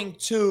going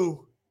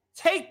to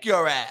take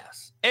your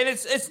ass. And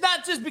it's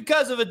not just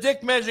because of a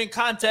dick measuring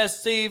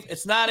contest, Steve.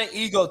 It's not an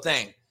ego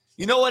thing.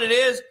 You know what it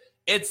is?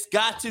 It's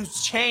got to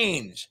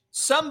change.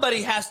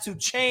 Somebody has to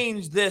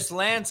change this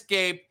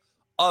landscape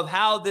of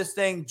how this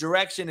thing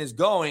direction is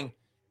going.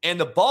 And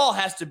the ball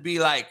has to be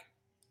like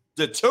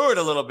deterred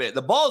a little bit.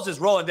 The ball's just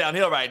rolling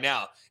downhill right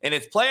now. And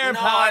it's player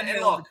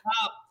empowerment on the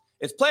top.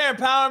 It's player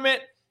empowerment,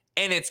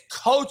 and it's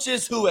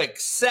coaches who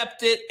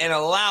accept it and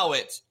allow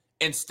it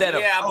instead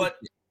of but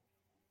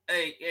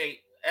hey,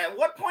 at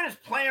what point is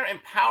player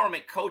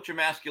empowerment coach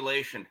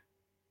emasculation?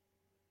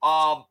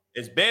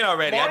 It's been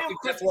already. I think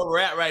that's where we're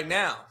at right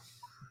now.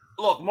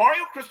 Look,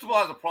 Mario Cristobal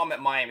has a problem at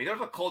Miami.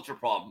 There's a culture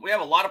problem. We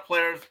have a lot of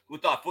players who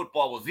thought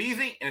football was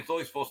easy and it's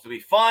always supposed to be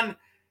fun,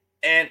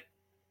 and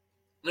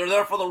they're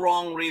there for the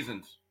wrong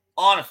reasons.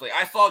 Honestly,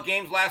 I saw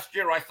games last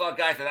year where I saw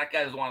guys that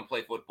guy doesn't want to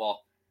play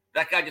football.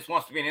 That guy just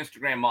wants to be an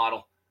Instagram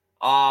model.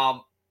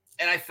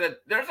 And I said,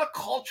 there's a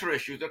culture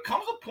issue. There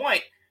comes a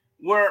point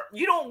where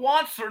you don't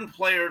want certain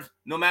players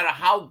no matter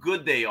how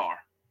good they are,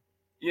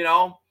 you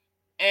know?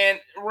 And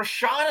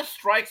Rashada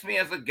strikes me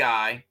as a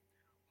guy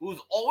who's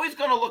always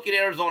going to look at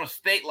Arizona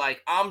State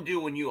like, I'm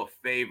doing you a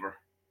favor.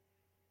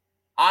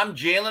 I'm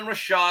Jalen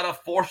Rashada,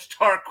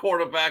 4-star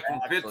quarterback from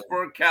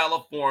Pittsburgh,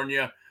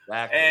 California.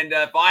 Exactly. And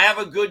if I have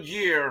a good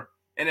year,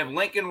 and if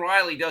Lincoln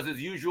Riley does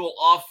his usual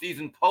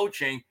offseason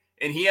poaching,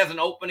 and he has an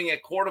opening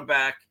at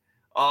quarterback,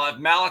 if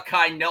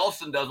Malachi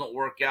Nelson doesn't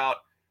work out,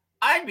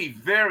 I'd be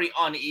very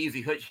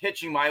uneasy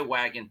hitching my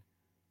wagon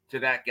to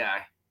that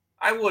guy.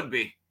 I would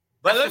be.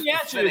 But let me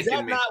ask you, is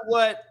that not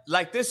what,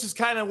 like, this is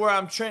kind of where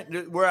I'm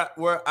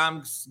where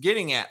I'm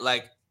getting at.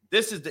 Like,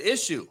 this is the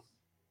issue.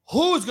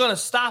 Who's going to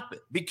stop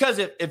it? Because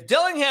if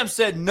Dillingham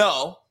said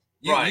no,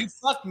 you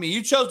fucked me.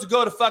 You chose to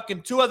go to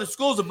fucking 2 other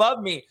schools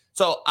above me.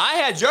 So I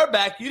had your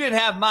back. You didn't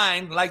have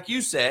mine, like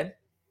you said.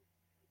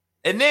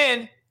 And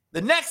then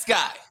the next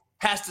guy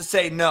has to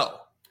say no.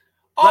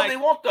 Oh, they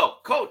won't, though.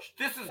 Coach,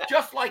 this is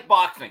just like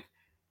boxing.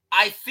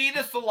 I see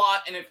this a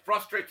lot, and it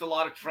frustrates a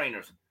lot of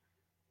trainers.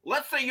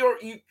 Let's say you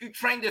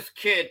train this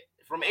kid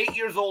from 8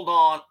 years old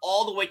on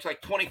all the way to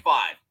like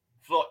 25.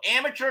 So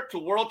amateur to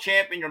world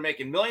champion, you're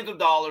making millions of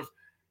dollars.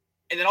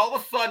 And then all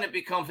of a sudden it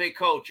becomes, hey,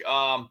 coach,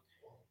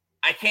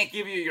 I can't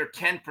give you your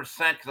 10%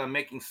 because I'm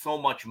making so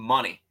much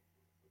money.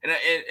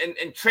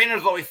 And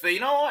trainers always say, you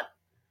know what?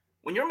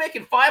 When you're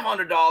making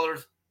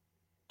 $500,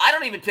 I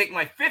don't even take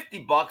my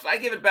 $50. I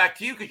give it back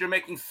to you because you're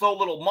making so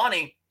little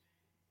money.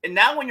 And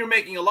now when you're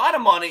making a lot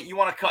of money, you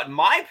want to cut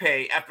my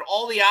pay after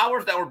all the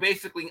hours that were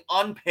basically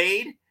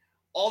unpaid,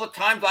 all the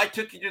times I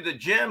took you to the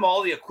gym,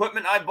 all the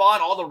equipment I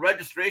bought, all the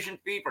registration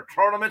fee for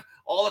tournaments,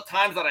 all the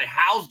times that I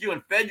housed you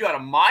and fed you out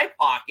of my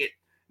pocket.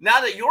 Now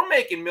that you're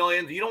making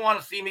millions, you don't want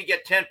to see me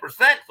get 10%.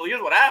 So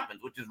here's what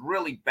happens, which is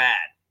really bad.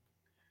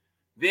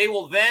 They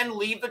will then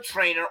leave the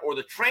trainer, or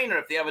the trainer,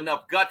 if they have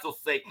enough guts, will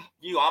say,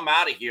 I'm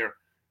out of here.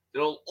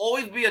 There'll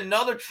always be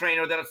another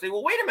trainer that'll say,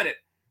 well, wait a minute.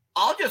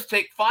 I'll just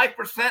take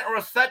 5% or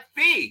a set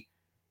fee.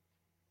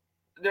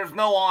 There's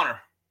no honor.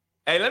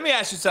 Hey, let me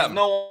ask you something.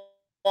 There's no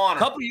honor. A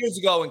couple of years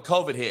ago when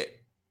COVID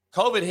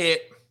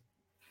hit,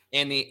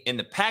 and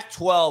the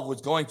Pac-12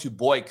 was going to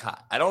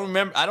boycott. I don't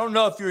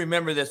know if you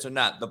remember this or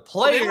not. The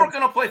players they weren't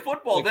going to play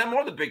football, them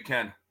or the Big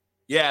Ten.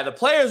 Yeah, the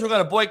players were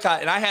going to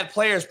boycott, and I had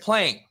players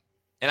playing.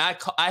 And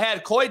I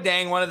had Coy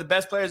Dang, one of the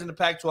best players in the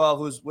Pac-12,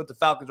 who's with the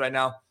Falcons right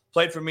now,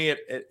 played for me at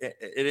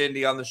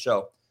Indy on the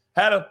show.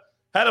 Had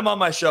him on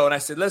my show, and I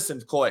said,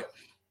 listen, Coy,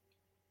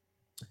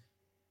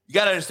 you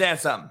got to understand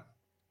something.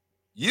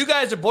 You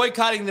guys are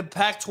boycotting the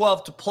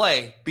Pac-12 to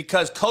play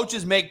because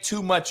coaches make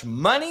too much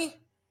money.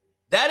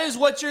 That is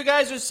what your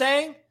guys are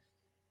saying.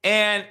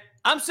 And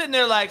I'm sitting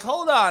there like,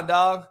 hold on,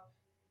 dog.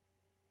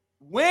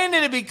 When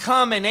did it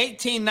become an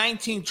 18,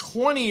 19,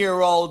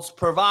 20-year-old's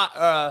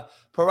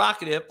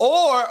prerogative?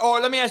 Or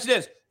let me ask you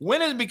this.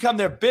 When did it become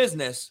their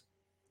business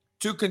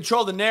to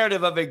control the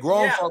narrative of a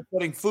grown folk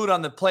putting food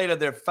on the plate of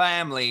their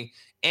family?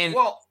 And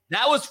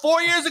that was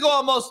 4 years ago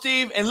almost,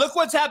 Steve. And look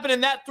what's happened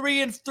in that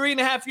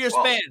 3.5 year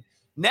span.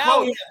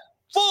 Now we have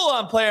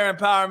full-on player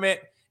empowerment,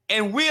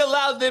 and we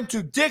allow them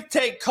to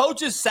dictate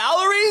coaches'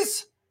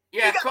 salaries?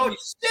 Yeah, Coach.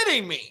 You're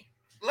kidding me.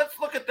 Let's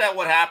look at that.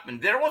 What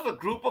happened? There was a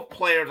group of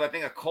players, I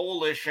think a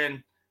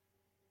coalition,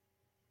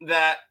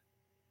 that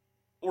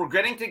were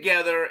getting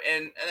together,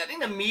 and I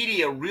think the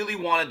media really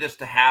wanted this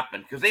to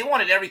happen because they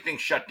wanted everything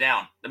shut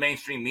down, the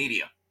mainstream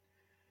media.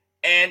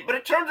 But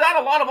it turns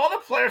out a lot of other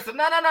players said,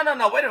 no,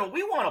 wait a minute,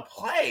 we want to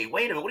play.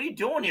 Wait a minute, what are you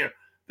doing here?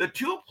 The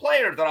two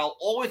players that I'll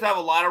always have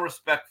a lot of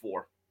respect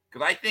for,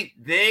 because I think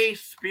they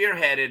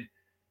spearheaded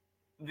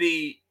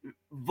the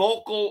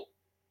vocal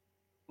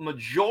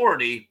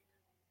majority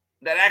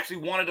that actually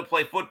wanted to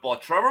play football,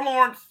 Trevor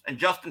Lawrence and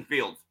Justin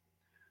Fields.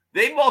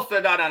 They both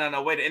said,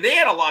 no, wait. And they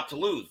had a lot to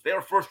lose. They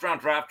were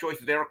first-round draft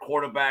choices. They were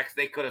quarterbacks.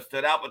 They could have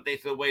stood out, but they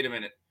said, wait a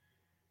minute.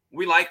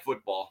 We like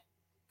football.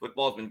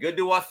 Football's been good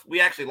to us.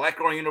 We actually like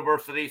our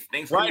universities.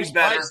 Things can be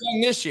better.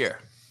 Right, this year.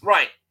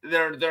 Right.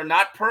 They're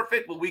not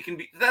perfect, but we can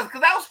be –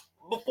 because that was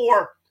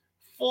before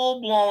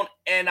full-blown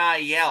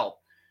NIL.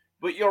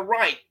 But you're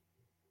right.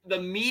 The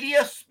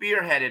media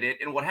spearheaded it,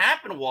 and what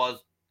happened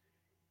was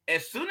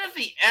as soon as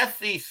the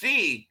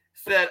SEC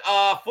said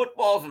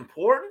football's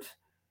important,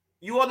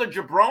 you other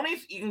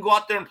jabronis, you can go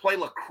out there and play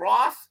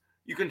lacrosse.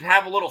 You can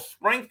have a little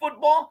spring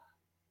football.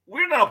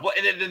 We're going to play.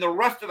 And then the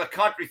rest of the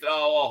country said,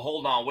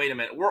 hold on, wait a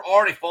minute. We're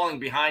already falling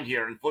behind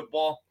here in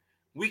football.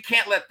 We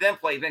can't let them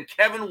play. Then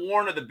Kevin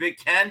Warren of the Big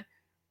Ten,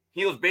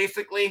 he was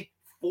basically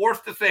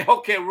forced to say,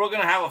 okay, we're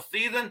going to have a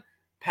season.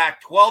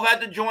 Pac-12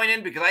 had to join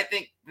in because I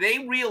think they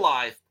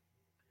realized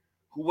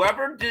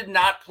whoever did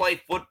not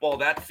play football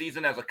that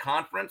season as a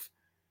conference,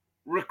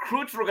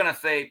 recruits were going to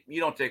say,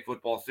 you don't take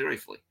football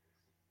seriously.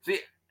 See,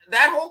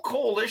 that whole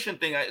coalition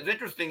thing is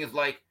interesting. Is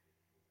like,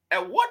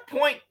 at what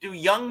point do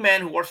young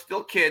men who are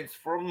still kids,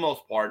 for the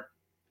most part,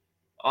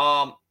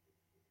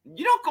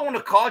 you don't go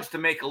into college to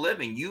make a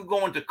living. You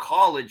go into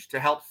college to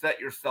help set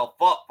yourself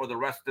up for the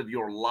rest of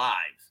your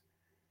lives.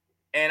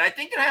 And I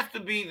think it has to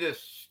be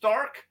this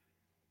stark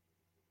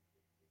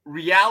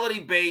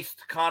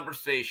reality-based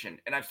conversation.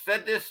 And I've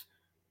said this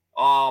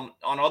on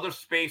other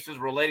spaces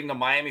relating to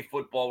Miami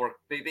football, where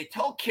they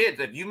tell kids,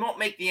 if you don't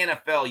make the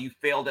NFL, you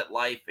failed at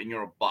life and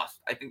you're a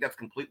bust. I think that's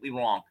completely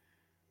wrong.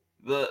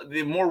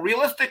 The more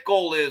realistic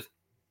goal is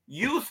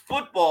use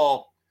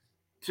football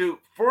to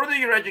further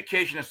your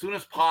education as soon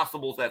as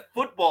possible, so that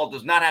football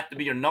does not have to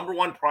be your number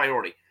one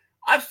priority.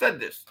 I've said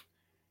this.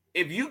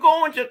 If you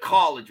go into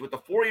college with a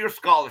 4-year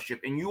scholarship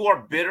and you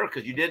are bitter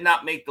because you did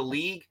not make the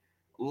league,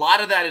 a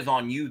lot of that is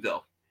on you,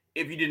 though.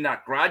 If you did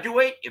not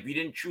graduate, if you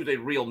didn't choose a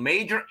real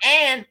major,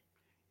 and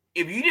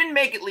if you didn't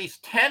make at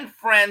least 10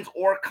 friends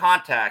or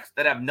contacts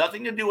that have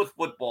nothing to do with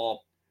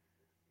football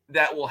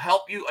that will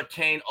help you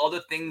attain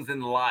other things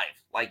in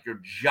life, like your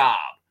job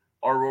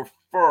or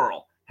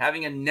referral,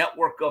 having a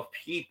network of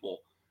people.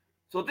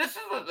 So this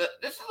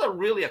is a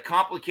really a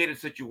complicated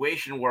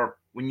situation where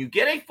when you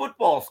get a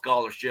football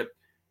scholarship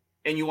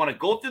and you want to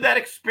go through that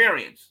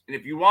experience, and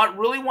if you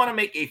really want to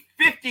make a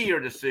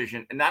 50-year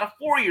decision and not a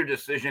 4-year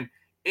decision,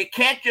 it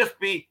can't just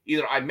be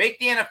either I make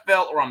the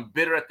NFL or I'm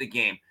bitter at the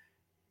game.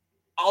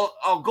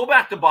 I'll go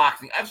back to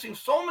boxing. I've seen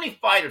so many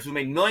fighters who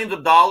made millions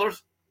of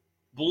dollars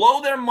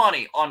blow their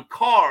money on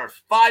cars,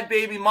 5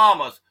 baby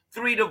mamas,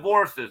 3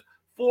 divorces,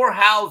 4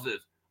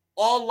 houses,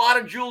 a lot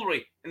of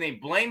jewelry, and they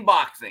blame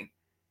boxing.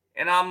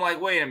 And I'm like,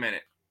 wait a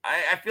minute.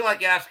 I feel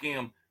like asking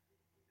them,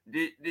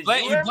 did you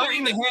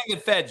blame the hand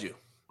that fed you?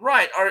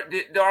 Right.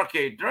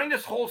 Okay, during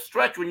this whole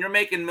stretch when you're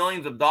making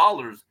millions of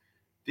dollars,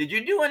 did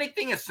you do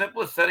anything as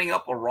simple as setting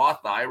up a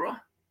Roth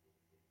IRA?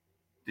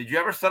 Did you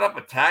ever set up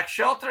a tax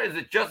shelter? Is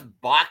it just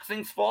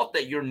boxing's fault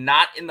that you're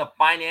not in the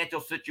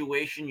financial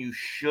situation you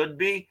should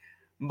be?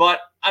 But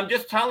I'm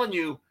just telling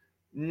you,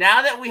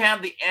 now that we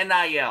have the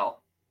NIL,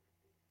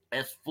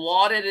 as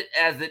flawed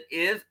as it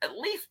is, at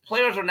least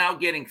players are now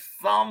getting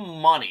some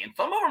money, and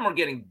some of them are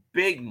getting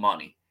big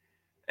money.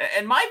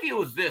 And my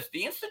view is this: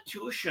 the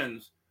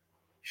institutions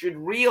should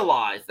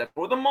realize that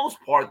for the most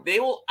part, they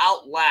will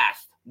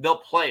outlast the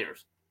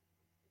players.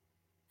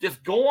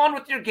 Just go on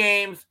with your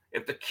games.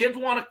 If the kids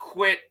want to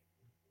quit,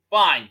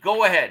 fine,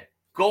 go ahead.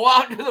 Go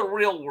out into the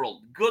real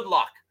world. Good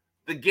luck.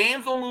 The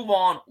games will move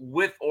on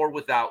with or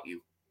without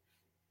you.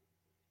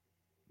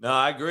 No,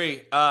 I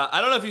agree.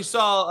 I don't know if you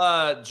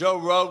saw Joe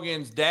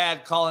Rogan's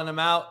dad calling him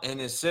out, and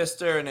his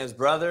sister and his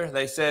brother.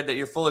 They said that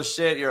you're full of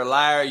shit. You're a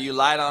liar. You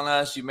lied on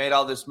us. You made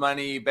all this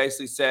money. You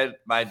basically said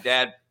my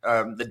dad.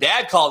 The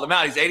dad called him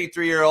out. He's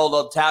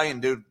 83-year-old Italian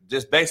dude,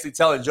 just basically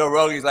telling Joe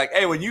Rogan, he's like,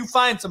 "Hey, when you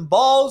find some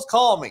balls,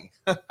 call me."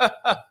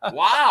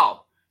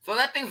 Wow. So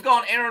that thing's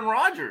gone Aaron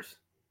Rodgers.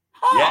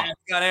 Huh. Yeah,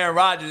 it's got Aaron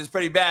Rodgers. It's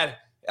pretty bad.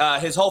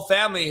 His whole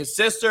family, his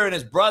sister and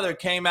his brother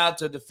came out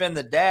to defend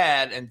the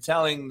dad and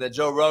telling that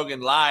Joe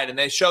Rogan lied. And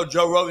they showed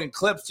Joe Rogan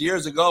clips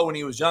years ago when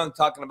he was young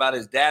talking about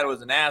his dad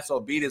was an asshole,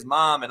 beat his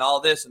mom and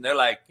all this. And they're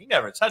like, he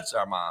never touched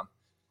our mom.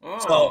 Oh.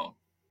 So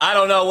I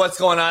don't know what's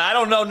going on. I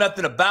don't know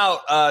nothing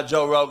about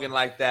Joe Rogan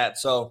like that.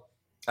 So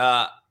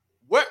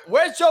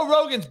where's Joe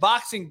Rogan's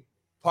boxing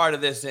part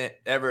of this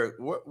ever?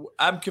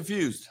 I'm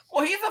confused.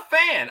 Well, he's a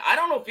fan. I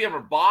don't know if he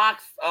ever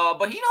boxed,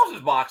 but he knows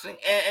his boxing.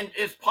 And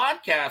his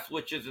podcast,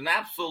 which is an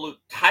absolute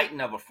titan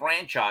of a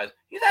franchise,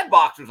 he's had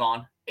boxers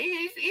on.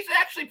 He's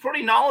actually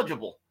pretty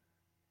knowledgeable.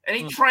 And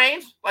he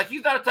trains. Like,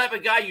 he's not a type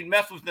of guy you'd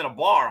mess with in a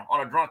bar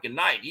on a drunken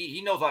night.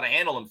 He knows how to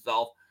handle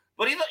himself.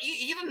 But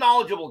he's a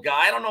knowledgeable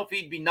guy. I don't know if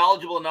he'd be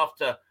knowledgeable enough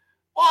to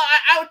 – well,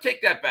 I would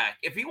take that back.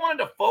 If he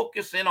wanted to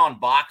focus in on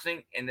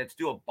boxing and let's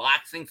do a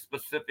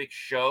boxing-specific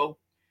show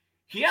 –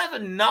 he has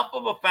enough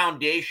of a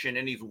foundation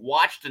and he's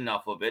watched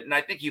enough of it, and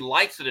I think he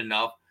likes it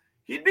enough.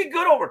 He'd be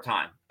good over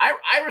time. I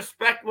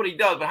respect what he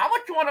does, but how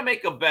much you want to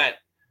make a bet?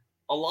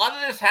 A lot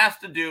of this has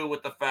to do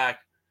with the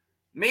fact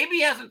maybe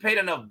he hasn't paid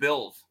enough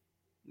bills.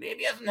 Maybe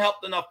he hasn't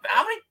helped enough.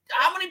 How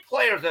many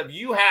players have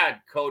you had,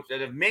 Coach,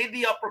 that have made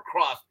the upper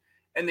crust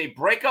and they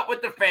break up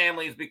with their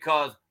families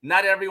because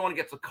not everyone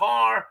gets a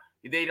car,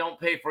 they don't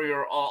pay for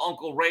your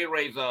Uncle Ray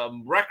Ray's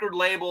record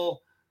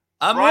label?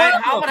 Right?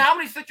 How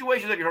many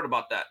situations have you heard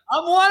about that?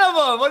 I'm one of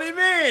them. What do you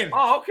mean?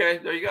 Oh, okay.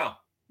 There you go.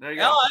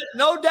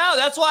 No doubt.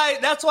 That's why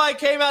I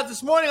came out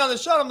this morning on the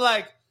show. I'm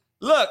like,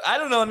 look, I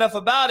don't know enough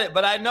about it,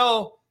 but I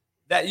know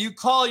that you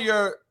call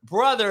your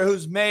brother,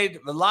 who's made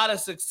a lot of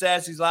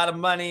success, he's a lot of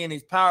money, and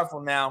he's powerful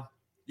now.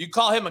 You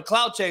call him a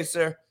clout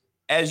chaser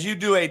as you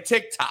do a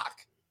TikTok.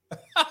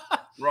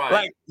 Right.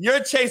 Like,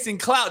 you're chasing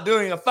clout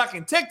doing a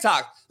fucking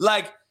TikTok.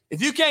 Like,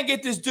 if you can't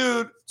get this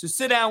dude to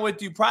sit down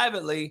with you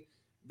privately,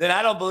 then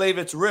I don't believe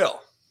it's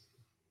real.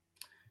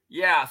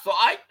 Yeah, so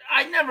I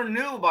never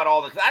knew about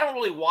all this. I don't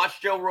really watch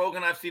Joe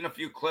Rogan. I've seen a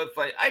few clips.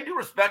 I do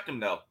respect him,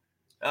 though.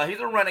 He's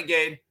a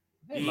renegade.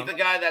 He's a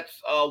guy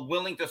that's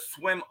willing to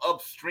swim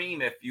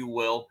upstream, if you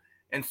will,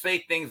 and say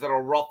things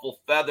that'll ruffle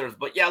feathers.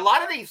 But, yeah, a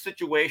lot of these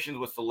situations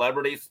with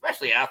celebrities,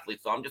 especially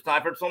athletes,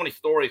 I've heard so many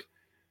stories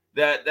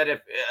that if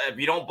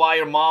you don't buy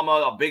your mama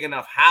a big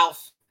enough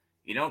house,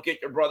 you don't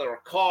get your brother a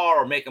car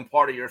or make him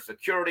part of your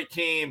security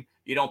team,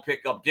 you don't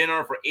pick up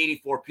dinner for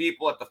 84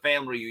 people at the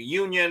family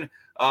reunion,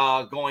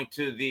 going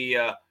to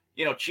the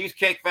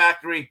Cheesecake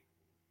Factory,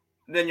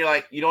 then you're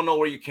like, you don't know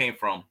where you came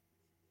from.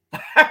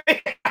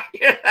 I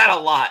hear that a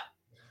lot.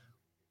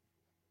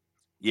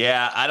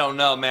 Yeah, I don't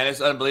know, man. It's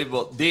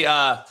unbelievable.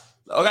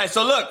 Okay,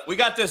 so look, we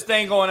got this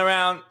thing going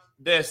around.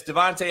 This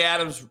Davante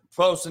Adams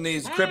posting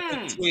these cryptic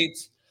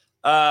tweets.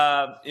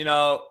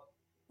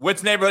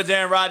 Which neighborhood's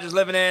Aaron Rodgers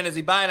living in? Is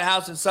he buying a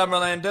house in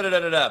Summerlin?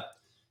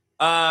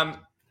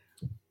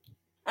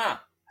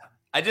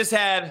 I just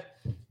had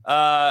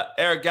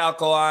Eric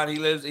Galco on.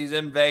 He's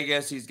in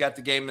Vegas. He's got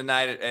the game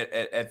tonight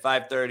at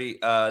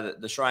 5:30,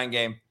 the Shrine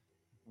game.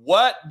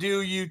 What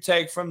do you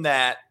take from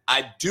that?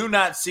 I do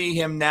not see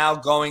him now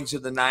going to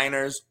the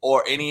Niners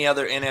or any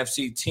other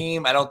NFC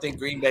team. I don't think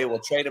Green Bay will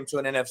trade him to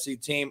an NFC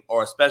team,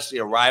 or especially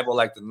a rival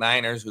like the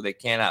Niners, who they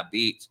cannot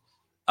beat.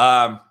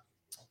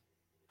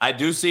 I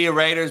do see a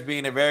Raiders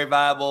being a very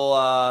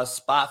viable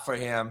spot for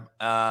him.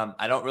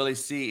 I don't really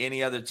see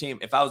any other team.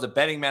 If I was a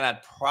betting man,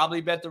 I'd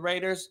probably bet the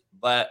Raiders,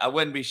 but I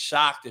wouldn't be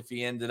shocked if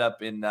he ended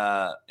up in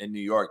New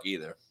York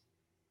either.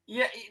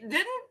 Yeah,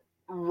 didn't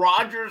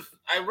Rodgers,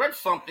 I read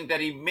something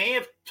that he may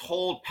have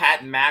told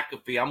Pat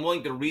McAfee, I'm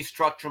willing to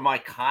restructure my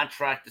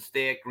contract to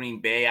stay at Green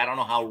Bay. I don't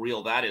know how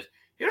real that is.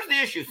 Here's the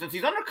issue. Since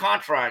he's under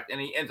contract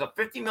and he ends a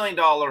 $50 million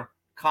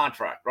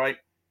contract, right?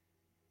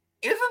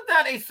 Isn't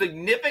that a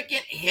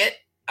significant hit,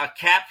 a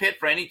cap hit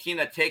for any team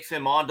that takes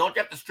him on? Don't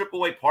you have to strip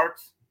away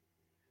parts?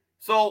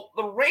 So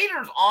the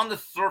Raiders on the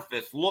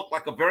surface look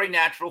like a very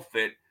natural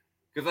fit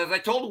because, as I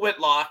told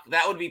Whitlock,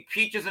 that would be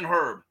peaches and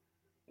herb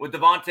with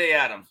Davante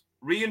Adams.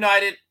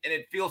 Reunited, and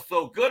it feels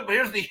so good. But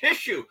here's the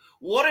issue.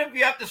 What if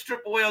you have to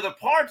strip away other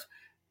parts?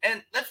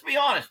 And let's be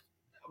honest,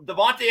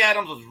 Davante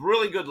Adams was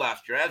really good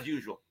last year, as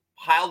usual.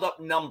 Piled up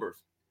numbers.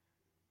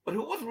 But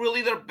who was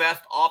really their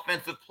best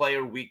offensive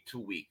player week to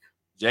week?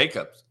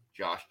 Jacobs.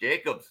 Josh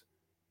Jacobs.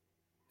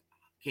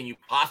 Can you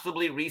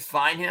possibly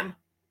re-sign him?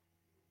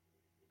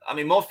 I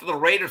mean, most of the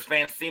Raiders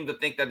fans seem to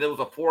think that there was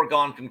a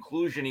foregone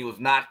conclusion he was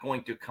not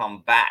going to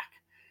come back.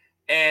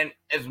 And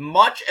as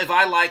much as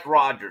I like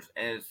Rodgers,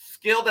 and as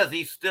skilled as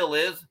he still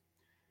is,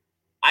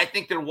 I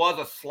think there was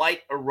a slight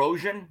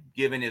erosion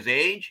given his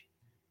age.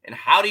 And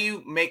how do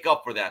you make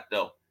up for that,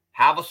 though?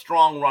 Have a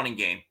strong running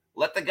game.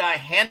 Let the guy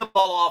hand the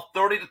ball off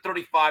 30 to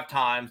 35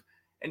 times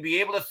and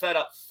be able to set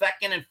up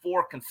 2nd and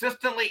 4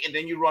 consistently, and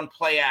then you run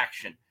play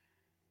action.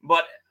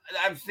 But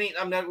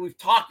we've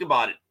talked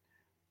about it.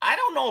 I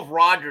don't know if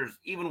Rodgers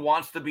even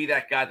wants to be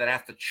that guy that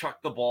has to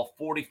chuck the ball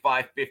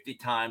 45, 50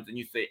 times, and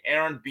you say,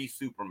 Aaron, be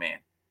Superman.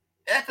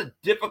 That's a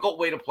difficult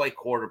way to play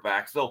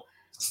quarterback. So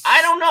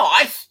I don't know.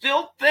 I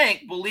still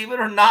think, believe it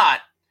or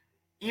not,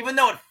 even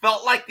though it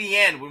felt like the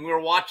end when we were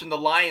watching the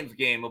Lions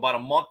game about a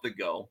month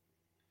ago,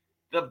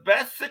 the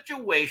best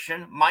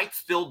situation might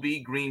still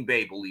be Green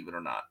Bay, believe it or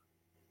not.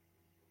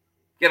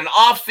 Get an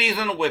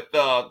offseason with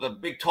the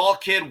big tall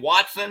kid,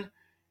 Watson,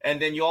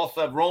 and then you also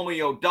have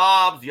Romeo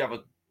Doubs. You have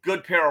a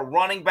good pair of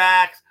running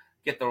backs,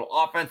 get the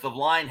offensive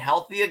line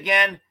healthy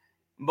again.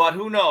 But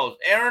who knows?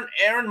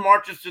 Aaron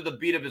marches to the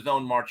beat of his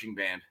own marching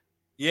band.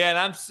 Yeah,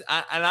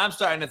 and I'm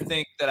starting to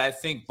think that I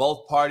think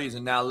both parties are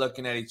now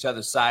looking at each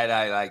other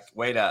side-eye like,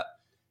 wait up.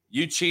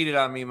 You cheated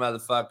on me,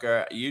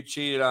 motherfucker. You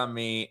cheated on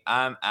me.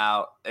 I'm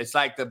out. It's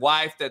like the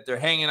wife that they're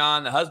hanging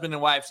on, the husband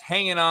and wife's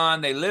hanging on.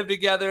 They live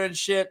together and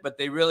shit, but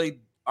they really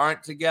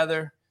aren't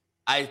together.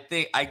 I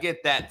think I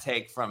get that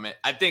take from it.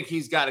 I think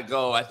he's got to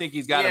go. I think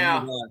he's got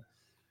to move on.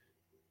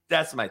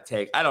 That's my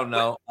take. I don't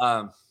know.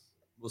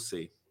 We'll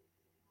see.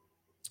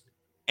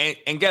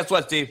 And guess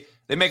what, Steve?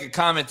 They make a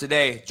comment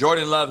today.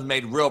 Jordan Love's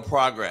made real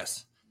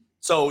progress.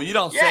 So you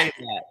don't say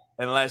that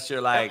unless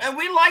you're like. And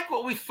we like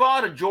what we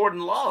saw to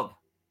Jordan Love.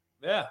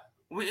 Yeah.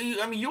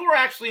 You were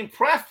actually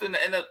impressed. And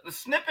the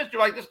snippets,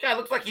 you're like, this guy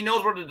looks like he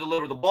knows where to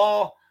deliver the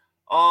ball.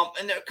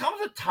 And there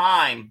comes a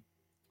time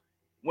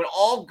when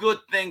all good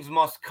things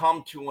must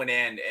come to an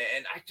end.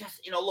 And I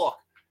just, look.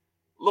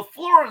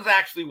 LaFleur has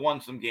actually won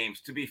some games,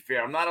 to be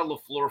fair. I'm not a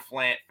LaFleur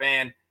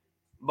fan,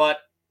 but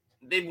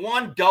they've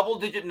won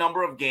double-digit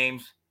number of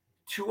games,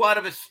 2 out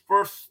of his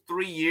first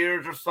 3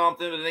 years or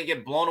something, and they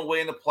get blown away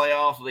in the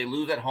playoffs, or they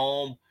lose at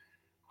home.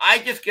 I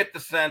just get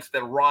the sense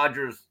that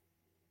Rodgers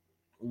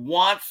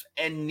wants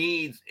and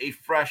needs a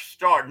fresh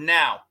start.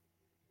 Now,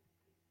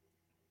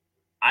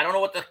 I don't know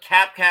what the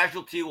cap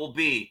casualty will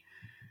be.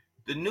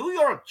 The New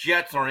York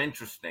Jets are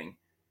interesting,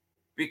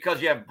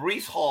 because you have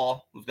Breece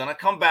Hall, who's going to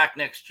come back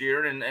next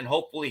year, and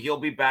hopefully he'll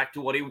be back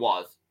to what he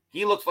was.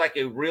 He looks like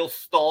a real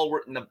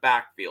stalwart in the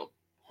backfield.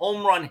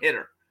 Home run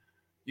hitter.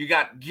 You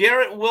got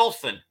Garrett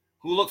Wilson,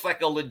 who looks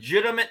like a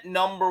legitimate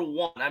number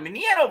 1. I mean,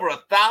 he had over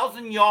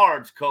 1,000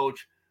 yards,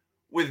 Coach,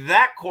 with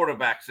that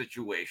quarterback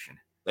situation.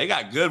 They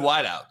got good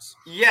wideouts.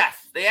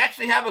 Yes, they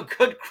actually have a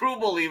good crew,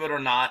 believe it or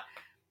not.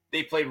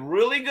 They played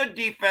really good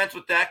defense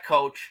with that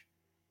coach.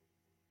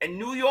 And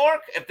New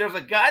York, if there's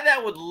a guy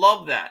that would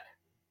love that,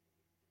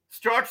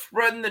 start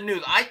spreading the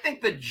news. I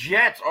think the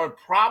Jets are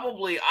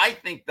probably,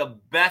 the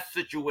best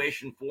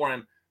situation for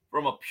him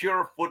from a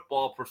pure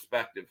football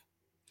perspective.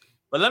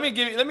 But let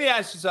me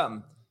ask you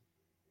something.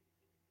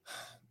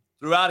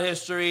 Throughout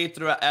history,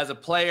 as a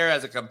player,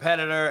 as a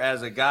competitor,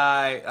 as a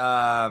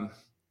guy,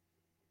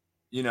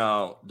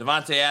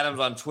 Devontae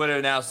Adams on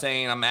Twitter now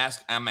saying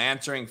I'm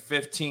answering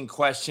 15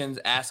 questions.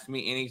 Ask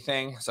me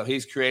anything. So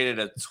he's created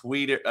a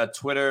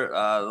Twitter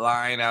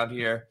line out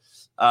here.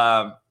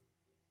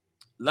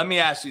 Let me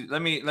ask you.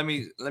 Let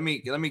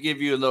me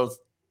give you a little.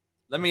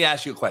 Let me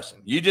ask you a question.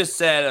 You just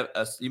said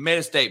you made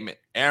a statement.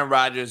 Aaron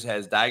Rodgers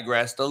has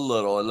digressed a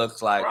little. It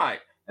looks like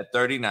at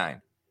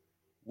 39.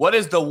 What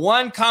is the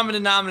one common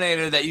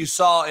denominator that you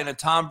saw in a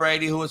Tom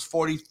Brady who was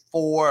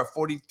 44 or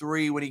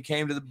 43 when he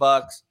came to the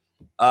Bucs?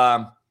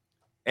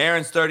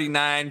 Aaron's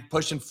 39,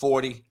 pushing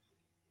 40.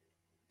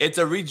 It's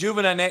a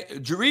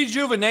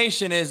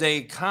rejuvenation is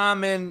a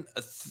common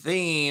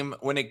theme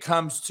when it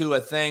comes to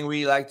a thing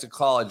we like to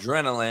call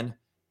adrenaline.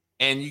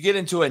 And you get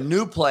into a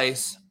new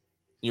place,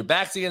 your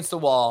back's against the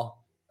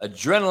wall,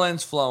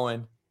 adrenaline's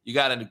flowing. You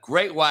got a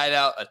great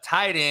wideout, a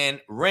tight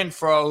end,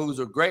 Renfro, who's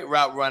a great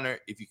route runner.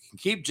 If you can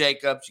keep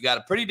Jacobs, you got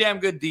a pretty damn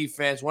good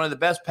defense, one of the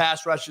best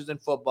pass rushers in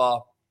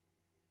football.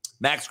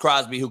 Max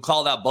Crosby, who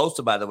called out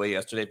Bosa, by the way,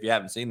 yesterday, if you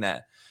haven't seen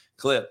that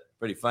clip.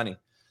 Pretty funny.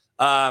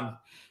 I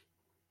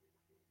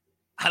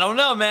don't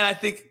know, man. I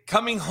think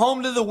coming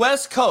home to the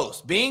West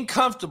Coast, being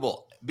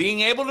comfortable,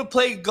 being able to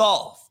play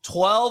golf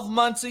 12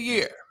 months a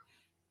year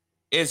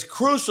is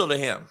crucial to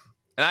him.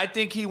 And I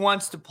think he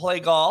wants to play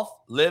golf,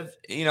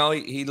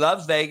 he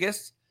loves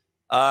Vegas.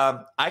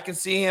 I can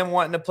see him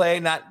wanting to play,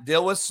 not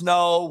deal with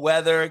snow,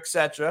 weather,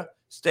 etc.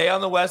 Stay on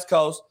the West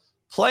Coast,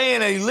 play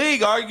in a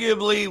league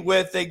arguably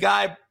with a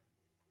guy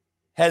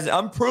has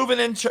unproven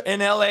in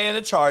LA and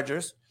the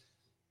Chargers.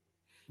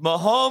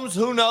 Mahomes,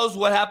 who knows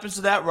what happens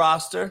to that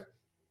roster.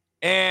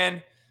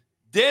 And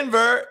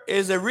Denver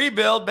is a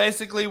rebuild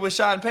basically with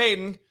Sean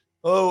Payton.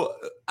 Oh,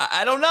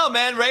 I don't know,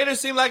 man. Raiders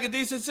seem like a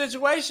decent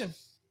situation.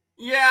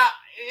 Yeah,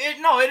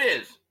 it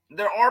is.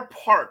 There are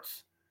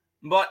parts,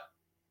 but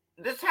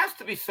this has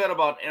to be said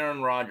about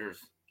Aaron Rodgers.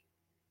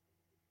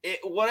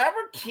 Whatever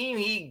team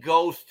he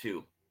goes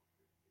to,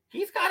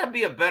 he's got to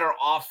be a better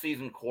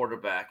offseason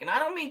quarterback. And I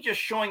don't mean just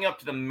showing up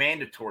to the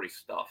mandatory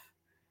stuff.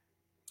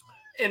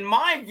 In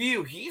my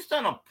view, he's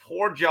done a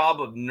poor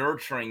job of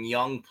nurturing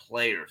young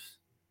players.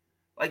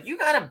 Like, you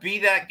got to be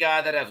that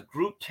guy that has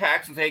group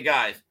texts and say, hey,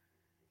 guys,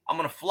 I'm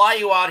going to fly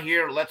you out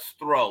here. Let's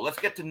throw. Let's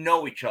get to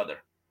know each other.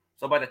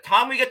 So by the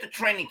time we get to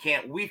training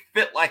camp, we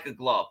fit like a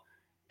glove.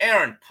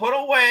 Aaron, put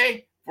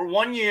away for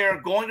 1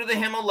 year, going to the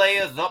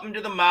Himalayas, up into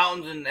the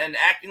mountains, and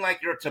acting like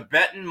you're a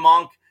Tibetan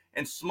monk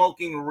and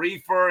smoking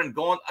reefer and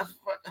going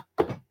 –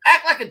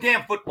 act like a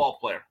damn football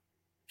player.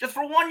 Just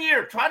for 1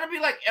 year. Try to be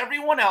like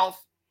everyone else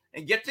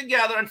and get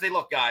together and say,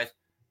 look, guys,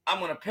 I'm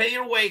going to pay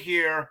your way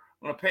here.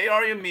 I'm going to pay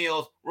all your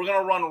meals. We're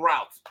going to run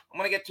routes. I'm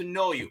going to get to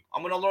know you.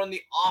 I'm going to learn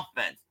the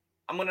offense.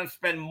 I'm going to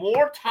spend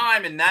more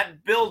time in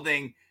that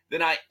building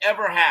than I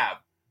ever have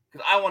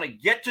because I want to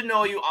get to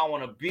know you. I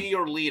want to be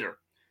your leader.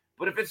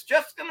 But if it's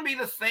just going to be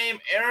the same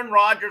Aaron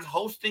Rodgers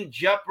hosting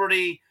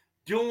Jeopardy,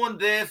 doing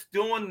this,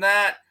 doing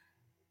that,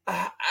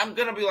 I'm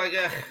going to be like,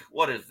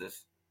 what is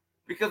this?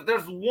 Because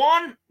there's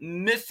one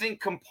missing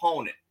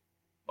component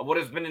of what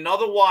has been an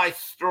otherwise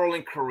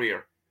sterling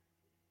career.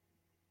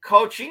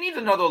 Coach, he needs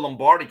another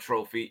Lombardi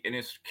trophy in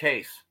his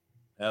case.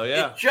 Hell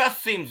yeah. It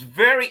just seems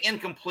very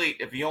incomplete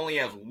if he only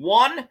has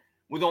one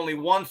with only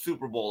one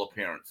Super Bowl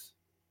appearance.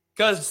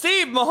 Because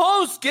Steve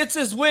Mahomes gets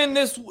his win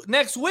this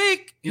next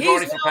week. He's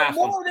already now surpassed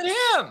more than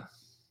him.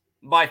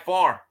 By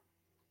far.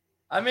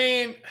 I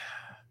mean,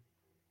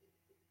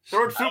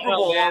 third Super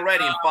Bowl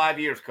already in 5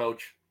 years,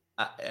 Coach.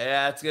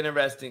 Yeah, it's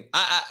interesting.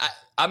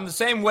 I'm the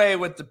same way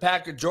with the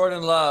Packer.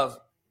 Jordan Love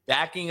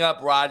backing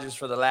up Rodgers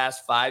for the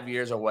last 5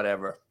 years or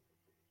whatever.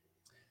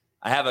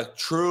 I have a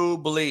true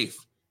belief.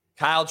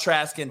 Kyle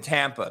Trask in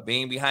Tampa,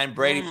 being behind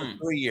Brady for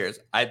 3 years.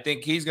 I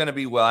think he's going to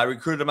be well. I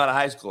recruited him out of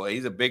high school.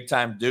 He's a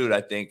big-time dude, I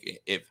think.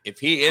 If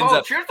he ends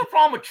up – here's the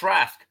problem with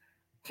Trask.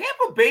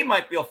 Tampa Bay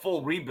might be a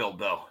full rebuild,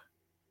 though.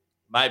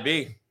 Might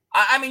be.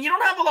 I mean, you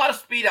don't have a lot of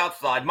speed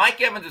outside.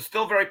 Mike Evans is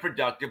still very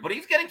productive, but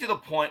he's getting to the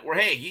point where,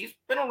 hey, he's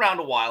been around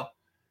a while.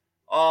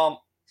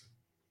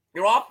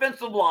 Your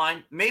offensive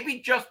line, maybe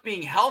just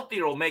being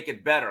healthier will make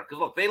it better. Because,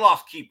 look, they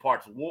lost key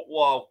parts.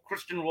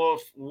 Christian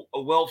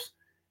Wilfs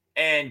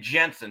and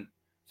Jensen.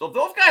 So if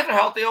those guys are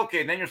healthy,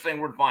 okay, then you're saying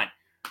we're fine.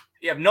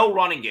 You have no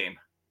running game.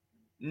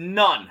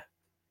 None.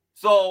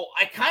 So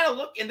I kind of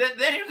look, and then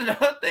here's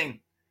another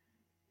thing.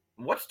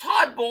 What's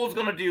Todd Bowles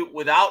going to do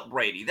without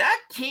Brady? That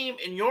team,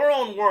 in your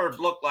own words,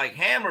 looked like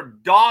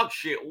hammered dog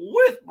shit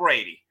with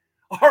Brady.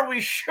 Are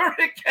we sure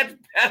it gets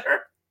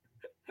better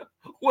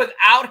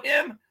without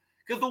him?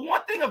 Because the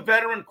one thing a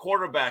veteran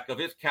quarterback of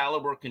his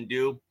caliber can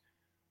do,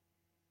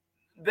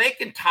 they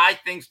can tie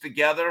things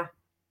together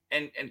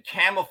and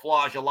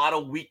camouflage a lot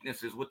of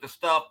weaknesses with the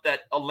stuff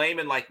that a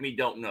layman like me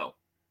don't know,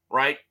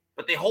 right?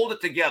 But they hold it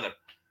together.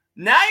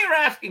 Now you're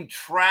asking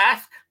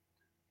Trask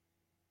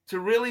to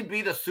really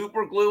be the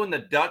super glue and the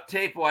duct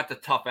tape. Well, that's a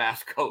tough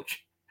ask,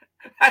 Coach.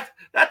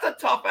 That's a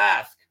tough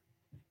ask.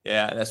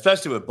 Yeah,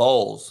 especially with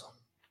Bowles.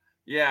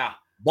 Yeah.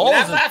 Bowles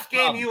that last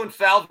game you and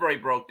Salisbury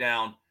broke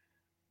down,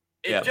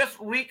 it Yeah. just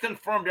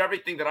reconfirmed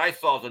everything that I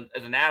saw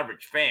as an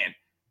average fan.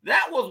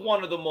 That was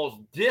one of the most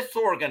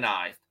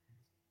disorganized,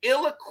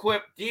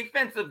 ill-equipped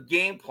defensive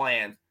game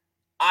plans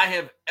I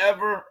have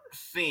ever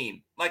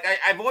seen. Like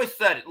I've always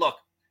said it. Look,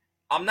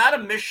 I'm not a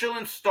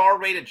Michelin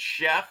star-rated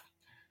chef,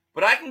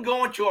 but I can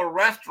go into a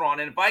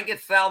restaurant, and if I get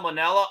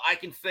salmonella, I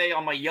can say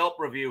on my Yelp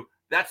review,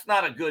 that's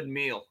not a good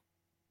meal.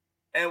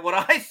 And what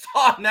I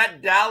saw in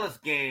that Dallas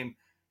game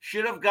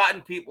should have gotten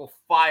people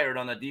fired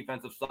on the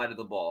defensive side of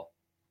the ball.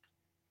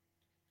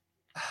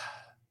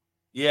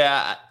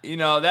 Yeah,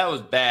 that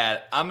was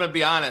bad. I'm going to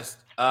be honest.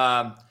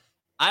 I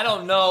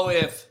don't know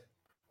if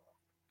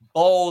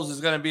Bowles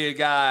is going to be a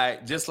guy,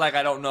 just like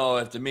I don't know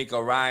if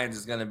DeMeco Ryans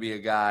is going to be a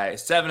guy.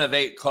 7 of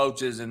 8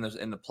 coaches in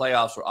the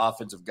playoffs were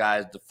offensive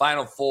guys. The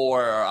Final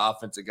 4 are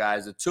offensive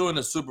guys. The 2 in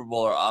the Super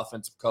Bowl are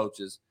offensive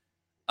coaches.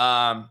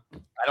 I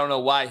don't know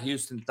why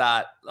Houston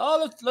thought,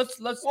 let's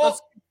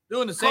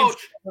doing the same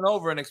thing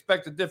over and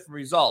expect a different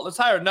result. Let's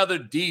hire another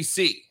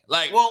DC.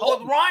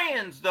 With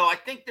Ryans, though, I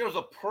think there was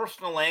a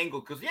personal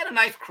angle because he had a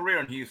nice career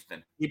in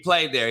Houston. He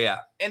played there, yeah.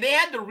 And they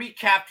had to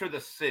recapture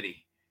the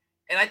city.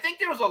 And I think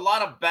there was a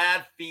lot of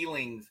bad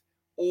feelings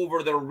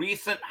over the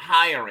recent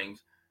hirings.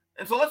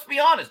 And so let's be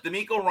honest,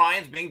 DeMeco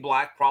Ryans being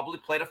black probably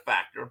played a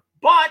factor.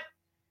 But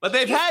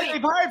they've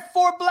hired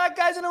 4 black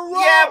guys in a row.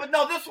 Yeah, but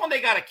no, this one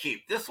they got to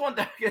keep. This one,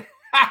 and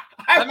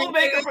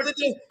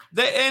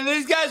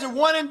these guys are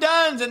one and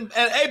dones. And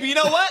hey, but you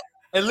know what?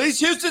 At least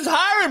Houston's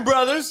hiring,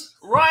 brothers.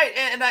 Right.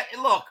 And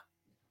look,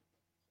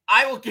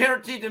 I will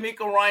guarantee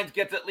DeMeco Ryans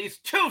gets at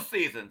least 2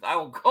 seasons. I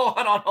will go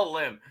out on a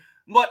limb.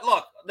 But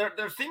look,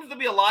 there seems to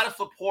be a lot of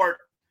support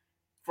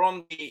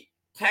from the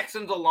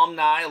Texans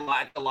alumni.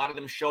 A lot of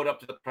them showed up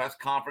to the press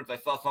conference. I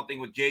saw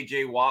something with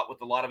J.J. Watt with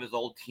a lot of his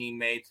old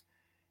teammates.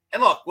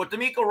 And look, what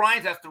DeMeco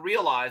Ryans has to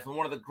realize, and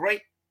one of the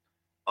great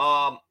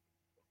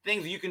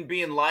things you can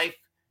be in life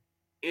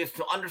is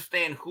to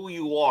understand who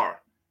you are.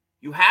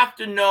 You have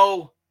to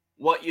know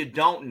what you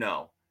don't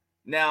know.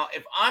 Now,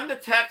 if I'm the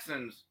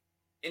Texans,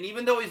 and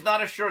even though he's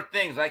not a sure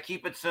thing, I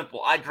keep it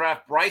simple. I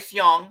draft Bryce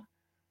Young,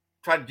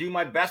 try to do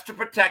my best to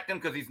protect him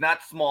because he's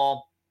not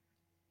small,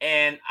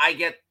 and I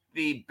get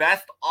the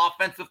best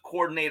offensive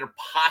coordinator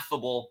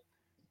possible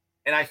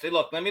And I say,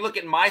 look, let me look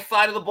at my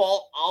side of the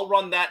ball. I'll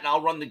run that and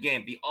I'll run the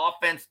game. The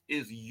offense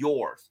is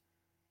yours.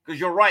 Because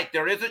you're right.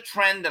 There is a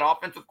trend that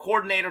offensive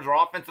coordinators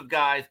or offensive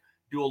guys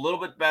do a little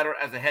bit better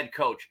as a head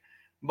coach.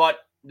 But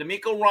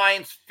DeMeco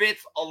Ryans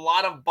fits a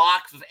lot of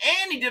boxes,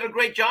 and he did a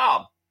great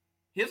job.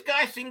 His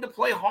guys seem to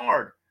play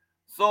hard.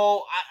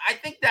 So I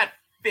think that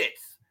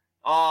fits.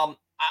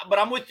 But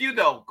I'm with you,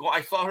 though.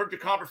 Heard your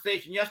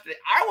conversation yesterday.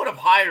 I would have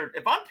hired,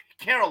 if I'm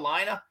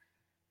Carolina,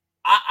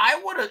 I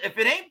would have, if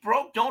it ain't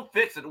broke, don't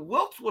fix it.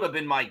 Wilkes would have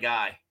been my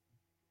guy.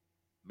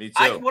 Me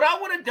too. What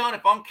I would have done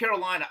if I'm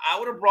Carolina, I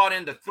would have brought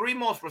in the 3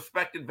 most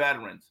respected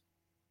veterans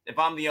if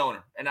I'm the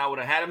owner. And I would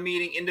have had a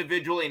meeting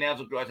individually and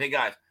asked, hey,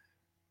 guys,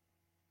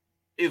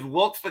 is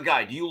Wilkes the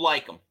guy? Do you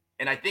like him?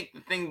 And I think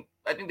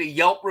the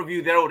Yelp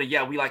review there would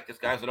have, we like this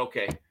guy. I said,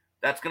 okay,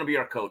 that's going to be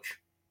our coach.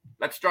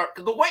 Let's start.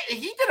 Because the way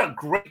he did a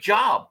great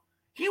job.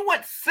 He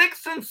went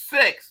 6-6,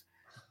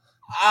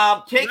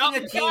 taking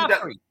a team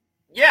that.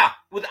 Yeah,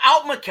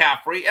 without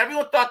McCaffrey,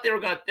 everyone thought they were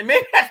going to – and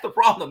maybe that's the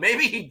problem.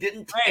 Maybe he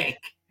didn't tank.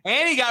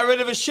 And he got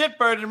rid of a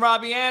shitbird in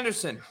Robbie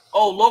Anderson.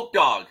 Oh, Loke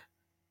Dog.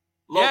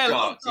 Loke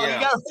Dog. He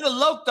got rid of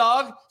Loke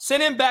Dog,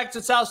 sent him back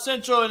to South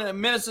Central in a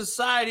menace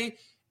society,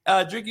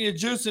 drinking your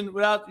juice in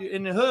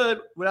the hood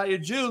without your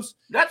juice.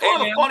 That's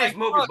one of the funniest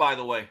movies, by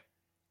the way.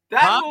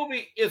 That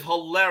movie is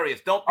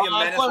hilarious. Don't be a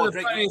menace. One of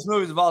the funniest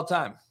movies of all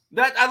time.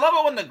 I love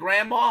it when the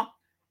grandma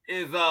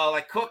is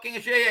like cooking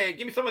and shit. Hey,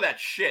 give me some of that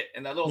shit.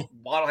 And that little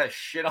bottle has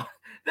shit on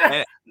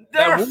it.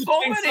 There are so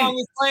many. Song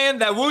is playing,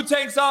 that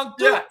Wu-Tang song.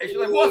 Yeah. And she's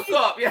like, what's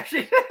up? Yeah, she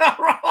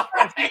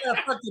right. She got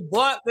a fucking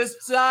blunt this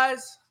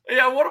size.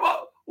 Yeah, what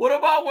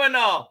about when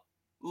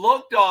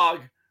Loke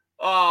Dog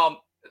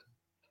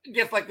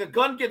gets like the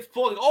gun gets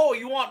pulled. Oh,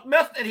 you want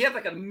meth? And he has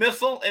like a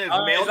missile in his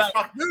mail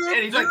truck.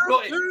 And he's like,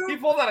 he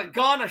pulls out a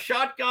gun, a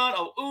shotgun,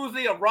 a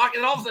Uzi, a rocket,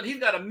 and all of a sudden he's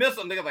got a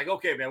missile. And they're like,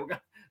 okay, man,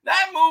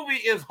 that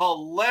movie is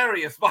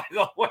hilarious. By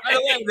the way,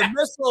 the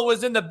missile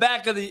was in the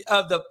back of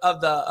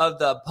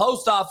the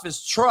post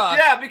office truck.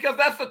 Yeah, because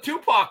that's the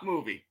Tupac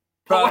movie.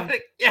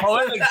 Poetic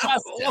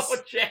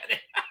Justice.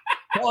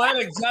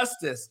 Poetic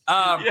Justice.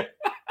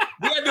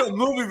 We gotta do a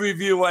movie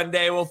review one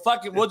day.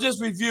 We'll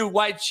just review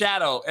White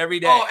Shadow every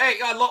day. Oh, hey,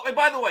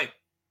 by the way,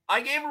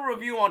 I gave a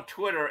review on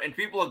Twitter and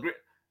people agree.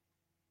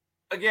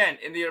 Again,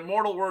 in the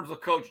immortal words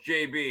of Coach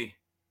JB,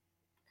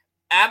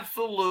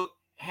 absolute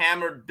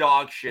hammered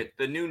dog shit.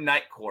 The new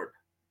Night Court.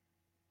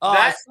 Oh,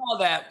 I saw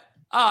that.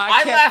 Oh,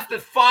 I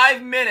lasted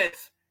 5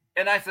 minutes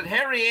and I said,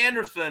 Harry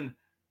Anderson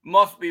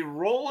must be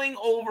rolling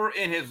over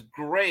in his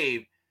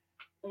grave.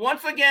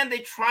 Once again, they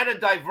try to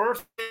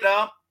diverse it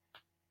up.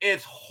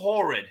 It's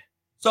horrid.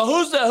 So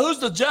who's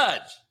the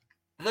judge?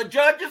 The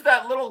judge is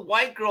that little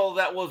white girl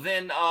that was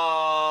in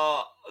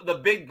The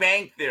Big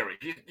Bang Theory.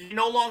 She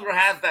no longer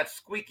has that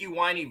squeaky,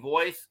 whiny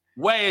voice.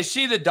 Wait, is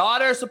she the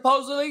daughter,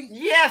 supposedly?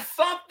 Yeah,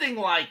 something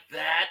like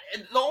that.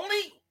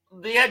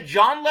 They had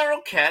John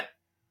Larroquette,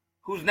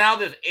 who's now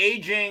this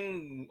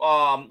aging,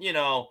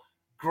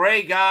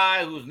 gray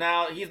guy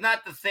he's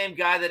not the same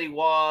guy that he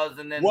was.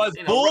 And then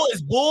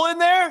is Bull in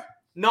there?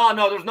 No,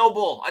 there's no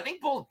Bull. I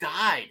think Bull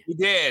died. He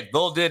did.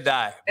 Bull did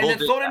die. And then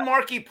so did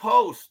Marky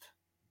Post.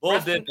 Bull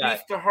Rest did in die.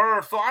 peace to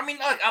her. So, I mean,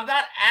 look, I'm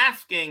not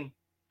asking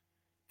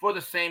for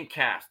the same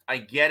cast. I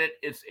get it.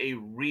 It's a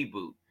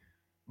reboot.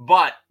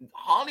 But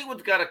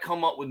Hollywood's got to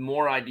come up with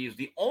more ideas.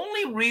 The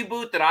only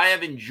reboot that I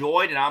have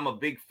enjoyed and I'm a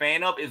big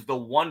fan of is The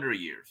Wonder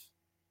Years.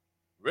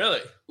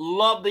 Really?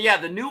 Love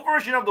the new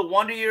version of The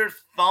Wonder Years.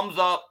 Thumbs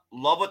up.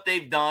 Love what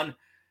they've done.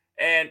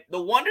 And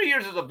The Wonder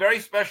Years is a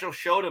very special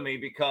show to me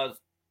because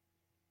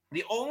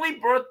the only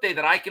birthday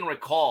that I can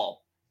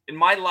recall in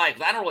my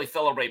life, I don't really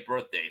celebrate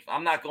birthdays.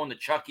 I'm not going to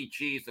Chuck E.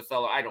 Cheese to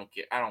celebrate.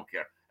 I don't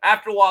care.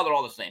 After a while, they're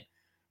all the same.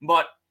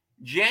 But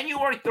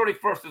January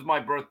 31st is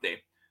my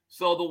birthday.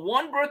 So the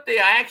one birthday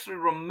I actually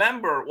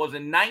remember was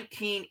in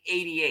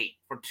 1988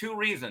 for 2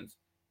 reasons.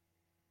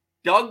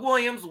 Doug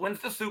Williams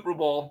wins the Super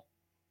Bowl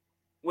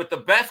with the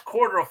best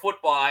quarter of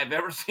football I've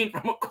ever seen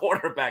from a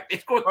quarterback. They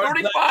scored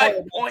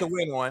 35 points to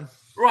win one.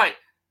 Right.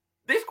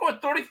 They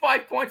scored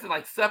 35 points in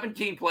like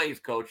 17 plays,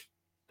 Coach.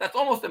 That's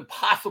almost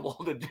impossible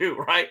to do,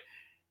 right?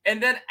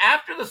 And then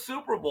after the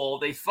Super Bowl,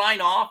 they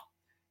sign off.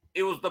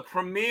 It was the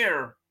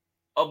premiere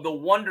of The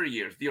Wonder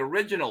Years, the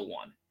original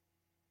one.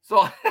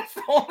 So that's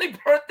the only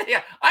birthday.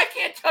 I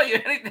can't tell you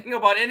anything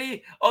about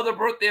any other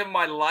birthday of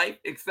my life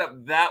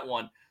except that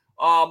one.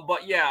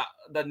 But yeah,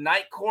 the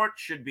Night Court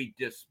should be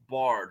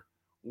disbarred.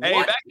 Hey,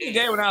 back in the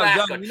day when I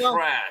was young,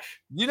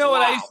 trash. You know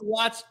what I used to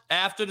watch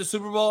after the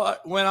Super Bowl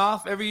went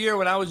off every year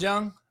when I was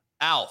young?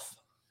 Alf.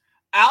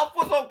 Alf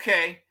was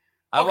okay.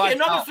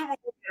 Another Alf. Super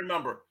Bowl I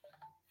remember.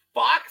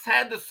 Fox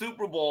had the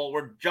Super Bowl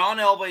where John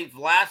Elway's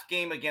last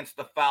game against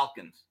the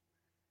Falcons.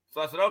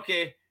 So I said,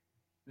 okay.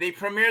 They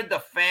premiered The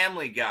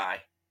Family Guy.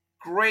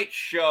 Great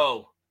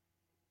show.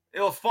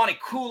 It was funny.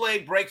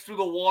 Kool-Aid breaks through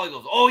the wall. He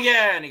goes, oh,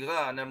 yeah. And he goes,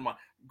 never mind.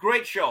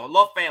 Great show. I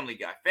love Family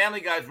Guy. Family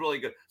Guy is really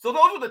good. So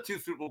those are the 2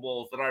 Super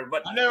Bowls that I.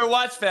 But I never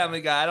watched Family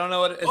Guy. I don't know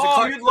what it is.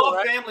 Oh, you'd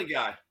love Family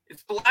Guy.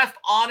 It's the last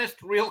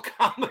honest, real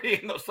comedy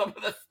in some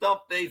of the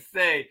stuff they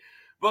say.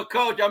 But,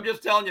 Coach, I'm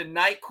just telling you,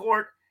 Night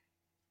Court,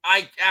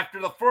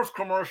 after the first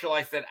commercial,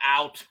 I said,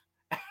 out.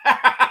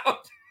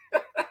 Out.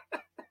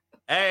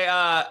 Hey,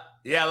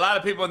 yeah, a lot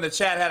of people in the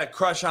chat had a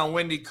crush on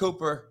Wendy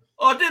Cooper.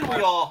 Oh, didn't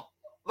we all?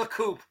 The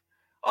Coop.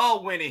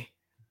 Oh, Winnie.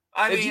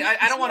 I mean,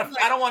 I don't want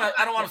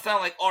to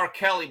sound like R.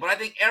 Kelly, but I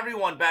think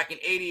everyone back in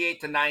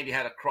 88 to 90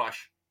 had a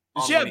crush.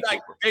 Did she have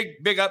like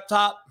big up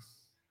top?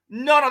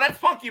 No, that's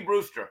Funky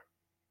Brewster.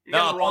 You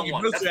got the wrong Funky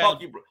one. Brewster That's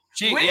Funky Brewster.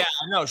 Yeah,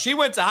 I know. She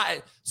went to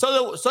high.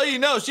 So you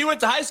know, she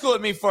went to high school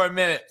with me for a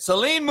minute.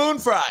 Celine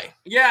Moonfry.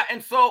 Yeah,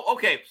 and so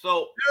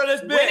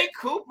this Winnie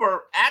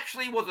Cooper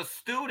actually was a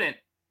student.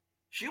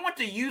 She went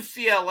to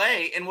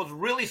UCLA and was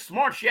really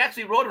smart. She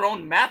actually wrote her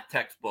own math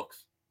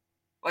textbooks.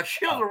 Like,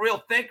 she was a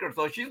real thinker,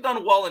 so she's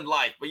done well in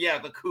life. But yeah,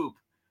 the Coop.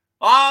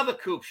 The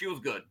Coop. She was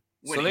good.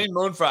 Winnie. Celine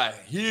Moonfry,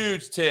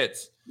 huge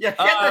tits. Yeah,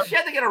 she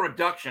had to get a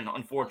reduction,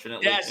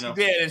 unfortunately. Yeah, she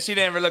did, and she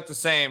never looked the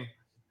same.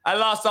 I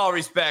lost all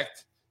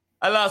respect.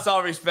 No,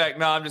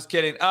 I'm just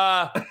kidding.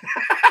 So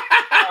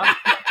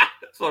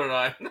did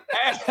I.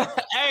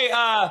 Hey,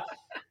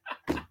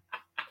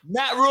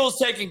 Matt Rule's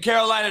taking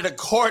Carolina to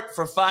court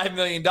for $5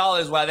 million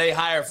while they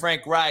hire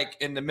Frank Reich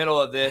in the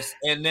middle of this.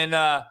 And then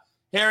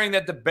hearing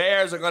that the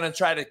Bears are going to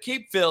try to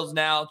keep Fields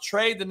now,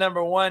 trade the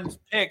number 1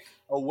 pick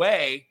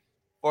away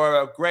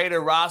for a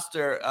greater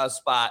roster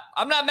spot.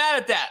 I'm not mad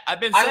at that. I've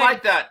been saying, I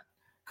like that.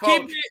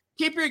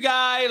 Keep your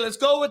guy. Let's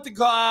go with the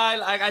guy.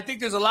 I think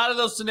there's a lot of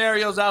those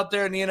scenarios out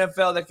there in the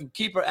NFL that can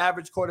keep an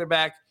average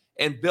quarterback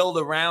and build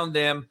around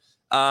them,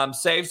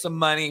 save some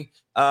money.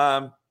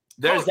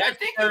 There's that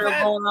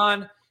going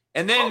on.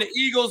 And then the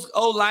Eagles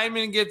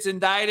lineman gets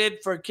indicted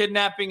for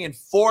kidnapping and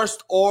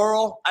forced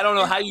oral. I don't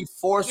know how you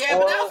force oral. Yeah,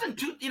 but that was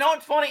in you know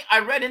what's funny? I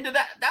read into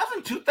that. That was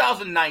in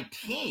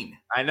 2019.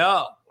 I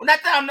know. We're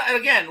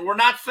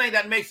not saying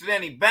that makes it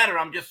any better.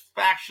 I'm just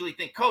factually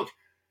thinking, Coach,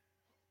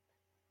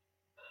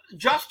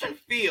 Justin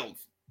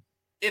Fields,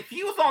 if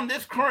he was on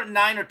this current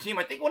Niner team,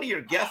 I think one of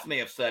your guests may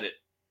have said it,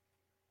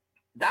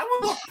 that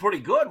would look pretty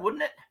good,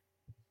 wouldn't it?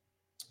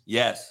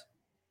 Yes.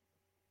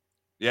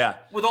 Yeah.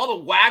 With all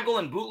the waggle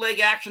and bootleg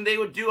action they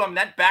would do, I mean,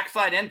 that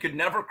backside end could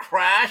never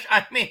crash.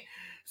 I mean,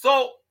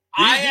 so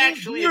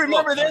do you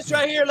remember this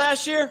right here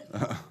last year?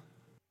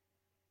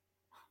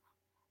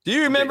 Do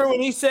you remember when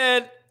he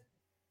said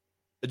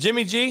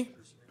Jimmy G?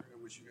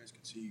 I wish you guys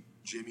could see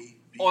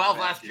Jimmy. That was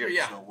last year,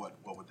 yeah. So what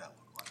would that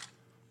look like?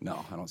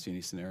 No, I don't see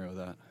any scenario of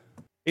that.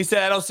 He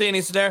said, I don't see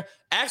any scenario.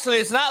 Actually,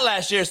 it's not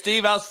last year,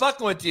 Steve. I was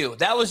fucking with you.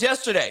 That was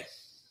yesterday.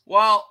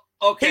 Well,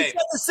 okay. He said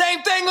the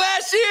same thing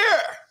last year.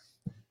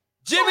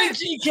 Jimmy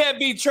G can't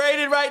be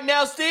traded right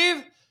now,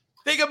 Steve.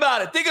 Think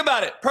about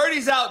it.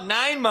 Purdy's out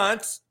 9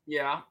 months.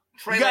 Yeah.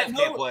 Trey Lance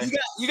can't play.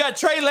 You got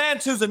Trey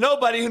Lance, who's a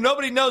nobody, who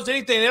nobody knows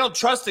anything. They don't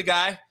trust the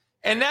guy.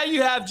 And now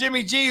you have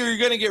Jimmy G, who you're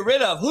going to get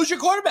rid of. Who's your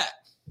quarterback?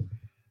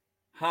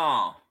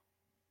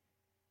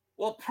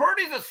 Well,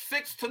 Purdy's a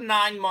 6 to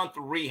 9 month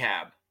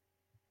rehab.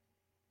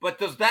 But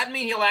does that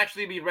mean he'll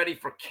actually be ready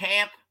for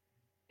camp?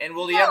 And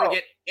will he ever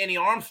get any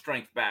arm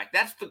strength back?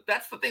 That's the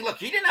thing. Look,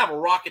 he didn't have a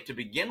rocket to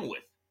begin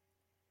with.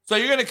 So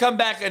you're going to come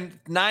back in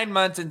 9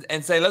 months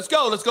and say, let's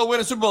go win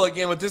a Super Bowl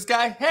again with this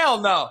guy? Hell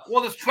no.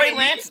 Well, does Trey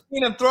Lance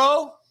seen him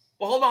throw?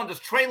 Well, hold on. Does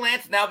Trey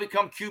Lance now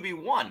become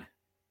QB1?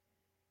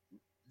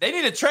 They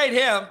need to trade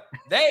him.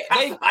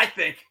 I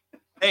think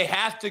they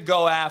have to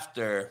go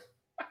after.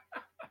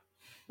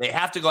 They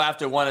have to go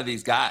after one of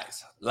these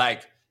guys.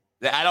 Like,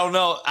 I don't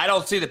know. I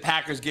don't see the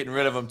Packers getting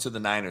rid of him to the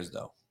Niners,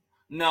 though.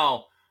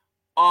 No.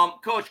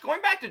 Coach,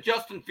 going back to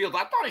Justin Fields,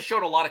 I thought he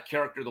showed a lot of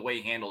character the way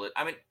he handled it.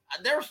 I mean,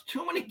 there's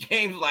too many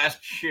games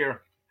last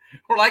year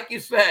where, like you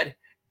said,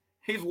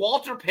 he's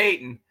Walter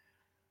Payton.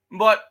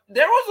 But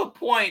there was a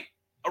point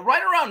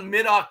right around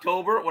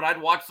mid-October when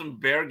I'd watch some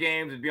Bear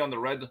games and be on the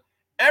red.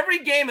 Every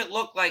game it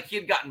looked like he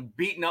had gotten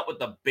beaten up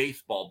with a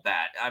baseball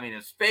bat. I mean,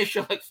 his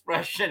facial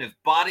expression, his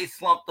body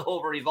slumped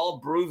over. He's all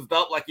bruised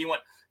up like he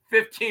went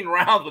 15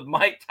 rounds with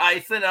Mike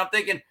Tyson. And I'm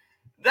thinking,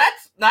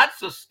 that's not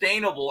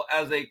sustainable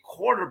as a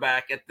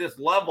quarterback at this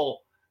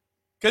level.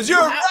 Because you're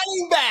a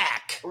running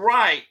back.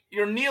 Right.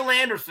 You're Neil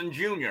Anderson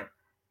Jr.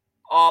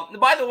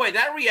 By the way,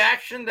 that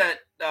reaction that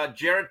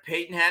Jared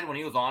Payton had when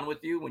he was on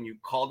with you, when you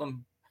called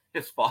him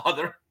his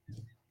father.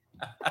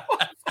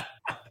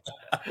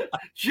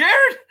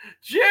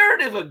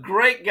 Jared is a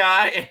great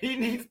guy, and he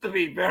needs to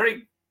be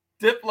very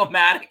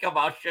diplomatic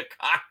about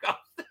Chicago.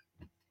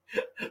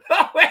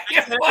 The way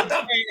you put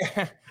him.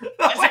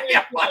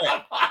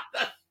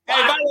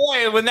 Hey, by the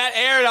way, when that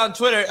aired on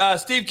Twitter,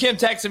 Steve Kim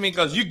texted me and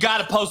goes, you got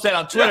to post that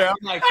on Twitter.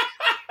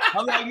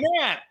 I'm like,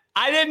 man,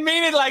 I didn't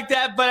mean it like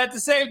that. But at the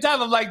same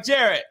time, I'm like,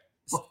 Jared,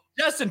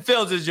 Justin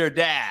Fields is your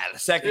dad.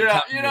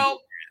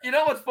 You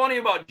know what's funny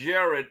about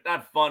Jared?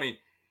 Not funny.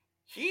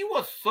 He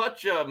was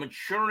such a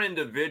mature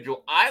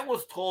individual. I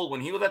was told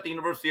when he was at the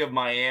University of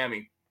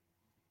Miami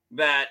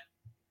that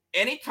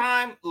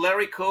anytime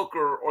Larry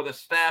Coker or the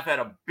staff had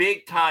a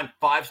big-time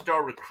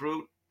 5-star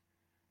recruit,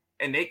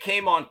 and they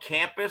came on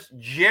campus,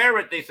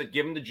 Jared, they said,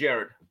 give him to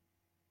Jared.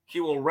 He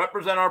will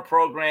represent our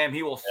program.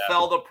 He will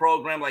sell the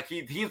program. Like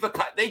he's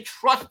the they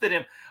trusted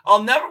him.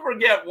 I'll never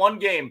forget one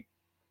game.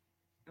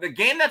 The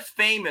game that's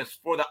famous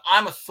for the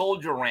 "I'm a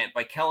Soldier" rant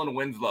by Kellen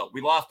Winslow.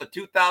 We lost the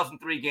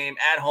 2003 game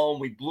at home.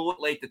 We blew it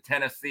late to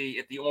Tennessee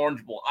at the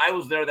Orange Bowl. I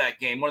was there that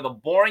game. One of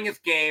the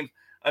boringest games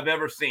I've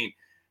ever seen.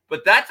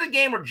 But that's a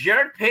game where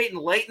Jared Payton,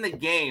 late in the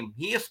game,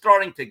 he is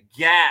starting to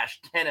gash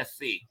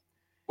Tennessee.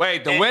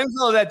 Wait, the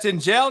Winslow that's in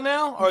jail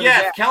now? Or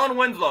yes, Kellen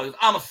Winslow.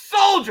 I'm a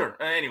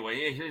soldier.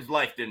 Anyway, his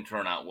life didn't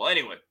turn out well.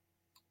 Anyway,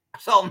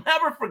 so I'll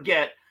never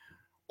forget.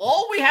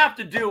 All we have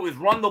to do is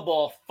run the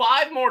ball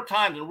 5 more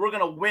times, and we're going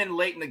to win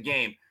late in the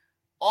game.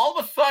 All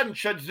of a sudden,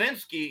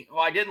 Chudzinski, who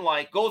I didn't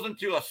like, goes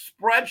into a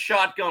spread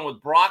shotgun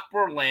with Brock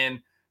Berlin.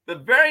 The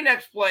very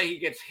next play, he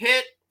gets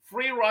hit,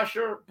 free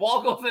rusher,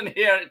 ball goes in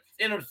here, it's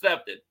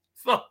intercepted.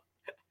 So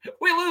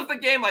we lose the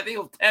game. I think it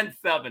was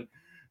 10-7.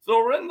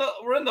 So we're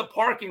in the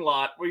parking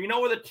lot where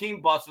where the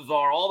team buses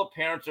are. All the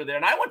parents are there,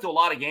 and I went to a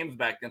lot of games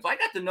back then, so I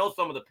got to know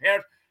some of the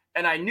parents,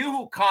 and I knew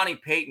who Connie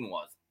Payton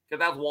was.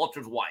 Because that was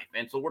Walter's wife.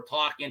 And so we're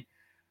talking.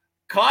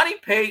 Connie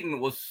Payton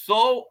was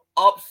so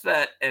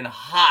upset and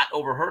hot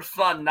over her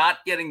son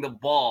not getting the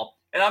ball.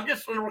 And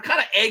we're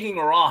kind of egging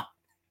her on.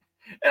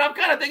 And I'm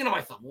kind of thinking to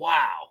myself,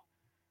 wow,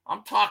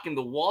 I'm talking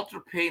to Walter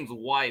Payton's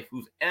wife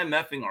who's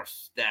MFing our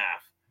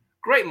staff.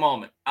 Great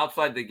moment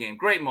outside the game.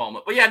 Great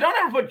moment. But yeah, don't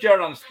ever put Jared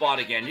on the spot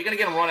again. You're going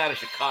to get him run out of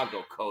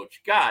Chicago, coach.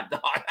 God,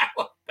 dog, that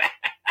was bad.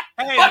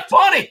 Hey, but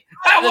funny.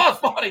 That was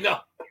funny, though.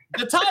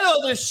 The title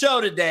of this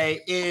show today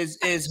is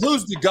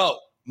Who's the GOAT?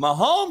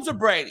 Mahomes or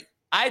Brady?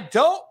 I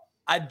don't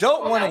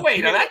want to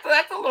wait.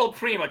 That's a little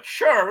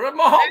premature.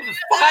 Mahomes is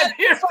 5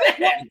 years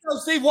in. So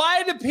Steve,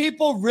 why do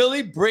people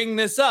really bring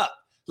this up?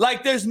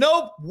 Like, there's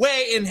no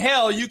way in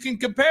hell you can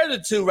compare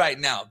the two right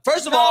now.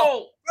 First of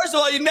all,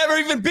 you never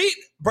even beat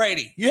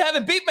Brady. You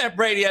haven't beat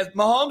Brady as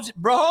Mahomes.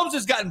 Mahomes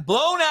has gotten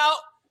blown out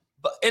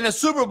in a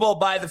Super Bowl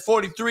by the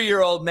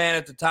 43-year-old man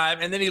at the time,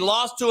 and then he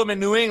lost to him in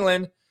New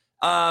England.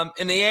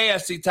 In the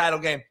AFC title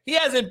game. He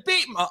hasn't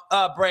beaten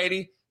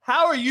Brady.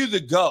 How are you the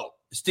GOAT,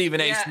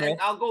 Stephen A. Smith?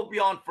 And I'll go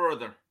beyond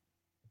further.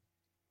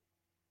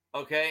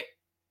 Okay?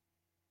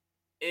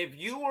 If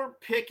you were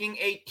picking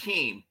a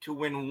team to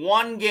win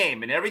one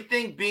game and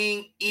everything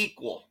being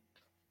equal,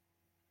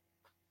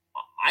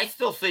 I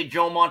still say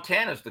Joe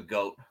Montana's the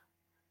GOAT.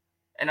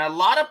 And a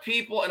lot of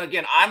people, and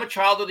again, I'm a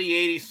child of the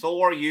 80s,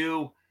 so are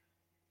you.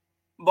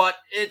 But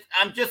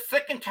I'm just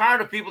sick and tired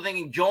of people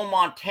thinking Joe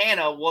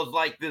Montana was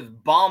like this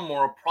bum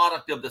or a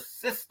product of the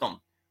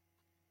system.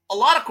 A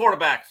lot of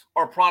quarterbacks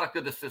are a product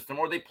of the system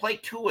or they play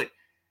to it.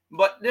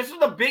 But this is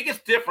the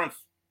biggest difference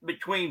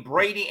between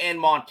Brady and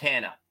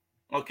Montana,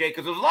 okay?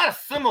 Because there's a lot of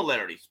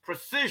similarities,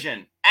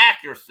 precision,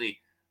 accuracy.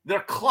 They're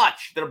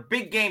clutch. They're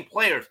big game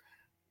players.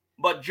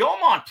 But Joe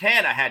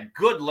Montana had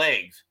good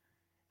legs.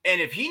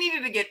 And if he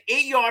needed to get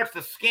 8 yards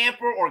to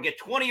scamper or get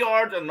 20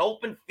 yards on an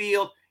open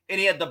field, and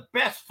he had the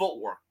best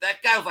footwork.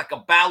 That guy was like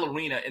a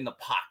ballerina in the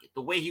pocket.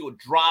 The way he would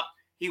drop,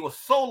 he was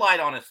so light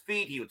on his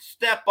feet. He would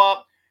step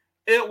up.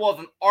 It was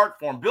an art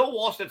form. Bill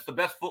Walsh said it's the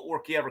best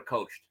footwork he ever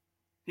coached.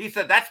 He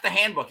said that's the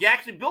handbook.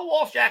 Bill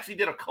Walsh actually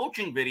did a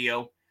coaching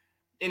video,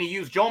 and he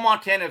used Joe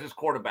Montana as his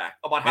quarterback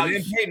about how. And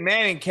then Peyton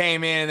Manning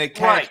came in, and they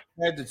kind of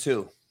compared the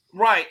two.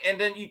 Right,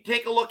 and then you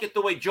take a look at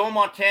the way Joe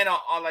Montana.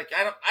 I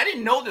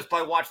didn't know this till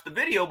I watched the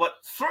video, but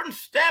certain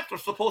steps are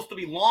supposed to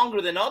be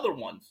longer than other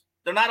ones.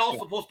 They're not all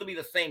supposed to be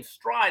the same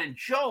stride, and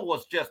Joe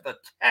was just a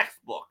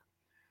textbook.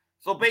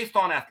 So based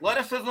on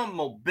athleticism,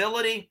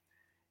 mobility,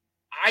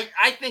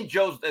 I think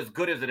Joe's as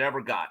good as it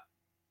ever got.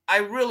 I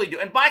really do.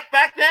 And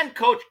back then,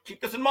 Coach, keep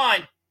this in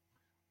mind,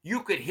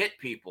 you could hit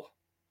people.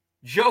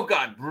 Joe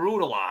got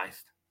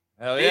brutalized.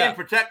 Hell They yeah. didn't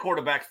protect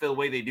quarterbacks the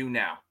way they do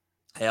now.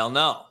 Hell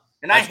no.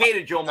 And I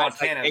hated Joe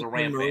Montana as a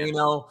Ram fan.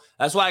 Marino.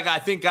 That's why I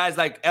think guys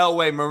like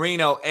Elway,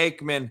 Marino,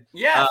 Aikman,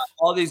 Yes.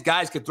 all these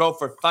guys could throw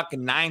for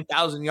fucking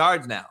 9,000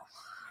 yards now.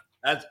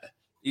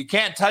 You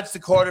can't touch the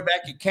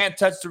quarterback. You can't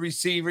touch the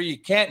receiver. You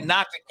can't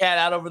knock the cat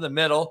out over the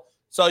middle.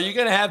 So you're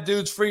going to have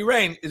dudes free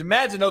reign.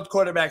 Imagine those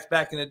quarterbacks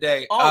back in the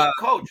day.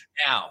 Coach,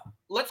 now.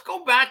 Let's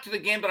go back to the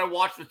game that I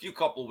watched with you a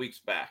couple weeks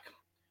back.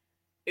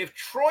 If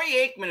Troy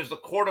Aikman is the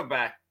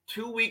quarterback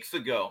 2 weeks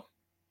ago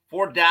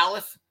for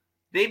Dallas,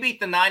 they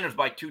beat the Niners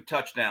by 2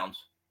 touchdowns.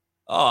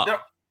 Oh.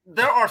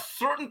 There are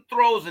certain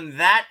throws in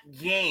that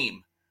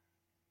game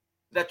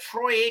that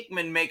Troy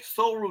Aikman makes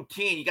so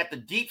routine. You got the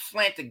deep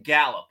slant to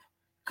Gallup.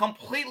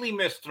 Completely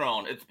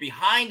misthrown. It's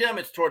behind him.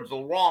 It's towards the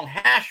wrong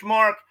hash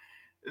mark.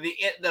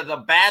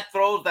 The bad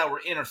throws that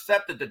were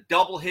intercepted, the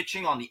double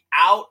hitching on the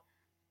out.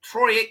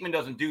 Troy Aikman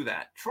doesn't do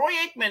that. Troy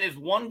Aikman is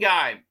one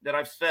guy that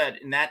I've said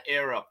in that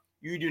era,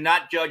 you do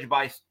not judge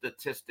by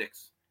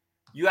statistics.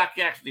 You have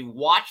to actually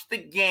watch the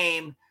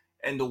game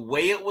and the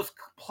way it was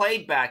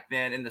played back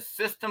then in the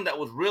system that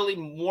was really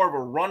more of a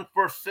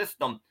run-first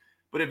system.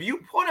 But if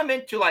you put him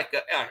into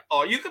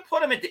you could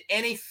put him into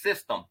any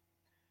system.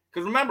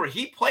 Because remember,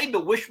 he played the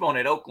wishbone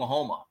at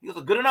Oklahoma. He was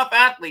a good enough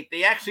athlete.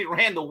 They actually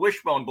ran the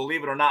wishbone,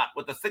 believe it or not,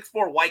 with a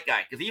 6'4" white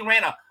guy. Because he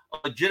ran a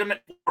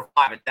legitimate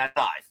 4'5" at that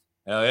size.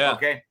 Hell yeah.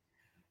 Okay.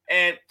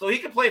 And so he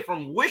could play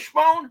from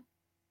wishbone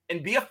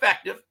and be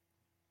effective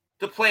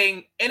to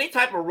playing any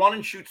type of run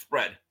and shoot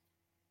spread.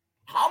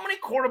 How many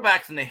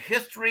quarterbacks in the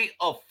history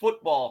of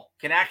football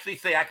can actually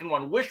say I can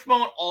run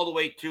wishbone all the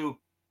way to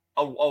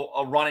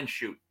a run and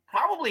shoot?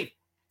 Probably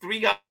 3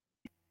 guys.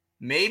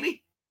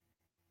 Maybe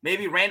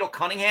Randall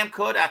Cunningham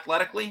could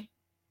athletically.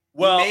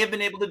 Well, he may have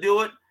been able to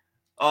do it.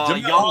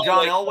 Jamel Young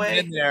John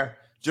Holloway Elway.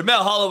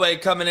 Jamel Holloway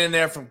coming in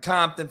there from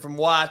Compton, from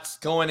Watts,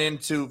 going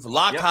into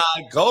Lockhart,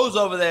 goes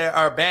over there,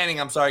 or Banning,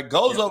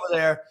 goes over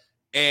there,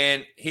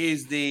 and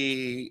he's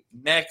the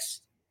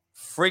next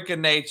freak of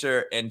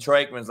nature. And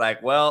Troy Aikman's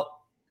like, well,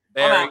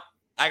 Barry,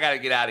 I got to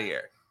get out of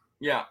here.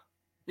 Yeah.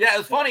 Yeah, it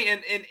was funny.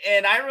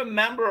 And I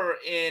remember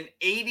in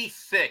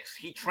 86,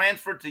 he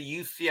transferred to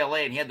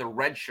UCLA and he had the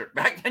red shirt.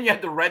 Back then you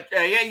had the red.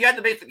 You had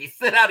to basically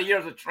sit out a year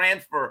as a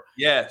transfer.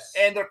 Yes.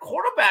 And their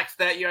quarterbacks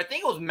that year, I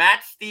think it was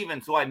Matt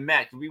Stevens, who I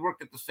met. We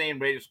worked at the same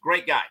radio.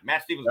 Great guy.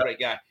 Matt Stevens, great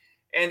guy.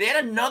 And they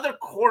had another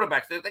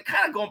quarterback. So they're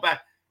kind of going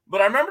back.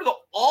 But I remember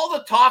all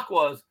the talk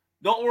was,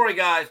 don't worry,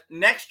 guys.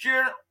 Next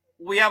year,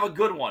 we have a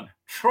good one.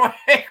 Troy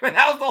Aikman.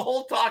 That was the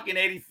whole talk in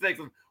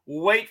 86.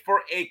 Wait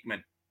for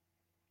Aikman.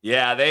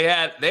 Yeah, they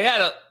had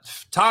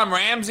Tom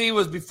Ramsey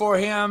was before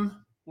him.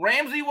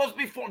 Ramsey was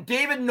before.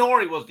 David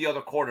Norrie was the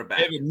other quarterback.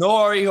 David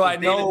Norrie, who I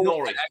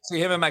know.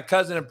 Actually, him and my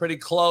cousin are pretty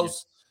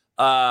close.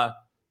 They've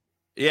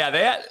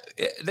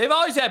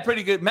always had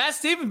pretty good. Matt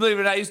Stevens, believe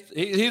it or not,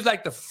 he's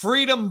like the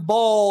Freedom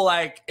Bowl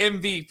like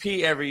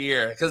MVP every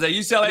year because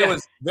UCLA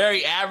was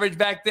very average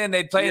back then.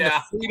 They'd play in the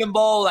Freedom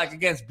Bowl like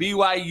against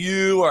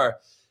BYU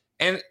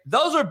and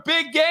those were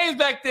big games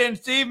back then,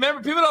 Steve.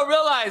 Remember, people don't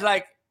realize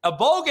like a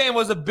bowl game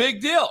was a big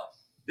deal.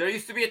 There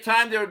used to be a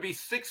time there would be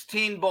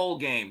 16 bowl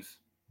games.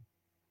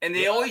 And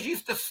they always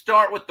used to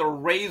start with the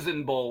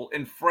Raisin Bowl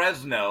in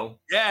Fresno.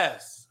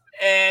 Yes.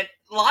 And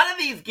a lot of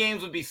these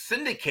games would be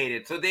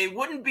syndicated, so they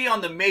wouldn't be on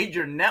the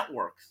major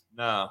networks.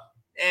 No.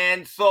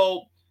 And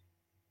so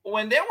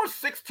when there were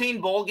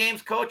 16 bowl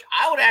games, Coach,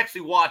 I would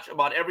actually watch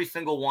about every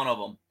single one of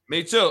them.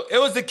 Me too. It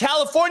was the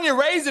California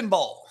Raisin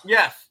Bowl.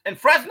 Yes. And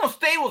Fresno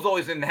State was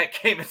always in that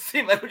game, it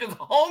seemed like, which is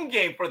a home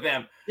game for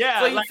them.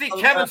 Yeah. So you see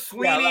Kevin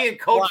Sweeney and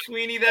Coach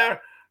Sweeney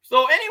there.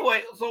 So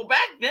anyway, so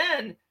back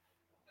then,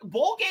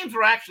 bowl games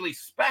were actually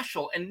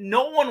special, and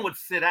no one would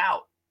sit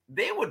out.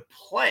 They would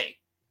play.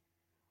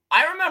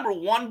 I remember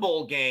one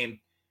bowl game.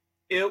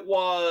 It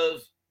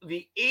was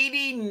the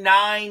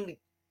 89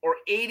 or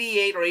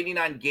 88 or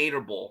 89 Gator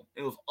Bowl.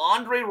 It was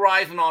Andre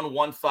Rison on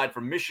one side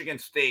from Michigan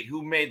State,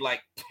 who made like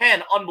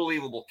 10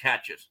 unbelievable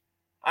catches.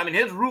 I mean,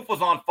 his roof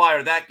was on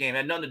fire that game. It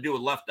had nothing to do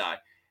with left eye.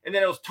 And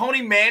then it was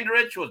Tony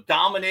Mandarich, who was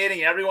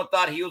dominating. Everyone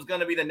thought he was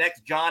going to be the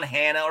next John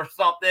Hanna or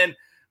something.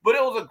 But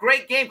it was a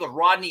great game because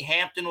Rodney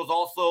Hampton was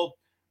also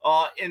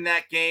in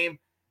that game.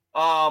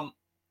 I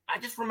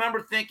just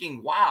remember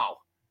thinking, wow,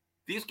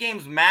 these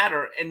games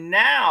matter. And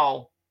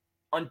now,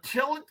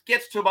 until it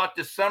gets to about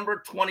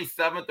December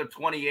 27th or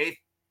 28th,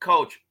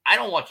 Coach, I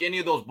don't watch any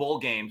of those bowl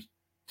games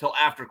till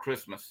after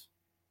Christmas.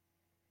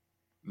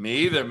 Me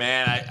either,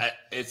 man.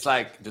 It's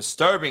like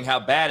disturbing how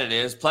bad it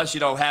is. Plus, you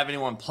don't have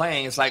anyone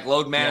playing. It's like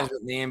load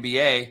management in the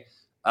NBA.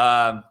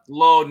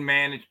 Load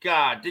manage.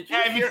 God, did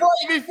you hear?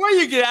 Before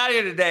you get out of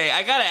here today,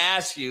 I got to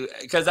ask you,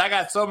 because I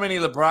got so many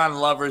LeBron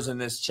lovers in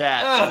this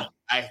chat.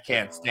 I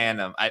can't stand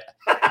them.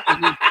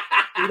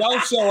 You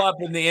don't show up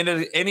in the end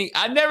of any.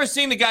 I've never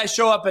seen the guy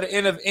show up at the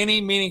end of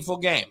any meaningful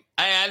game.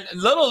 And a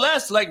little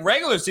less like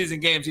regular season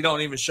games. You don't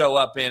even show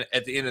up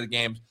at the end of the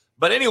games.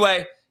 But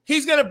anyway,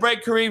 he's going to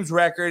break Kareem's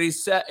record.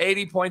 He's set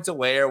 80 points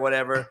away or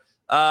whatever.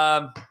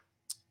 First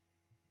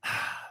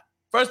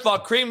of all,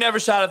 Kareem never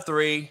shot a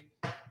three.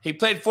 He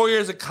played 4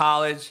 years of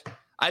college.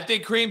 I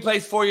think Kareem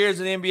plays 4 years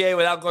in the NBA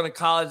without going to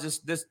college.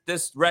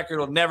 This record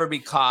will never be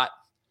caught.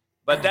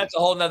 But that's a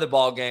whole nother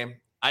ball game.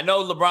 I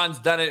know LeBron's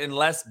done it in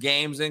less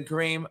games than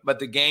Kareem, but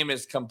the game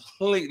is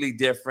completely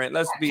different.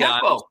 Let's be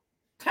honest.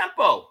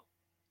 Tempo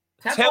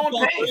and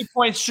pace.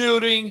 3-point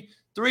shooting,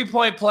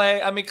 3-point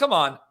play. I mean, come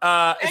on.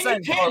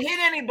 And you can't hit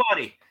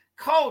anybody.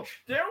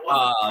 Coach, there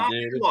was a time.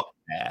 Dude, look,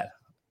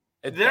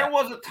 there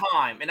was a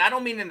time, and I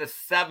don't mean in the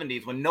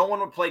 70s when no one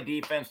would play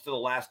defense to the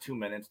last 2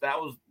 minutes. That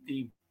was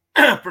the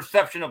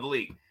perception of the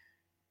league.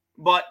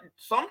 But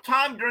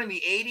sometime during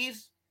the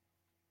 80s,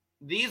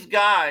 these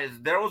guys,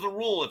 there was a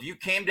rule. If you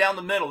came down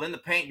the middle in the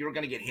paint, you were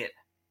going to get hit.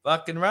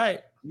 Fucking right.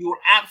 You were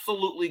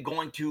absolutely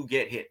going to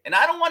get hit. And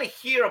I don't want to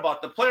hear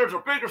about the players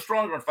are bigger,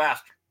 stronger, and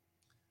faster.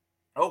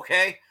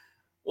 Okay.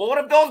 Well,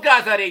 what if those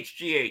guys had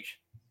HGH?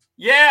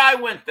 Yeah, I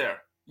went there.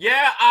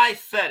 Yeah, I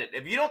said it.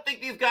 If you don't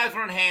think these guys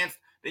are enhanced,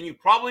 then you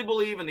probably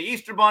believe in the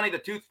Easter Bunny, the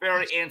Tooth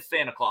Fairy, and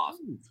Santa Claus.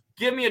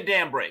 Give me a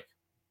damn break.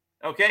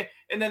 Okay.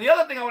 And then the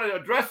other thing I want to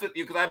address with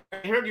you, because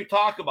I heard you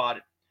talk about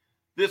it.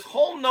 This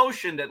whole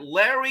notion that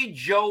Larry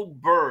Joe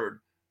Bird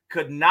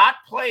could not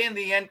play in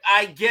the end.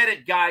 I get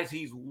it, guys.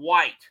 He's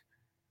white.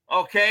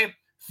 Okay.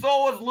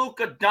 So is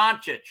Luka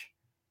Doncic.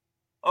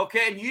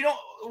 Okay. And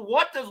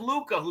what does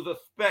Luka, who's a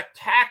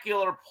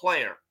spectacular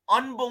player,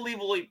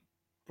 unbelievably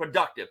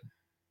productive,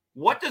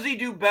 What does he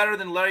do better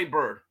than Larry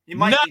Bird? He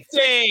might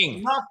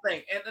Nothing.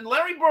 Nothing. And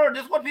Larry Bird,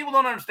 this is what people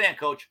don't understand,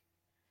 Coach.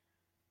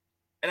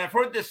 And I've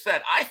heard this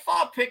said. I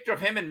saw a picture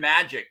of him and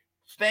Magic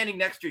standing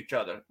next to each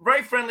other.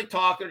 Very friendly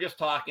talk. They're just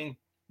talking.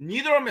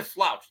 Neither of them is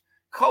slouched.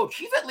 Coach,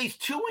 he's at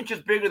least 2 inches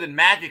bigger than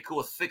Magic, who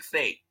was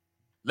 6'8".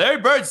 Larry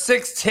Bird's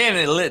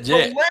 6'10" and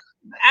legit. So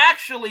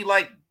actually,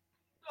 who's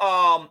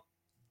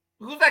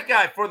that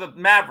guy for the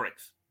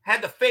Mavericks?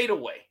 Had the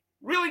fadeaway.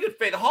 Really good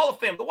fade. The Hall of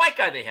Fame. The white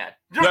guy they had.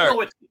 Dirk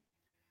Nowitzki.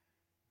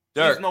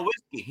 He's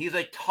Nowitzki. He's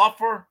a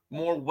tougher,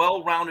 more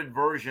well-rounded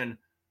version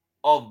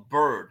of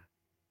Bird.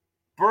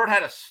 Bird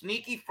had a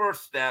sneaky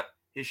first step.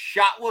 His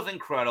shot was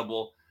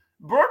incredible.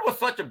 Bird was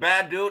such a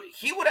bad dude.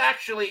 He would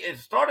actually, at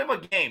the start of a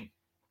game,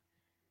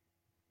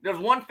 there's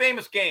one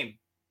famous game.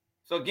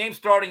 So game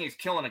starting, he's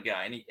killing a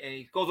guy. And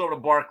he goes over to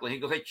Barkley. He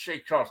goes,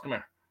 hey, Charles, come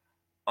here.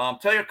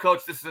 Tell your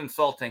coach this is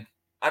insulting.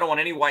 I don't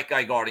want any white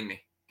guy guarding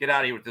me. Get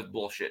out of here with this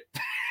bullshit.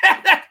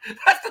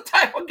 That's the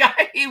type of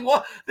guy he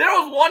was. There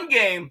was one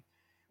game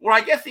where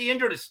I guess he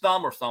injured his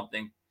thumb or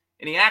something.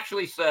 And he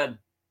actually said,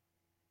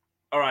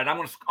 all right,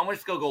 I'm just going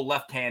to go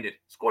left-handed.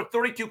 Scored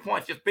 32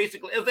 points, just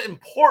basically. It was in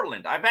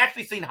Portland. I've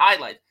actually seen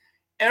highlights.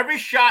 Every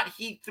shot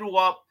he threw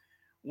up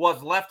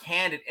was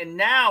left-handed. And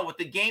now with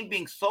the game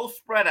being so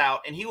spread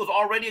out, and he was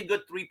already a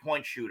good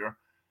three-point shooter,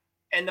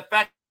 and the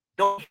fact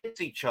they don't hit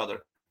each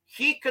other,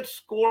 he could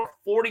score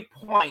 40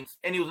 points,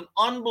 and he was an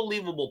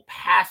unbelievable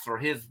passer.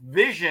 His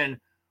vision,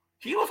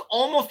 he was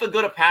almost as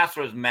good a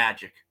passer as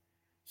Magic.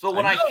 So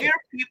when I hear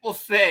people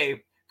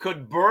say,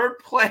 could Bird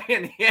play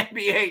in the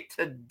NBA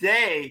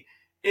today,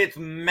 it's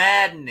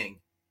maddening.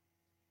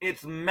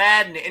 It's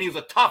maddening. And he was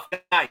a tough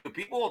guy.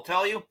 People will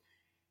tell you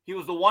he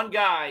was the one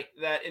guy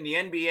that in the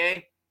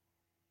NBA,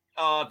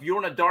 if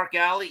you're in a dark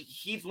alley,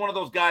 he's one of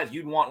those guys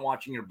you'd want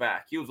watching your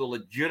back. He was a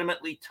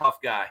legitimately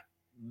tough guy.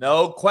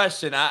 No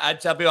question. I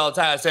tell people all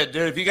the time, I said,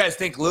 dude, if you guys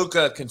think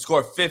Luka can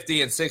score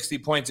 50 and 60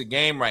 points a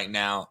game right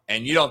now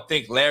and you don't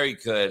think Larry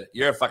could,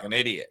 you're a fucking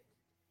idiot.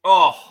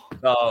 Oh.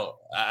 So,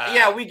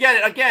 yeah, we get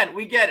it. Again,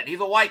 we get it. He's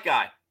a white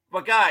guy.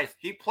 But, guys,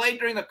 he played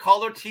during the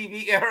color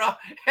TV era,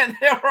 and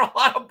there were a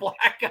lot of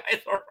black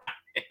guys around.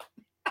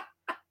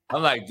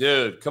 I'm like,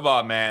 dude, come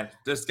on, man.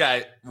 This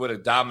guy would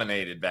have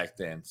dominated back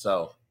then.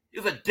 So he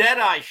was a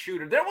dead-eye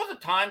shooter. There was a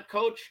time,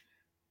 Coach,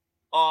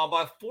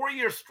 about a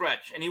 4-year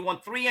stretch, and he won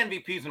 3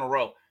 MVPs in a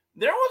row.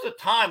 There was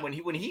a time when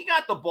he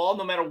got the ball,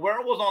 no matter where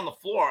it was on the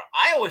floor,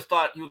 I always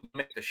thought he would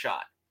make the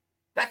shot.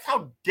 That's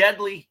how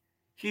deadly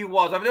he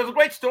was. I mean, there's a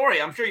great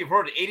story. I'm sure you've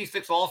heard the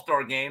 86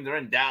 All-Star game. They're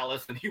in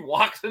Dallas, and he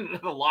walks into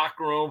the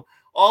locker room.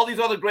 All these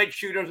other great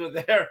shooters are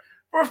there.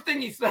 First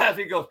thing he says,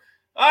 he goes,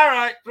 all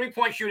right,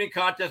 3-point shooting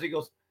contest. He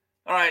goes,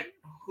 all right,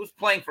 who's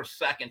playing for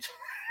second?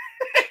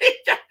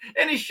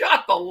 And he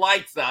shot the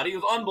lights out. He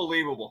was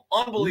unbelievable.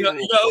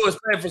 Unbelievable. You know who was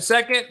playing for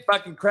second?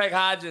 Fucking Craig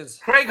Hodges.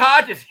 Craig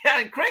Hodges. Yeah,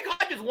 and Craig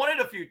Hodges won it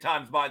a few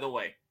times, by the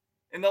way.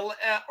 In the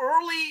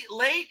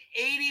late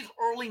 80s,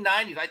 early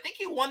 90s. I think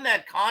he won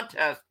that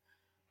contest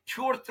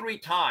 2 or 3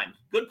 times.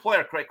 Good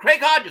player, Craig.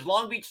 Craig Hodges,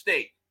 Long Beach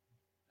State.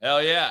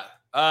 Hell yeah.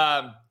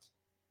 I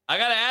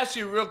got to ask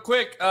you real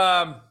quick.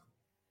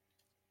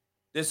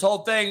 This whole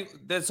thing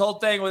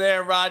with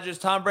Aaron Rodgers,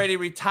 Tom Brady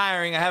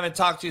retiring. I haven't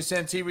talked to you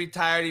since he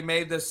retired. He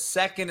made the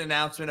second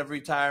announcement of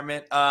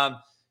retirement.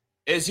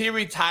 Is he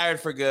retired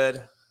for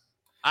good?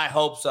 I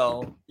hope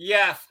so.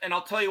 Yes, and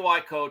I'll tell you why,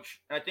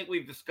 Coach. And I think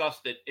we've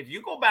discussed it. If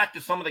you go back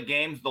to some of the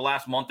games the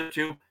last month or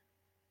two,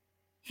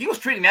 he was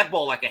treating that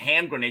ball like a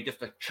hand grenade,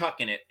 just a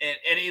chucking it.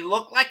 And he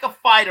looked like a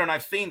fighter, and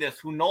I've seen this,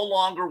 who no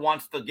longer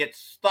wants to get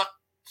stuck,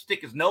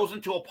 stick his nose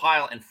into a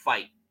pile and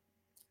fight.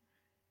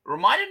 It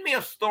reminded me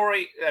of a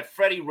story that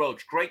Freddie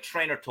Roach, great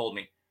trainer, told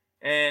me.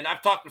 And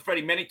I've talked to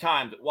Freddie many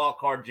times at Wild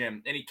Card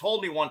Gym. And he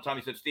told me one time,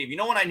 he said, Steve, you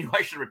know when I knew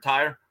I should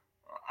retire?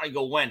 I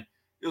go, when?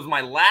 It was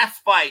my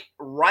last fight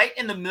right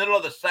in the middle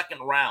of the second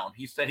round.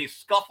 He said he's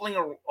scuffling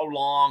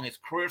along. His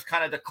career's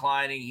kind of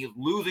declining. He was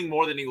losing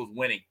more than he was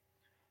winning.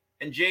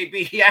 And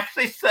JB, he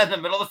actually said in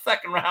the middle of the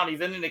second round, he's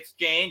in an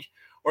exchange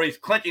or he's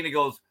clinching. He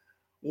goes,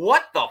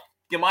 what the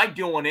am I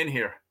doing in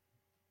here?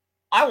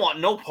 I want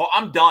no part.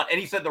 I'm done. And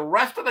he said the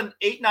rest of the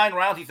 8-9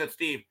 rounds, he said,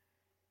 Steve,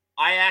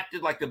 I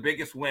acted like the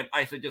biggest wimp.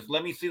 I said, just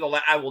let me see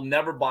I will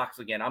never box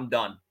again. I'm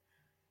done.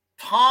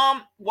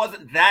 Tom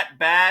wasn't that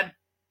bad,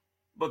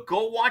 but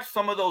go watch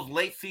some of those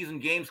late season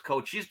games,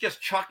 Coach. He's just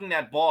chucking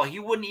that ball.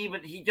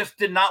 He just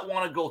did not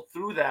want to go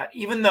through that,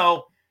 even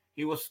though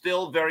he was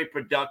still very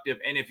productive.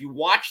 And if you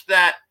watch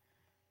that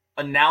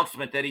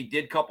announcement that he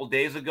did a couple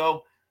days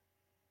ago,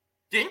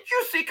 didn't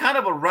you see kind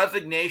of a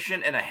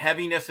resignation and a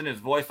heaviness in his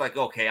voice? Like,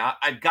 okay,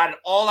 I've got it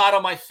all out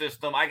of my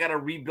system. I got to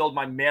rebuild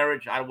my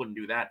marriage. I wouldn't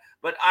do that.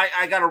 But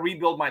I got to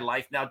rebuild my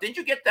life now. Didn't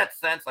you get that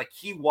sense like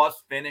he was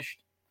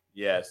finished?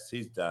 Yes,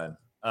 he's done.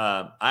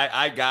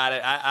 I got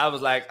it. I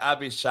was like,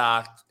 I'd be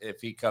shocked if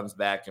he comes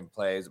back and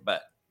plays.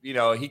 But, you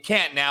know, he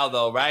can't now,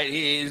 though, right?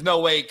 There's no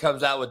way he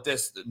comes out with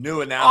this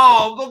new announcement.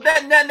 Oh,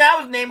 well,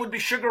 now his name would be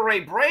Sugar Ray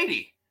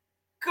Brady.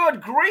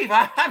 Good grief.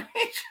 I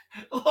mean,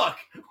 look,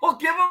 we'll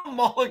give him a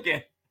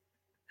mulligan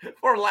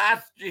for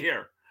last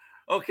year.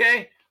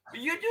 Okay, but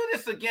you do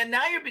this again.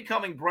 Now you're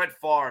becoming Brett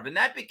Favre, and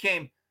that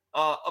became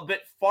a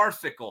bit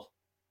farcical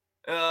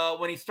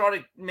when he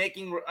started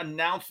making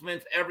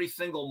announcements every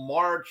single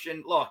March.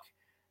 And look,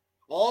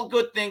 all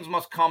good things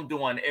must come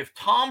to an end. If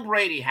Tom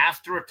Brady has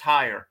to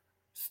retire,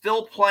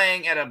 still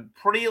playing at a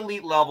pretty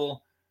elite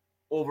level,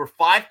 over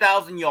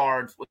 5,000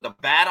 yards with a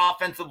bad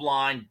offensive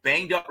line,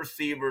 banged up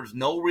receivers,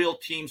 no real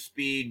team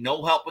speed,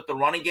 no help with the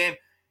running game,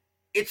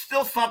 it's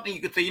still something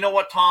you could say, you know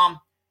what, Tom?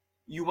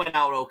 You went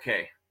out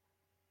okay.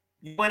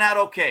 You went out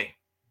okay.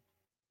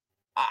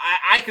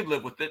 I could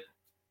live with it.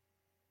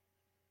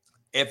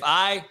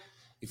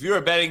 If you're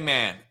a betting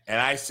man and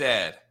I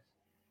said,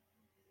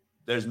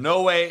 there's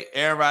no way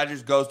Aaron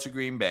Rodgers goes to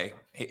Green Bay,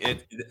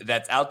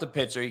 that's out the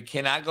picture. He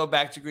cannot go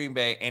back to Green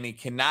Bay, and he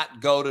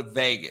cannot go to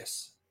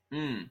Vegas.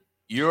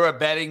 You're a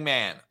betting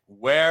man.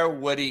 Where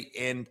would he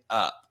end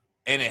up?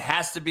 And it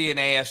has to be an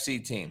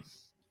AFC team.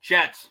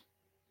 Jets.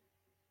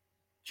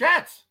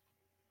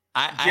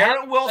 I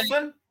Garrett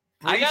Wilson.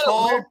 I got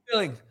a weird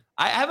feeling.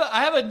 I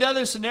have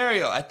another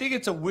scenario. I think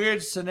it's a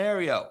weird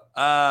scenario.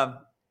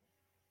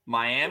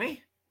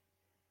 Miami.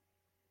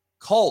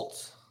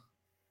 Colts.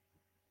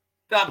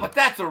 But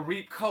that's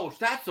a coach.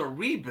 That's a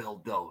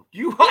rebuild, though.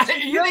 You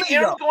think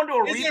Aaron's going to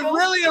a rebuild? Is it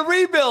really a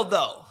rebuild,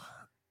 though?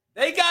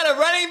 They got a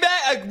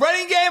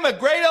running game, a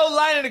great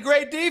O-line, and a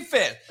great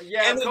defense.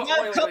 Yeah, and they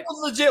got a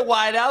couple legit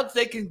wideouts.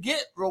 They can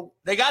get.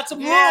 They got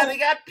some. Yeah, they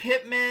got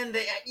Pittman.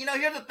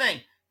 Here's the thing.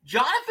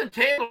 Jonathan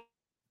Taylor.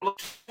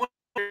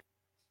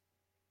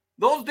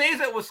 Those days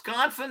at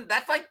Wisconsin,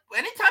 that's like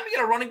anytime you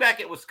get a running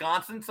back at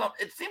Wisconsin,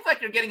 it seems like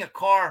you're getting a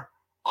car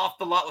off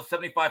the lot with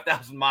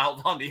 75,000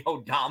 miles on the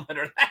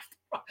odometer.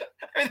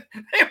 They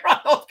run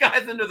those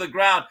guys into the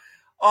ground.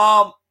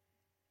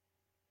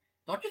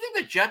 Don't you think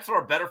the Jets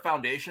are a better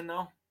foundation,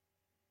 though?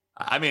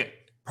 I mean,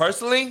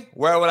 personally,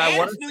 where would I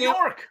want to see New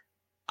York?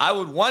 I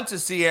would want to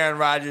see Aaron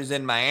Rodgers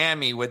in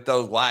Miami with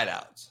those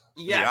wideouts.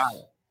 Yes.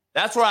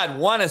 That's where I'd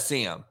want to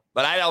see him,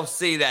 but I don't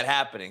see that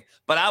happening.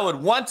 But I would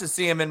want to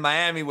see him in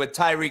Miami with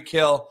Tyreek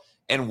Hill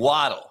and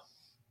Waddle.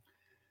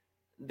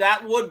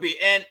 That would be.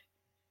 And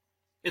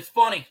it's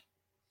funny.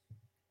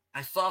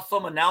 I saw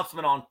some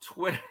announcement on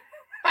Twitter.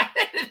 I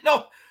didn't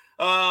know.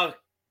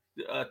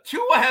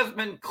 Tua has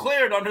been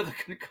cleared under the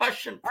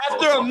concussion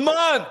after a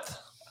month.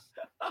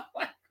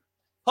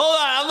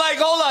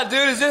 Hold on,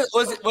 dude.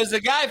 Was the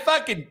guy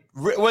fucking?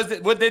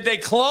 Did they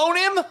clone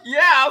him?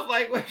 Yeah, I was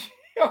like,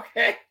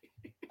 okay.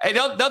 Hey,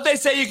 don't they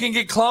say you can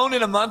get cloned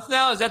in a month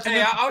now? Is that the?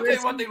 Hey, I'll tell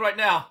you one thing right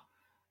now.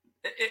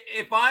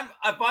 If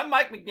I'm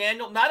Mike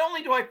McDaniel, not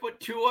only do I put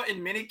Tua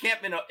in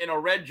minicamp in a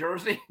red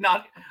jersey,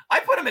 I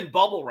put him in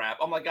bubble wrap.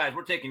 I'm like, guys,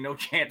 we're taking no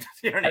chances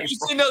here. Have you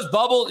seen those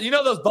bubble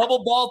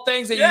ball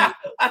things that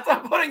that's what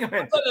I'm putting him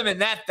in. Put him in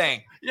that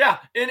thing. Yeah,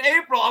 in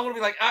April, I'm gonna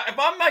be like, if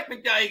I'm Mike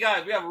McDaniel,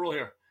 guys, we have a rule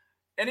here.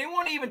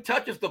 Anyone even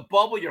touches the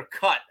bubble, you're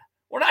cut.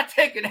 We're not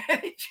taking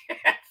any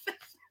chances.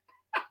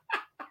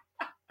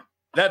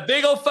 That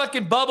big old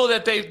fucking bubble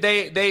that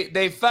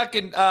they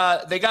fucking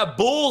they got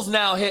bulls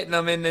now hitting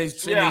them in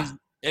these things.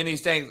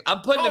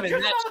 I'm putting them in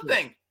that. Another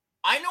thing.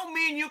 I know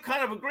me and you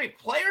kind of agree.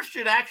 Players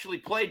should actually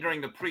play during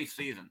the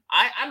preseason.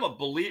 I'm a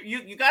believer.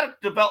 You got to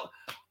develop.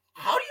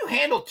 How do you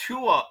handle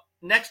Tua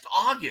next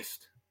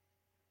August?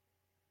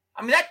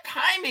 I mean, that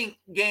timing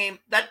game,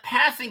 that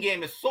passing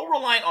game is so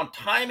reliant on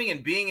timing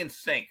and being in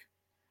sync.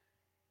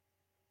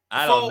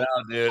 I don't know,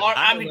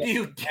 dude. Do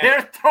you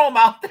dare throw him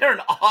out there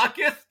in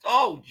August?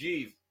 Oh,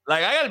 geez.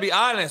 Like, I got to be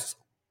honest.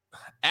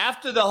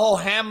 After the whole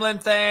Hamlin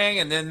thing,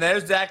 and then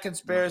there's that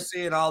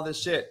conspiracy and all this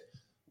shit.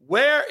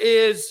 Where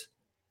is,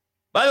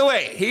 by the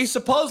way, he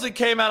supposedly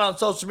came out on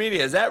social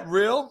media. Is that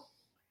real?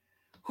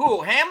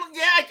 Who? Hamlin?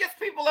 Yeah, I guess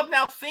people have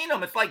now seen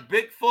him. It's like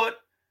Bigfoot.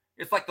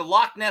 It's like the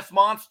Loch Ness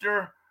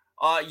Monster,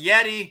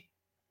 Yeti,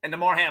 and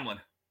Damar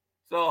Hamlin.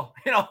 So,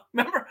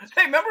 remember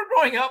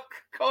growing up,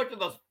 Coach,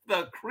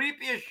 the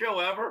creepiest show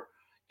ever,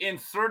 In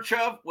Search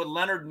of, with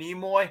Leonard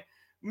Nimoy?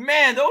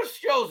 Man, those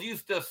shows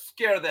used to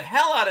scare the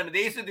hell out of me.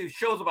 They used to do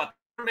shows about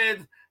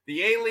pyramids,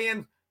 the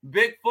aliens,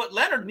 Bigfoot.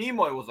 Leonard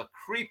Nimoy was a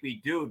creepy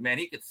dude, man.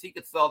 He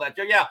could sell that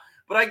show. Yeah,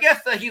 but I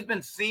guess he's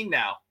been seen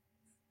now.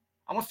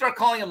 I'm going to start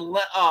calling him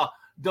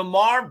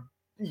Damar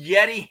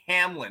Yeti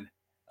Hamlin.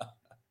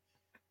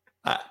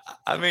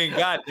 I mean,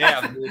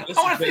 goddamn. Dude, I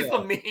want to see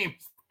some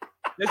memes.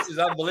 This is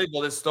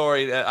unbelievable, this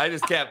story. I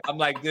just can't. I'm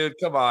like, dude,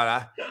 come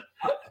on.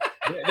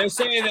 They're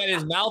saying that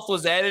his mouth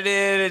was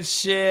edited and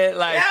shit.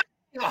 Like, yeah.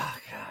 Oh,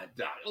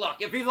 God. Look,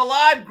 if he's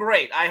alive,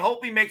 great. I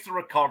hope he makes a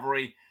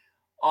recovery.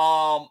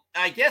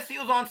 I guess he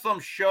was on some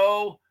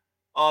show,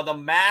 The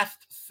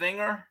Masked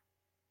Singer.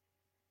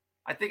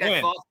 I think I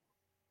saw.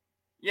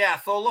 Yeah,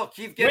 so look,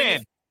 he's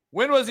getting.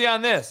 When was he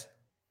on this?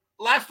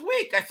 Last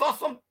week. I saw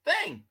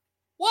something.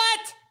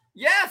 What?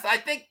 Yes, I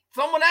think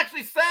someone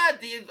actually said.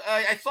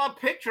 I saw a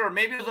picture.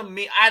 Maybe it was a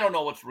me. I don't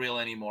know what's real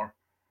anymore.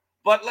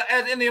 But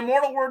as in the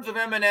immortal words of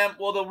Eminem,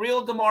 will the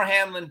real Damar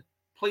Hamlin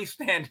please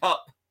stand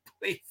up?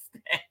 Please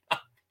stand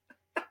up.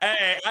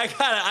 Hey,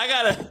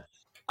 I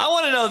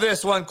want to know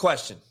this one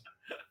question.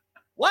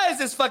 Why is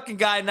this fucking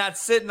guy not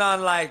sitting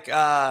on like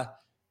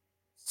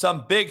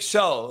some big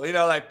show? You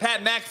know, like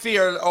Pat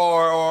McAfee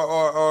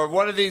or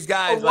one of these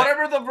guys. Or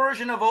whatever the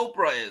version of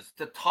Oprah is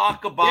to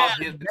talk about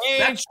his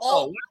main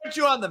show. Why aren't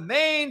you on the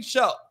main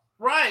show?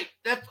 Right.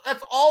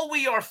 That's all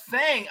we are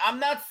saying.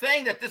 I'm not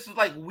saying that this is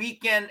like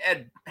Weekend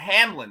at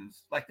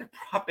Hamlin's, like they're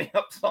propping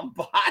up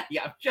somebody.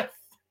 I'm just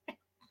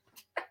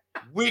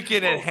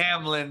Weekend at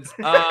Hamlin's.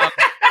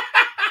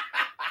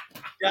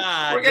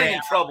 God, we're getting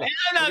in trouble.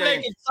 I'm not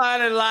making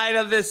fun in light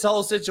of this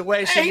whole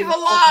situation. Hey, he's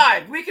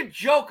alive. We can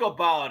joke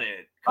about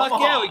it. Fuck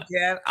yeah, we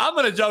can. I'm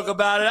gonna joke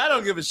about it. I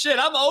don't give a shit.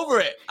 I'm over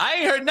it. I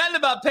ain't heard nothing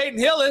about Peyton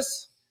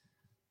Hillis.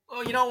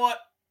 Well, you know what?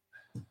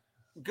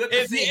 Good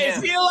to see him.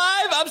 Is he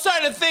alive? I'm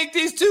starting to think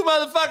these two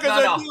motherfuckers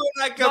are doing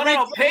like a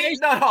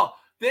no.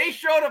 They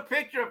showed a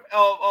picture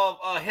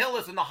of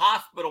Hillis in the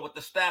hospital with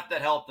the staff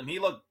that helped him. He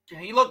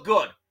looked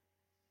good.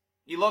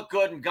 He looked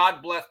good, and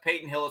God bless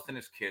Peyton Hillis and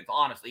his kids.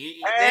 Honestly,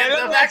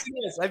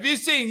 have you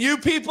seen You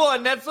People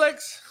on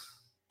Netflix?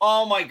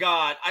 Oh my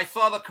God! I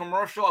saw the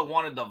commercial. I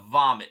wanted to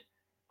vomit.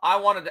 I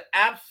wanted to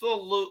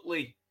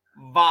absolutely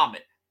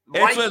vomit.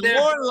 It's with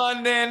Lauren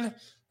London,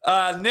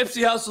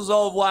 Nipsey Hussle's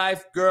old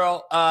wife,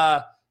 girl,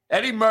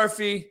 Eddie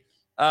Murphy,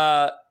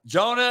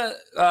 Jonah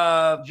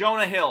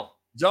Hill.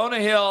 Jonah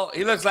Hill.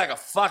 He looks like a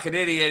fucking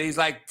idiot. He's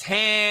like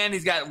tan.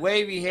 He's got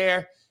wavy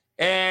hair,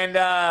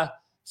 and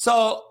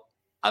so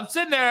I'm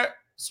sitting there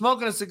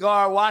smoking a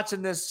cigar,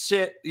 watching this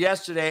shit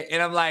yesterday,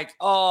 and I'm like,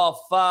 oh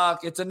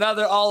fuck! It's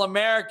another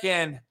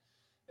All-American.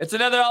 It's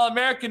another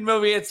All-American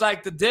movie. It's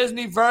like the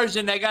Disney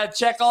version. They got to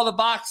check all the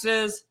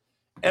boxes.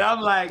 And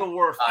I'm like, the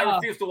worst. I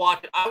refuse to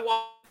watch it. I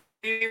watched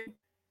it,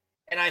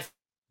 and I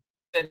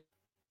said,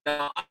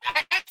 no.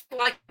 I actually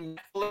like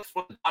Netflix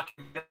for the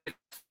documentary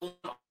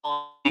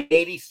on the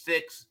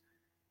 86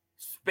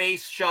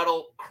 space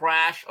shuttle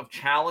crash of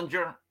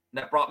Challenger.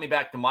 That brought me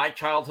back to my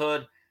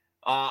childhood.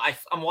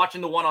 I'm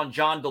watching the one on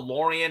John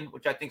DeLorean,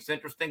 which I think is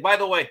interesting. By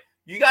the way,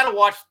 you got to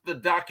watch the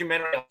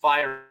documentary on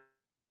Fire.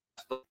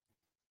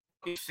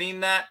 You seen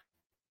that?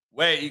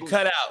 Wait, you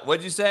cut out.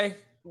 What'd you say?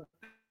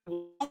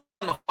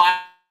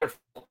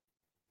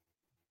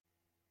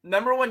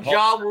 Remember when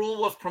Ja Rule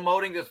was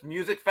promoting this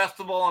music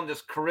festival on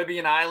this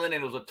Caribbean island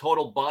and it was a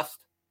total bust?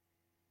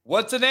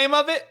 What's the name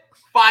of it?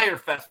 Fire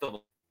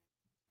Festival.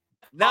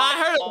 Now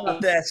I heard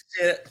about that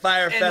shit.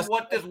 Fire and Festival.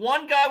 What this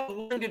one guy was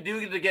willing to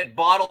do to get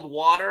bottled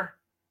water,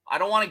 I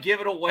don't want to give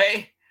it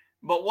away,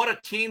 but what a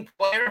team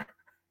player.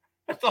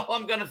 That's all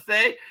I'm going to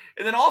say.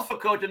 And then also,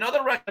 Coach,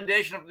 another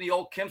recommendation from the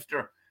old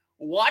Kimster.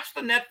 Watch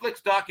the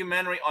Netflix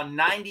documentary on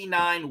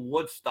 99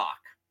 Woodstock.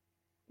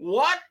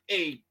 What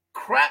a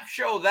crap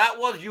show that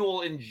was. You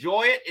will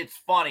enjoy it. It's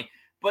funny.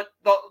 But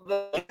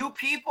the new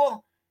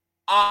people,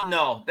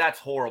 no, that's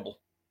horrible.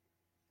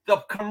 The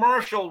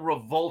commercial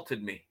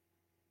revolted me.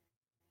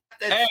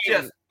 It's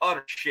just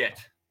utter shit.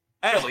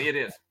 Really, it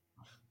is.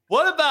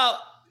 What about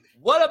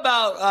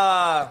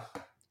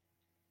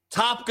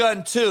Top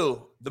Gun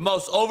 2, the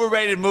most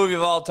overrated movie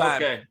of all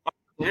time? Okay.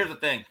 Here's the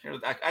thing.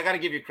 I got to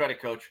give you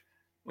credit, Coach.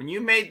 When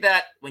you made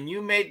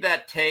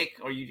that take,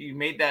 or you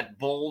made that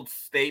bold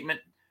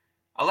statement,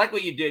 I like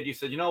what you did. You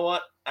said, you know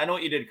what? I know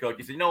what you did, Coach.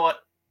 You said, you know what?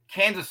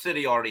 Kansas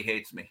City already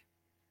hates me.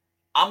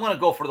 I'm going to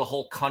go for the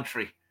whole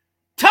country.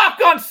 Top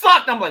Gun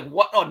sucked. I'm like,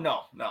 what? Oh,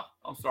 no.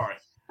 I'm sorry.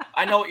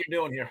 I know what you're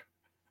doing here.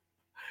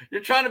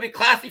 You're trying to be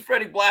classy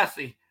Freddie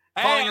Blassie.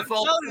 Calling us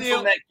all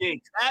from that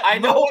gate. I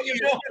know what you're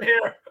doing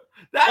here.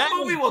 That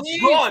movie was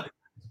good.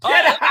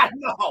 Get out.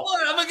 No.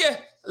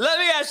 Let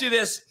me ask you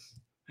this.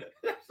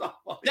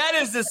 That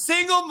is the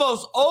single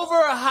most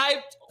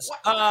overhyped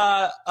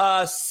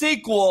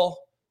sequel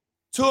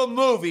to a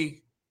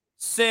movie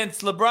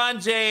since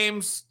LeBron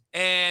James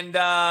and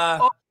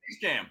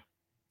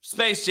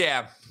Space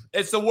Jam.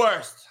 It's the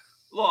worst.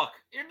 Look,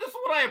 this is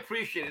what I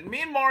appreciated.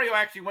 Me and Mario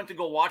actually went to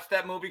go watch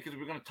that movie because we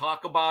were going to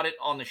talk about it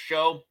on the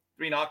show,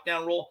 3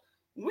 Knockdown Rule.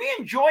 We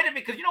enjoyed it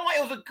because, you know what?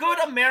 It was a good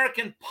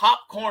American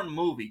popcorn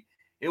movie.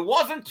 It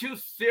wasn't too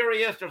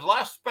serious. There's a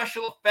lot of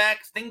special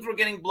effects. Things were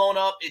getting blown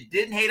up. It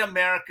didn't hate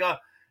America.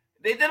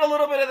 They did a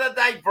little bit of the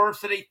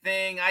diversity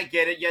thing. I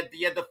get it. You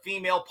had the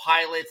female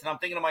pilots, and I'm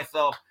thinking to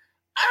myself,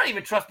 I don't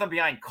even trust them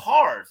behind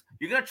cars.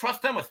 You're going to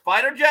trust them with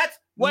fighter jets?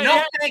 Wait,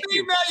 no, thank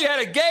you. You had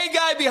a gay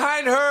guy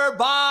behind her,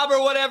 Bob or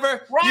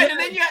whatever. Right, and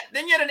then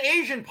you had an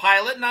Asian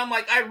pilot, and I'm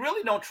like, I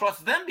really don't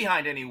trust them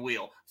behind any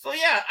wheel. So,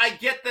 yeah, I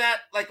get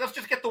that. Like, let's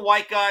just get the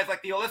white guys.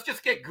 Like, let's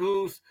just get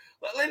Goose.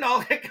 You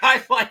know,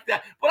 guys like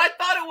that. But I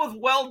thought it was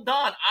well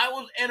done. I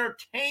was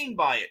entertained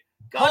by it.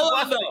 God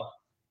bless me.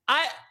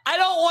 I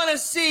don't want to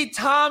see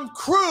Tom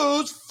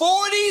Cruise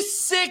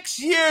 46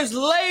 years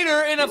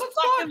later in a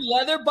fucking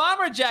leather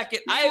bomber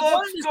jacket. I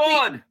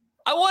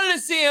wanted to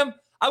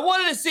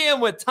see him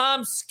with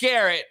Tom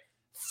Skerritt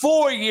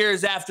 4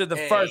 years after the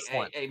first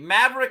one.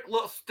 Maverick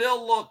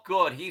still look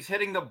good. He's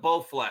hitting the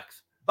Bowflex.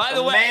 By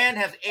the way, man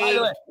has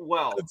aged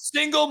well.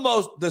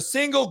 The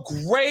single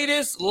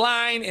greatest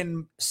line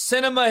in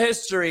cinema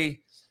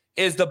history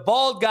is the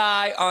bald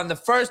guy on the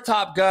first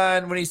Top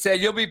Gun when he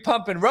said, "You'll be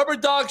pumping rubber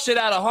dog shit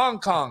out of Hong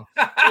Kong."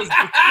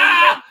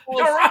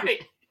 You're right.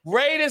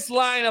 Greatest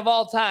line of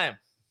all time.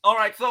 All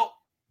right, so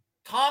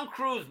Tom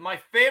Cruise, my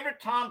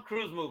favorite Tom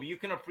Cruise movie. You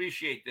can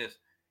appreciate this.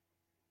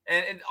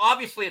 And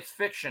obviously it's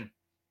fiction.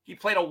 He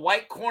played a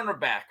white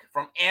cornerback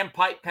from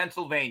Ampite,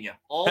 Pennsylvania.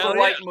 All the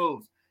right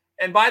moves.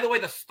 And by the way,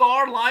 the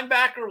star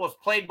linebacker was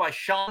played by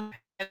Sean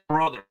Penn's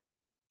brother,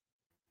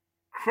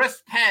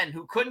 Chris Penn,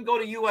 who couldn't go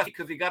to USC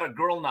because he got a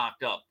girl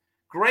knocked up.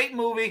 Great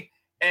movie.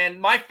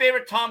 And my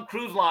favorite Tom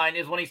Cruise line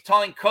is when he's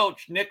telling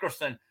Coach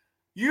Nickerson,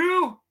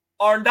 "You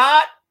are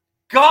not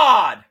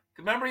God."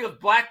 Remember, he was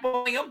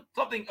blackballing him?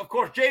 Something, of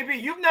course, JB,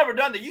 you've never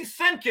done that. You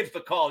send kids to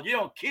college. You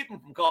don't keep them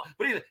from college.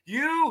 But he's,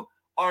 "You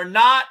are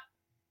not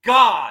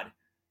God.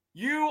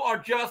 You are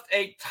just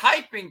a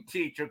typing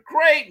teacher."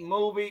 Great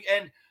movie.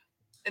 And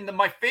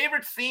my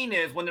favorite scene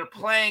is when they're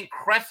playing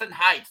Crescent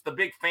Heights, the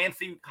big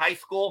fancy high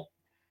school,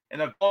 and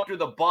they're going through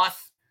the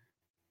bus.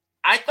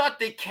 I thought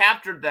they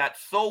captured that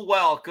so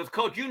well because,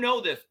 Coach, you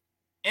know this.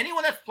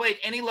 Anyone that's played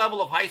any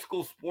level of high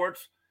school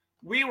sports,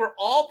 there's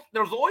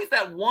always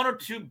that one or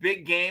two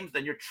big games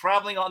that you're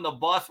traveling on the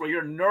bus where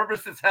you're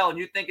nervous as hell and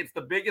you think it's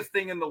the biggest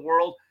thing in the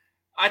world.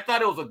 I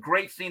thought it was a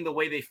great scene, the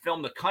way they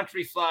filmed the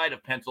countryside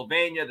of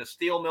Pennsylvania, the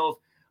steel mills.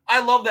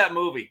 I love that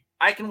movie.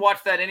 I can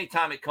watch that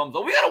anytime it comes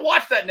over. We got to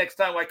watch that next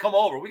time I come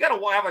over. We got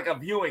to have like a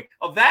viewing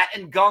of that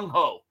and Gung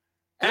Ho.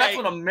 Hey. That's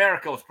when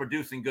America was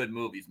producing good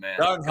movies, man.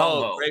 Gung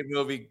Ho, great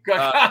movie.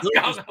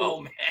 Gung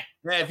Ho, man.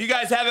 Man, if you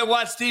guys haven't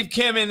watched Steve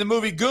Kim in the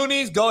movie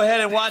Goonies, go ahead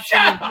and watch it.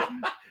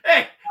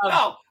 Hey,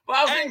 no, but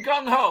I was in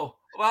Gung Ho.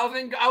 I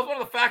was one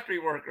of the factory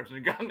workers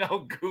in Gung Ho.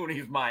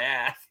 Goonies, my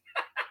ass.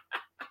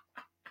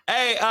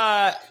 Hey,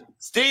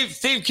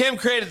 Steve Kim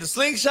created the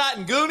slingshot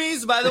and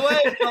Goonies, by the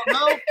way. If you don't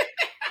know.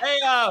 Hey,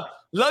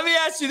 let me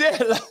ask you this.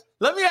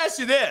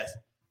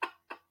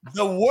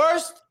 The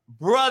worst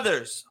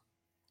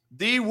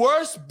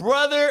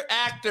brother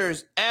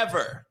actors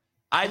ever.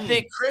 I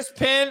think Chris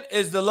Penn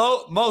is the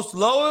most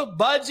low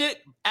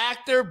budget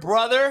actor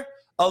brother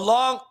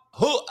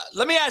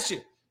let me ask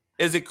you,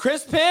 is it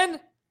Chris Penn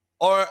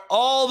or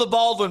all the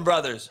Baldwin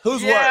brothers?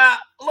 Who's worse? Yeah,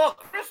 look,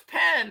 Chris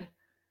Penn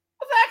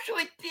was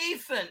actually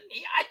decent.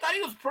 I thought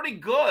he was pretty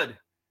good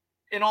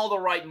in All the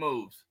Right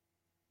Moves.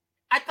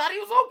 I thought he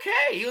was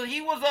okay.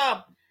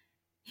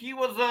 He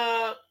was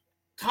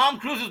Tom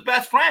Cruise's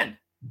best friend.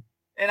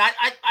 And I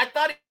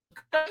thought I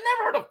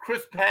never heard of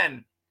Chris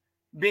Penn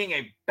being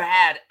a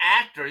bad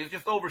actor. He's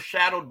just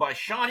overshadowed by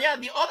Sean. Yeah,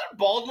 the other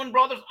Baldwin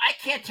brothers, I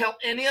can't tell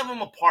any of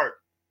them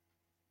apart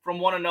from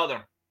one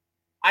another.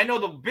 I know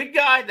the big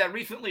guy that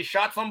recently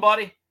shot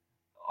somebody,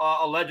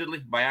 allegedly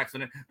by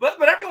accident,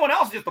 but everyone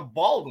else is just a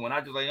Baldwin.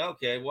 I just like,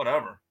 okay,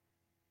 whatever,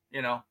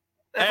 you know.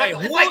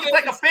 It's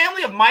like a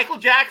family of Michael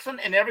Jackson,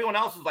 and everyone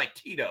else is like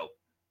Tito.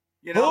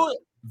 You know,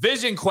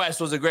 Vision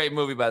Quest was a great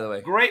movie, by the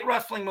way. Great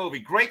wrestling movie,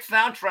 great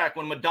soundtrack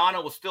when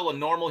Madonna was still a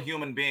normal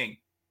human being.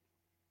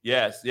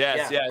 Yes.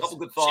 A couple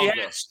good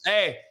songs.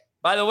 Hey,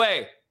 by the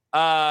way,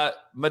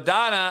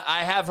 Madonna,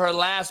 I have her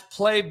last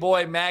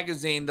Playboy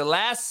magazine, the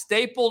last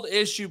stapled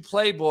issue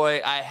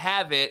Playboy. I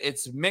have it.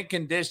 It's mint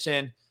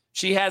condition.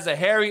 She has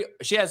hairy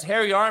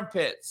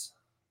armpits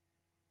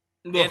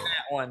in that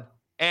one,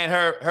 and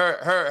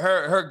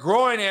her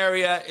groin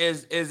area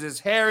is as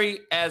hairy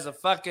as a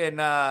fucking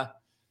wow,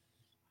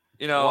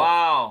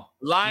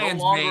 lion's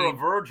no longer mane. A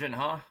virgin,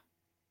 huh?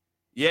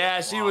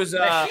 Yeah, she was.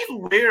 She's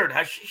weird.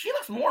 She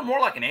looks more and more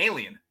like an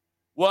alien.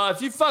 Well,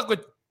 if you fuck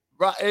with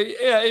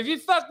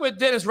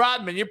Dennis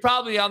Rodman, you're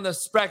probably on the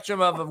spectrum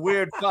of a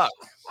weird fuck.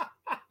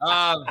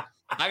 I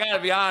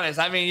gotta be honest.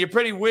 I mean, you're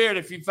pretty weird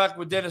if you fuck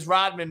with Dennis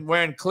Rodman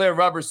wearing clear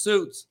rubber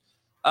suits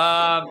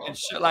and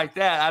shit like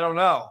that. I don't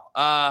know.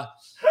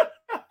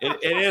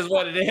 It is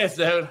what it is,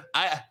 dude.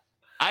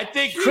 I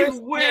think she's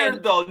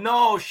weird though.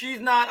 No, she's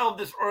not of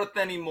this earth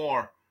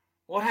anymore.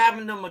 What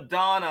happened to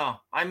Madonna?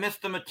 I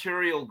missed the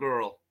Material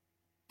Girl.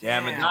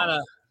 Yeah,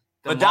 Damn.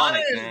 Madonna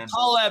and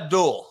Paula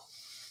Abdul.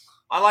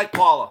 I like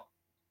Paula.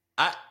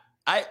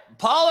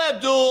 Paula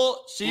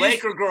Abdul.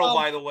 Laker girl,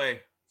 by the way.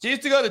 She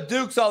used to go to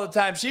Dukes all the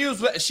time. She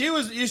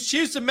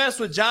used to mess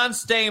with John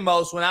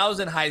Stamos when I was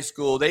in high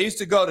school. They used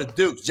to go to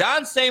Dukes.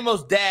 John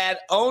Stamos' dad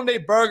owned a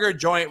burger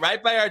joint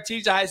right by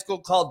Artesia High School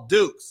called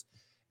Dukes,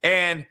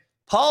 and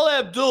Paula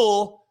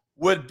Abdul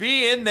would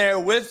be in there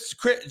with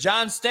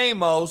John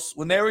Stamos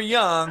when they were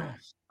young,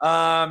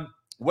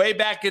 way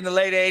back in the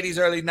late 80s,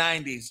 early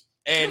 90s.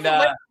 And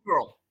Laker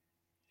girl.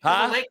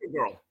 Huh? Laker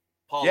girl.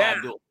 Paula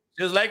Abdul.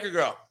 She was a Laker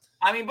girl.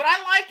 I mean, but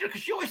I liked her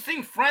because she always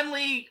seemed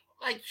friendly.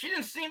 Like she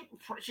seemed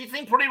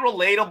pretty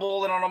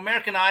relatable. And on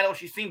American Idol,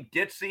 she seemed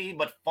ditzy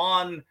but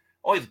fun.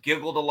 Always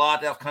giggled a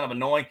lot. That was kind of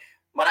annoying.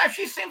 But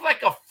she seems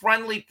like a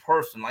friendly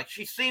person. Like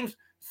she seems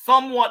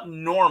somewhat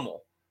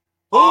normal.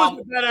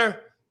 Who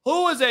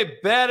was a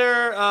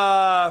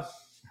better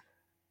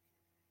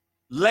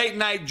late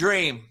night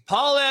dream?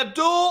 Paula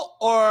Abdul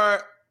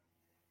or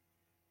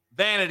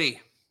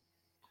Vanity?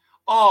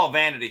 Oh,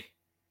 Vanity.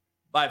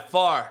 By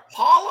far.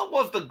 Paula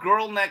was the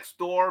girl next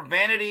door.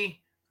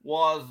 Vanity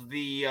was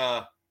the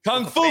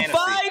Kung Fu fantasy.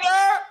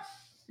 Fighter.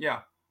 Yeah.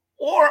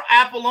 Or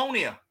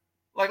Apollonia.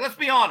 Like, let's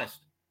be honest.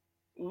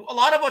 A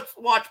lot of us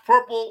watch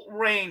Purple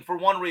Rain for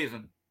one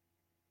reason.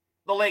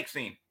 The lake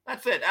scene.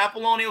 That's it.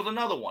 Apollonia was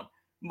another one.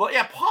 But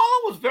yeah,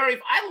 Paula was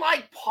I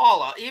liked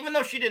Paula, even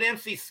though she did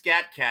MC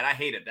Scat Cat. I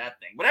hated that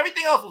thing. But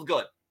everything else was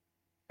good.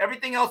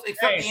 Everything else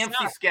except the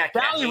MC Scat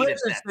Cat. Sally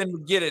Richardson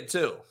would get it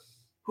too.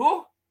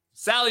 Who?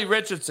 Sally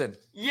Richardson.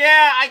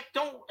 Yeah, I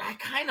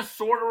kind of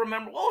sort of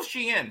remember. What was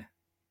she in?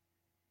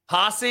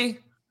 Posse.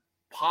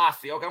 Okay,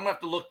 I'm going to have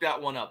to look that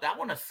one up. That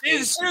one She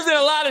escaped. was in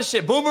a lot of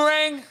shit.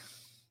 Boomerang.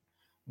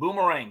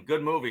 Boomerang,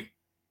 good movie.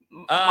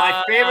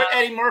 My favorite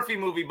Eddie Murphy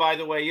movie, by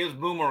the way, is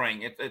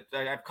Boomerang.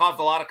 I've caused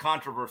a lot of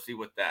controversy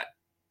with that.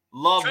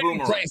 Love Trading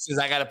Boomerang. Places.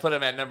 I got to put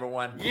him at number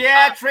 1.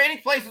 Yeah, Trading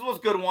Places was a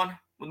good one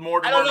with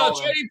Mortimer. I don't know.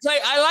 Nolan. Trading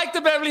Place. I like the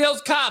Beverly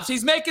Hills Cops.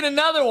 He's making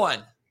another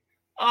one.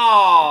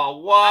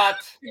 Oh, what?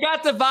 You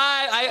got the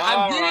vibe.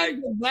 I'm getting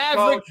the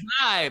Maverick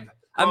vibe.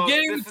 I'm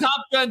getting the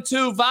Top Gun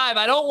 2 vibe.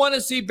 I don't want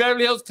to see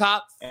Beverly Hills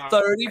Cop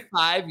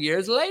 35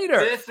 years later.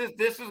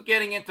 This is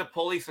getting into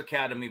Police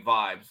Academy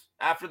vibes.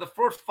 After the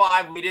first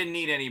 5, we didn't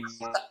need any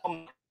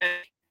more.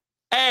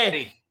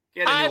 Hey,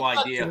 get a new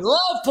idea. I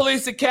love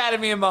Police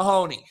Academy and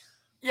Mahoney.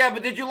 Yeah,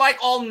 but did you like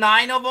all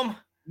 9 of them?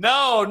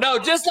 No.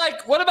 Just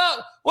like what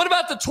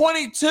about the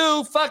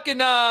 22 fucking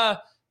the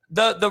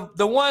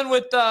one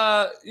with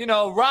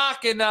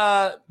Rock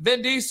and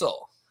Vin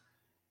Diesel?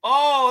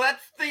 Oh,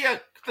 that's the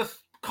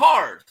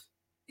Cars.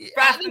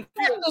 Fast and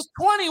Furious. There's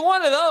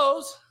 21 of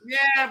those.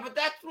 Yeah, but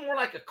that's more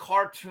like a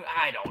cartoon.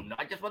 I don't know.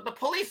 But the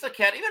Police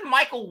Academy, even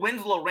Michael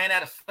Winslow ran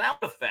out of sound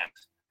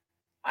effects.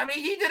 I mean,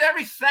 he did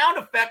every sound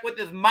effect with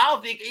his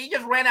mouth. He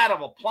just ran out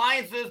of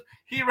appliances.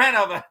 He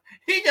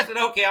just said,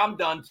 okay, I'm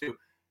done too.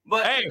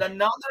 But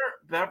another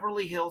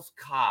Beverly Hills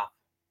Cop.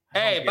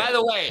 Hey, by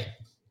the way,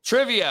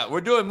 trivia.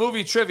 We're doing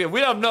movie trivia.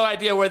 We have no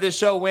idea where this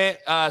show went.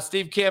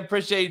 Steve Kim,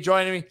 appreciate you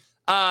joining me.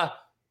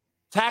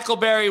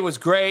 Tackleberry was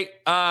great.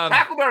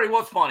 Tackleberry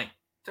was funny.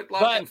 Took a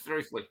lot of things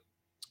seriously.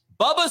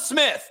 Bubba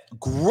Smith,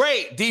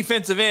 great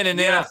defensive end in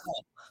the NFL.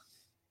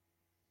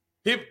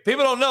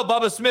 People don't know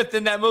Bubba Smith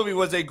in that movie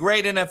was a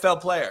great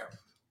NFL player.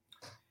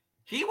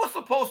 He was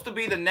supposed to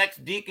be the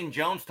next Deacon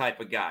Jones type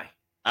of guy.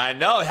 I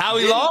know.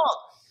 Howie Long.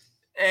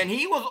 And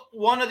he was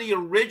one of the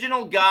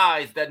original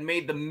guys that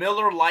made the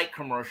Miller Lite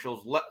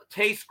commercials,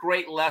 Taste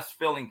Great, Less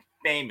Filling,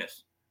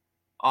 famous.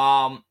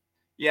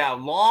 Yeah,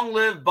 long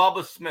live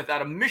Bubba Smith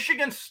out of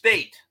Michigan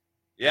State.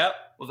 Yep.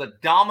 Was a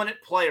dominant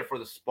player for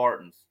the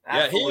Spartans.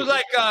 Absolutely. Yeah, he was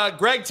like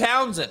Greg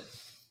Townsend.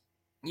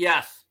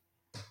 Yes.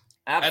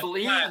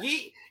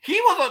 Absolutely. He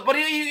was but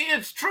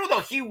it's true though.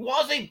 He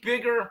was a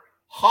bigger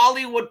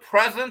Hollywood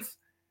presence,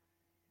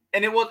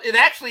 and it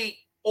actually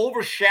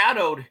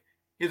overshadowed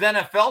his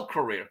NFL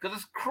career because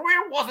his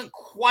career wasn't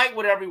quite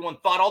what everyone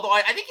thought. Although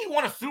I think he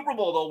won a Super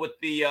Bowl though with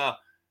the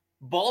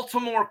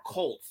Baltimore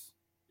Colts.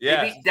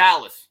 Yeah. They beat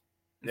Dallas.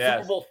 Yes.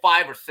 Super Bowl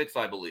 5 or 6,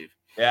 I believe.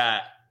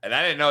 Yeah, and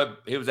I didn't know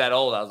he was that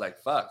old. I was like,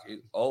 fuck, he's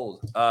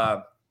old.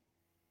 Now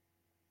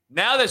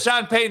that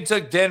Sean Payton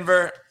took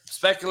Denver,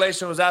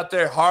 speculation was out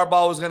there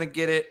Harbaugh was going to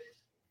get it.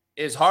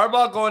 Is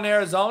Harbaugh going to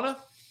Arizona?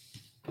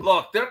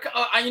 Look,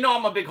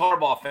 I'm a big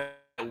Harbaugh fan.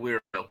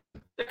 Weirdo.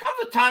 There comes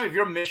a time if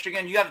you're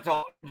Michigan, you have to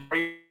tell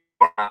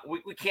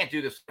we can't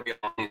do this.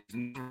 It's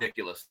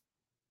ridiculous.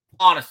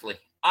 Honestly,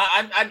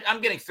 I'm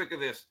getting sick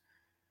of this.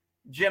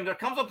 Jim, there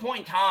comes a point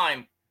in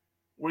time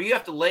where you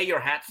have to lay your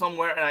hat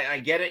somewhere. And I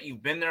get it.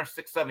 You've been there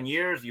 6-7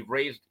 years. You've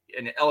raised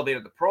and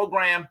elevated the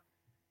program,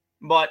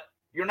 but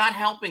you're not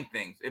helping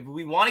things. If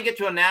we want to get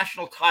to a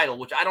national title,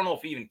 which I don't know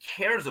if he even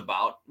cares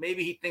about,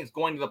 maybe he thinks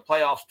going to the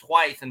playoffs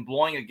twice and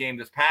blowing a game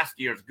this past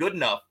year is good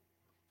enough.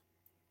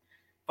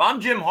 If I'm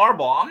Jim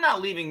Harbaugh, I'm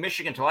not leaving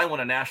Michigan until I win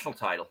a national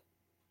title.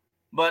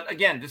 But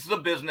again, this is a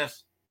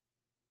business.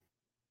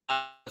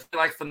 He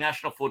likes the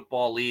National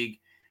Football League.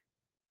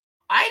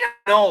 I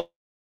don't know if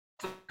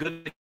it's a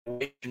good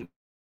situation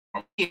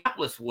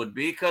Minneapolis would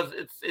be because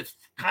it's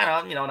kind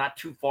of not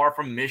too far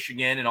from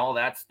Michigan and all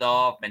that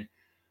stuff, and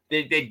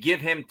they'd give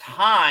him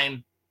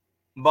time,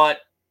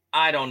 but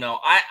I don't know.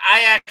 I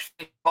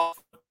actually call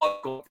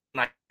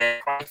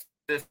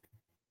crisis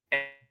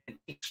and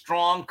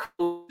strong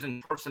coaches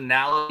and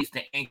personalities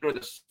to anchor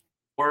the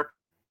sport.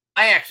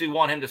 I actually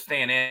want him to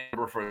stay in Ann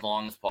Arbor for as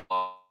long as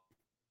possible.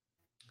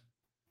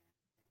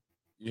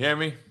 You hear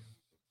me?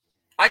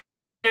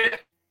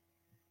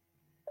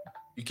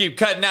 You keep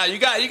cutting out. You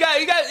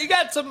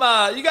got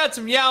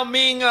some Yao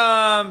Ming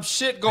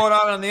shit going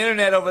on the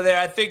internet over there.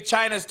 I think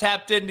China's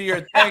tapped into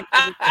your thing.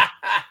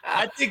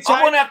 I think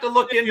I'm gonna have to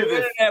look into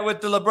this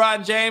with the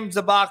LeBron James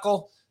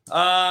debacle.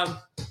 Hey,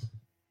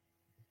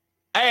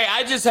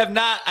 I just have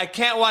not. I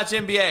can't watch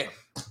NBA.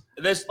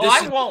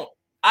 I won't.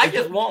 I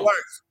just won't.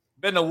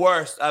 Been the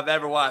worst I've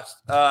ever watched.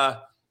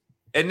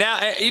 And now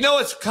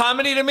it's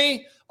comedy to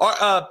me.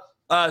 Or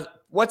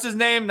what's his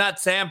name? Not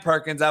Sam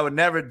Perkins. I would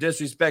never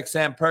disrespect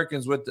Sam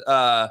Perkins with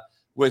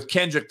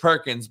Kendrick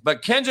Perkins.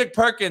 But Kendrick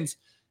Perkins,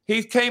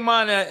 he came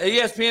on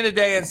ESPN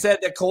today and said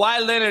that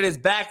Kawhi Leonard is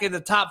back in the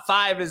top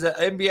 5 as an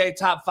NBA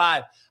top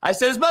 5. I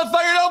said, this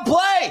motherfucker don't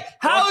play.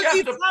 How is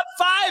he top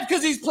 5?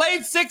 Because he's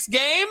played 6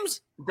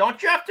 games?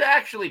 Don't you have to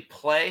actually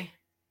play?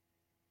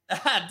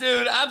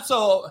 Dude, I'm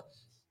so...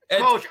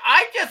 Coach,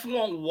 I just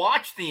won't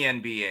watch the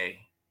NBA.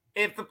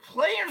 If the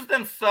players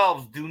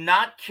themselves do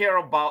not care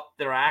about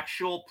their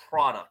actual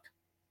product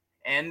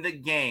and the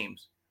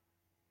games,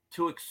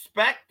 to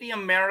expect the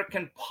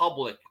American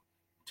public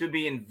to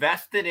be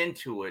invested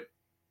into it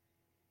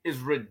is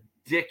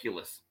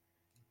ridiculous.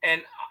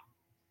 And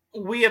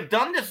we have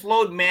done this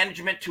load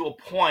management to a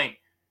point.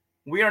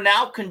 We are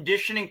now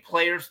conditioning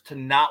players to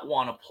not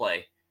want to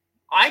play.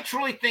 I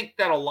truly think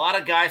that a lot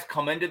of guys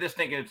come into this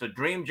thinking it's a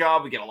dream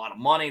job. We get a lot of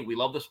money. We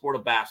love the sport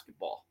of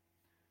basketball.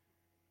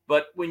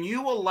 But when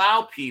you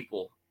allow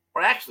people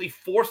or actually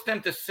force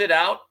them to sit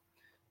out,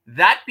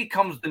 that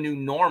becomes the new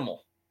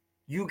normal.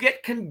 You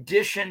get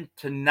conditioned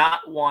to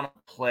not want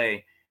to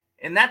play,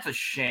 and that's a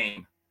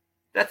shame.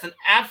 That's an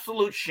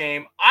absolute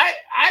shame.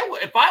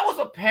 If I was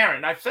a parent,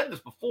 and I've said this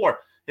before,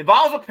 if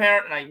I was a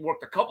parent and I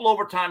worked a couple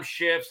overtime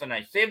shifts and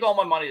I saved all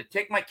my money to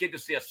take my kid to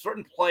see a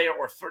certain player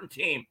or a certain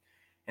team,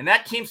 and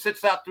that team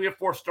sits out 3 or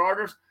 4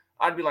 starters,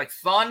 I'd be like,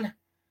 son,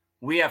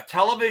 we have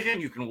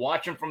television. You can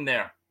watch them from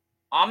there.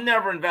 I'm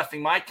never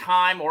investing my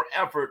time or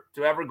effort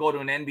to ever go to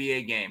an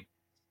NBA game.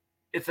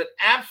 It's an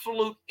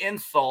absolute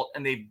insult,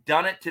 and they've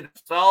done it to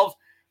themselves.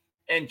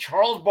 And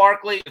Charles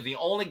Barkley is the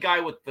only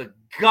guy with the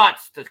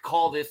guts to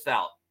call this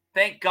out.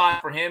 Thank God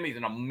for him. He's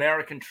an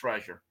American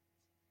treasure.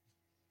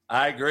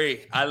 I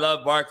agree. I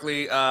love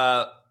Barkley.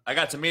 I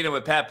got to meet him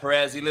with Pat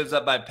Perez. He lives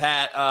up by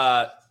Pat.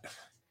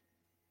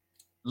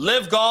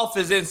 Live Golf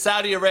is in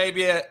Saudi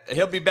Arabia.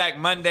 He'll be back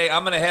Monday.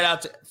 I'm going to head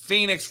out to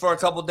Phoenix for a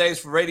couple days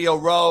for Radio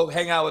Row,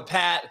 hang out with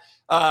Pat,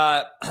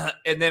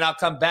 and then I'll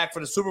come back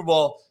for the Super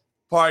Bowl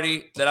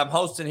party that I'm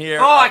hosting here.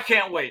 Oh, I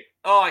can't wait.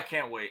 I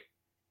can't wait.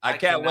 I'm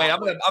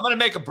gonna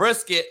make a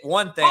brisket.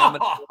 One thing.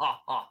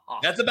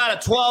 That's about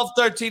a 12,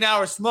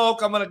 13-hour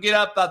smoke. I'm gonna get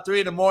up about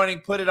 3 a.m,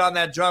 put it on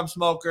that drum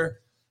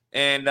smoker,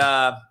 and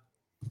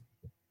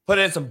put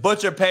in some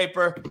butcher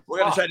paper. We're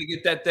gonna try to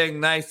get that thing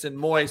nice and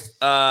moist.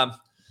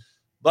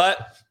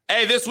 But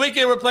hey, this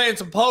weekend we're playing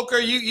some poker.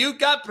 You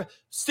got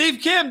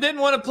Steve Kim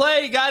didn't want to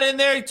play. He got in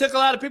there. He took a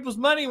lot of people's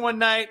money one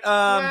night.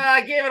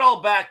 I gave it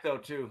all back though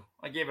too.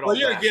 I gave it all. Well,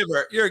 you're back. a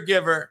giver. You're a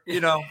giver. You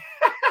know.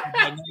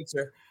 By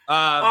nature.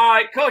 All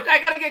right, Coach.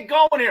 I gotta get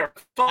going here.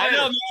 I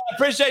know, man. I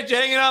appreciate you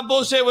hanging on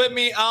bullshit with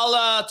me.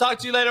 I'll talk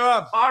to you later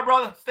on. All right,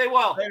 brother. Stay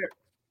well. Later.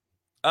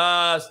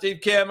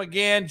 Steve Kim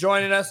again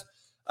joining us.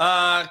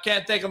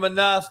 Can't thank him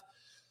enough.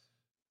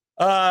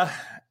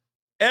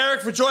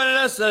 Eric for joining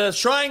us. The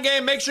Shrine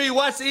Game. Make sure you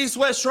watch the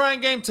East-West Shrine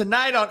Game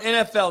tonight on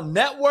NFL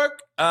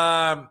Network.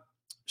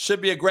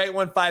 Should be a great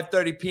one,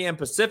 5:30 p.m.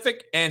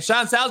 Pacific. And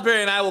Sean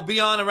Salisbury and I will be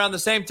on around the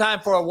same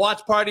time for a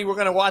watch party. We're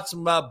going to watch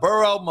some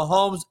Burrow,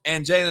 Mahomes,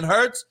 and Jalen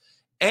Hurts.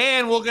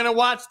 And we're going to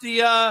watch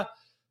the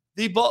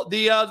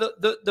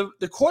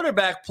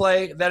quarterback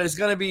play that is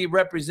going to be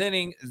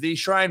representing the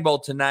Shrine Bowl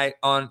tonight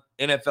on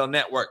NFL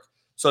Network.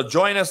 So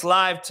join us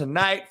live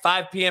tonight,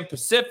 5 p.m.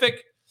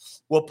 Pacific.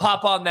 We'll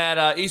pop on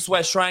that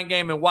East-West Shrine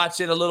Game and watch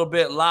it a little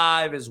bit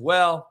live as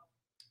well.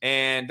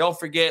 And don't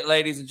forget,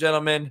 ladies and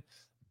gentlemen,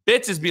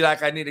 bitches be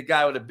like, I need a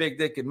guy with a big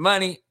dick and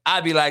money.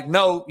 I'd be like,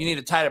 no, you need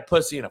a tighter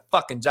pussy and a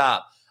fucking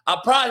job. I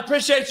probably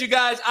appreciate you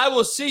guys. I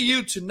will see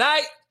you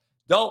tonight.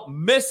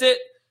 Don't miss it.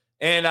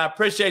 And I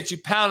appreciate you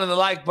pounding the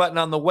like button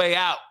on the way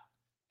out.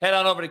 Head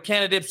on over to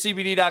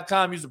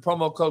CanadipCBD.com. Use the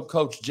promo code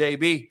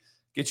CoachJB.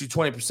 Get you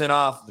 20%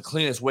 off, the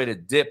cleanest way to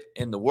dip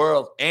in the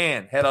world.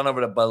 And head on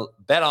over to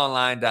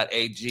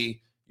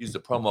betonline.ag. Use the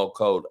promo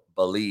code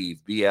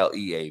BELIEVE,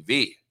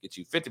 BLEAV. Get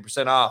you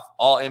 50% off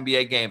all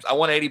NBA games. I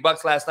won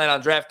 $80 last night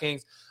on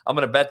DraftKings. I'm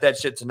going to bet that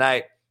shit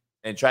tonight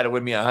and try to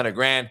win me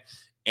 $100,000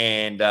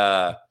 and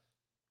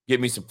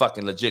get me some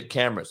fucking legit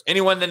cameras.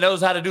 Anyone that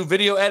knows how to do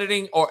video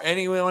editing or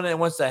anyone that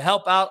wants to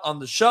help out on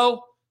the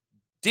show,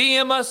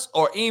 DM us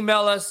or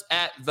email us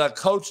at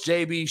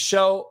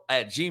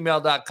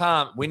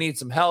thecoachjbshow@gmail.com. We need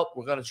some help.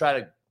 We're going to try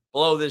to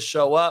blow this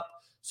show up.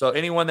 So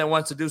anyone that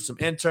wants to do some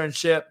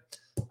internship,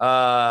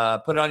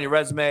 put it on your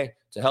resume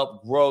to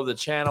help grow the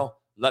channel,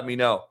 let me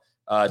know.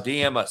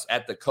 DM us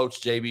at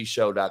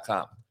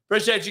thecoachjbshow.com.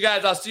 Appreciate you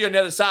guys. I'll see you on the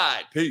other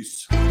side.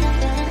 Peace.